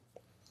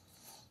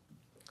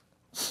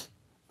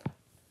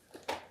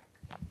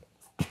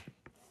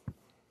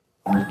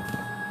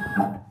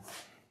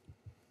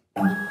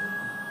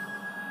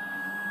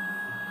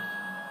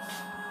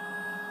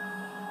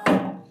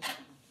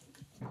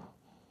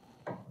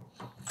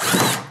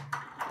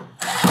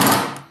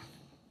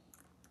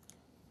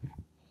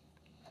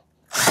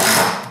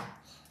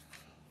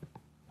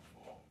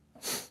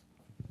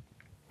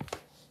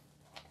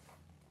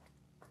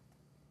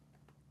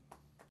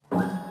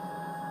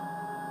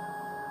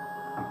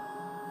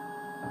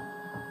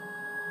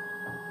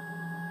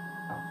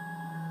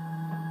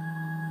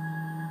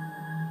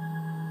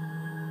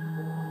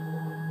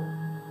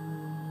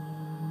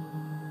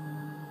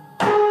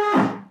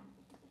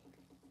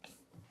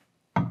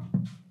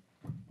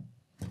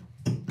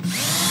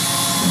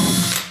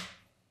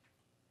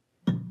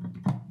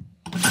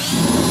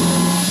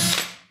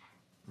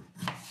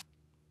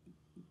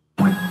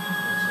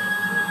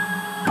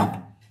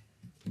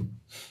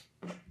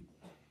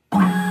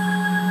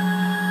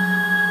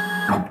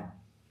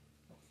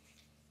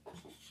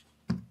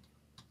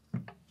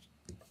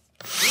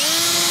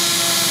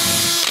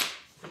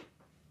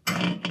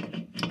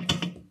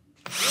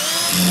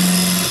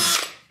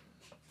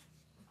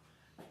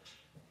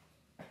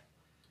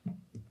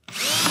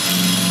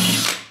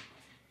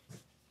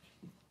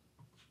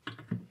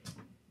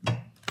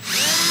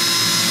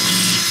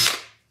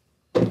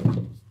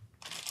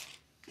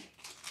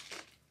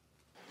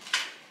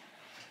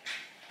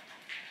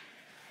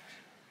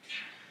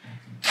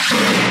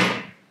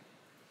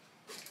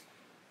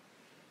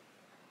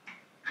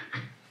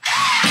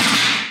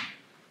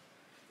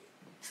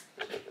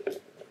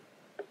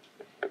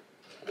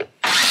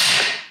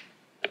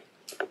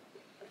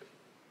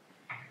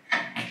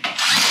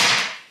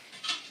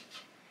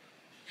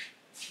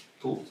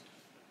 Cool.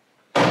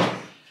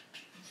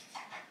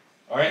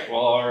 All right,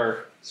 well,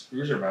 our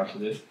screws are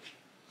mounted in.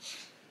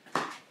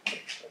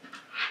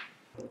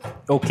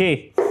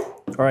 Okay,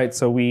 all right,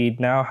 so we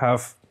now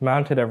have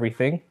mounted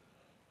everything.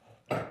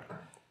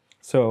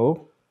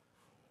 So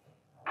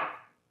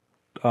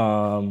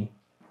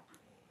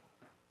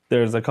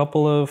there's a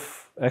couple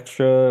of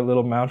extra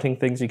little mounting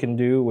things you can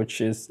do, which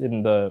is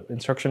in the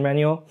instruction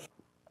manual.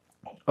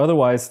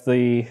 Otherwise,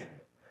 the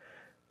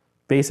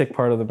basic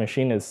part of the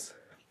machine is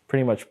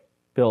pretty much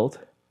built.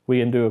 We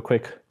can do a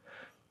quick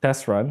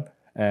test run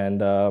and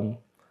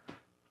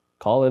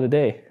call it a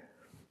day.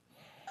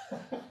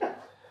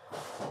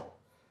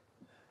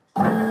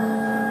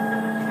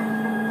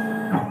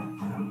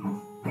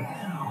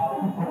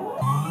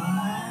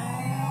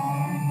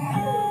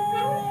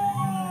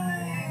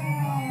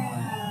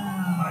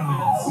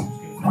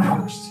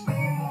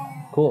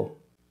 Cool.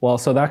 Well,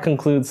 so that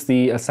concludes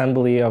the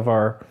assembly of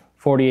our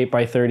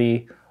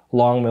 48x30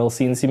 LongMill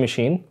CNC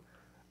machine.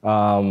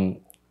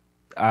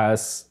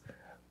 As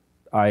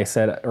I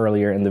said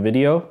earlier in the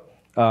video,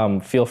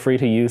 feel free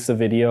to use the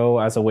video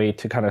as a way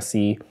to kind of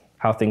see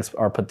how things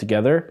are put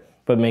together,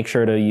 but make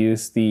sure to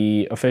use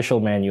the official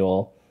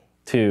manual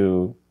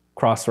to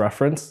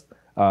cross-reference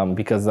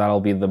because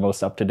that'll be the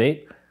most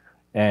up-to-date.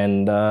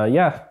 And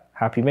yeah,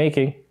 happy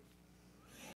making.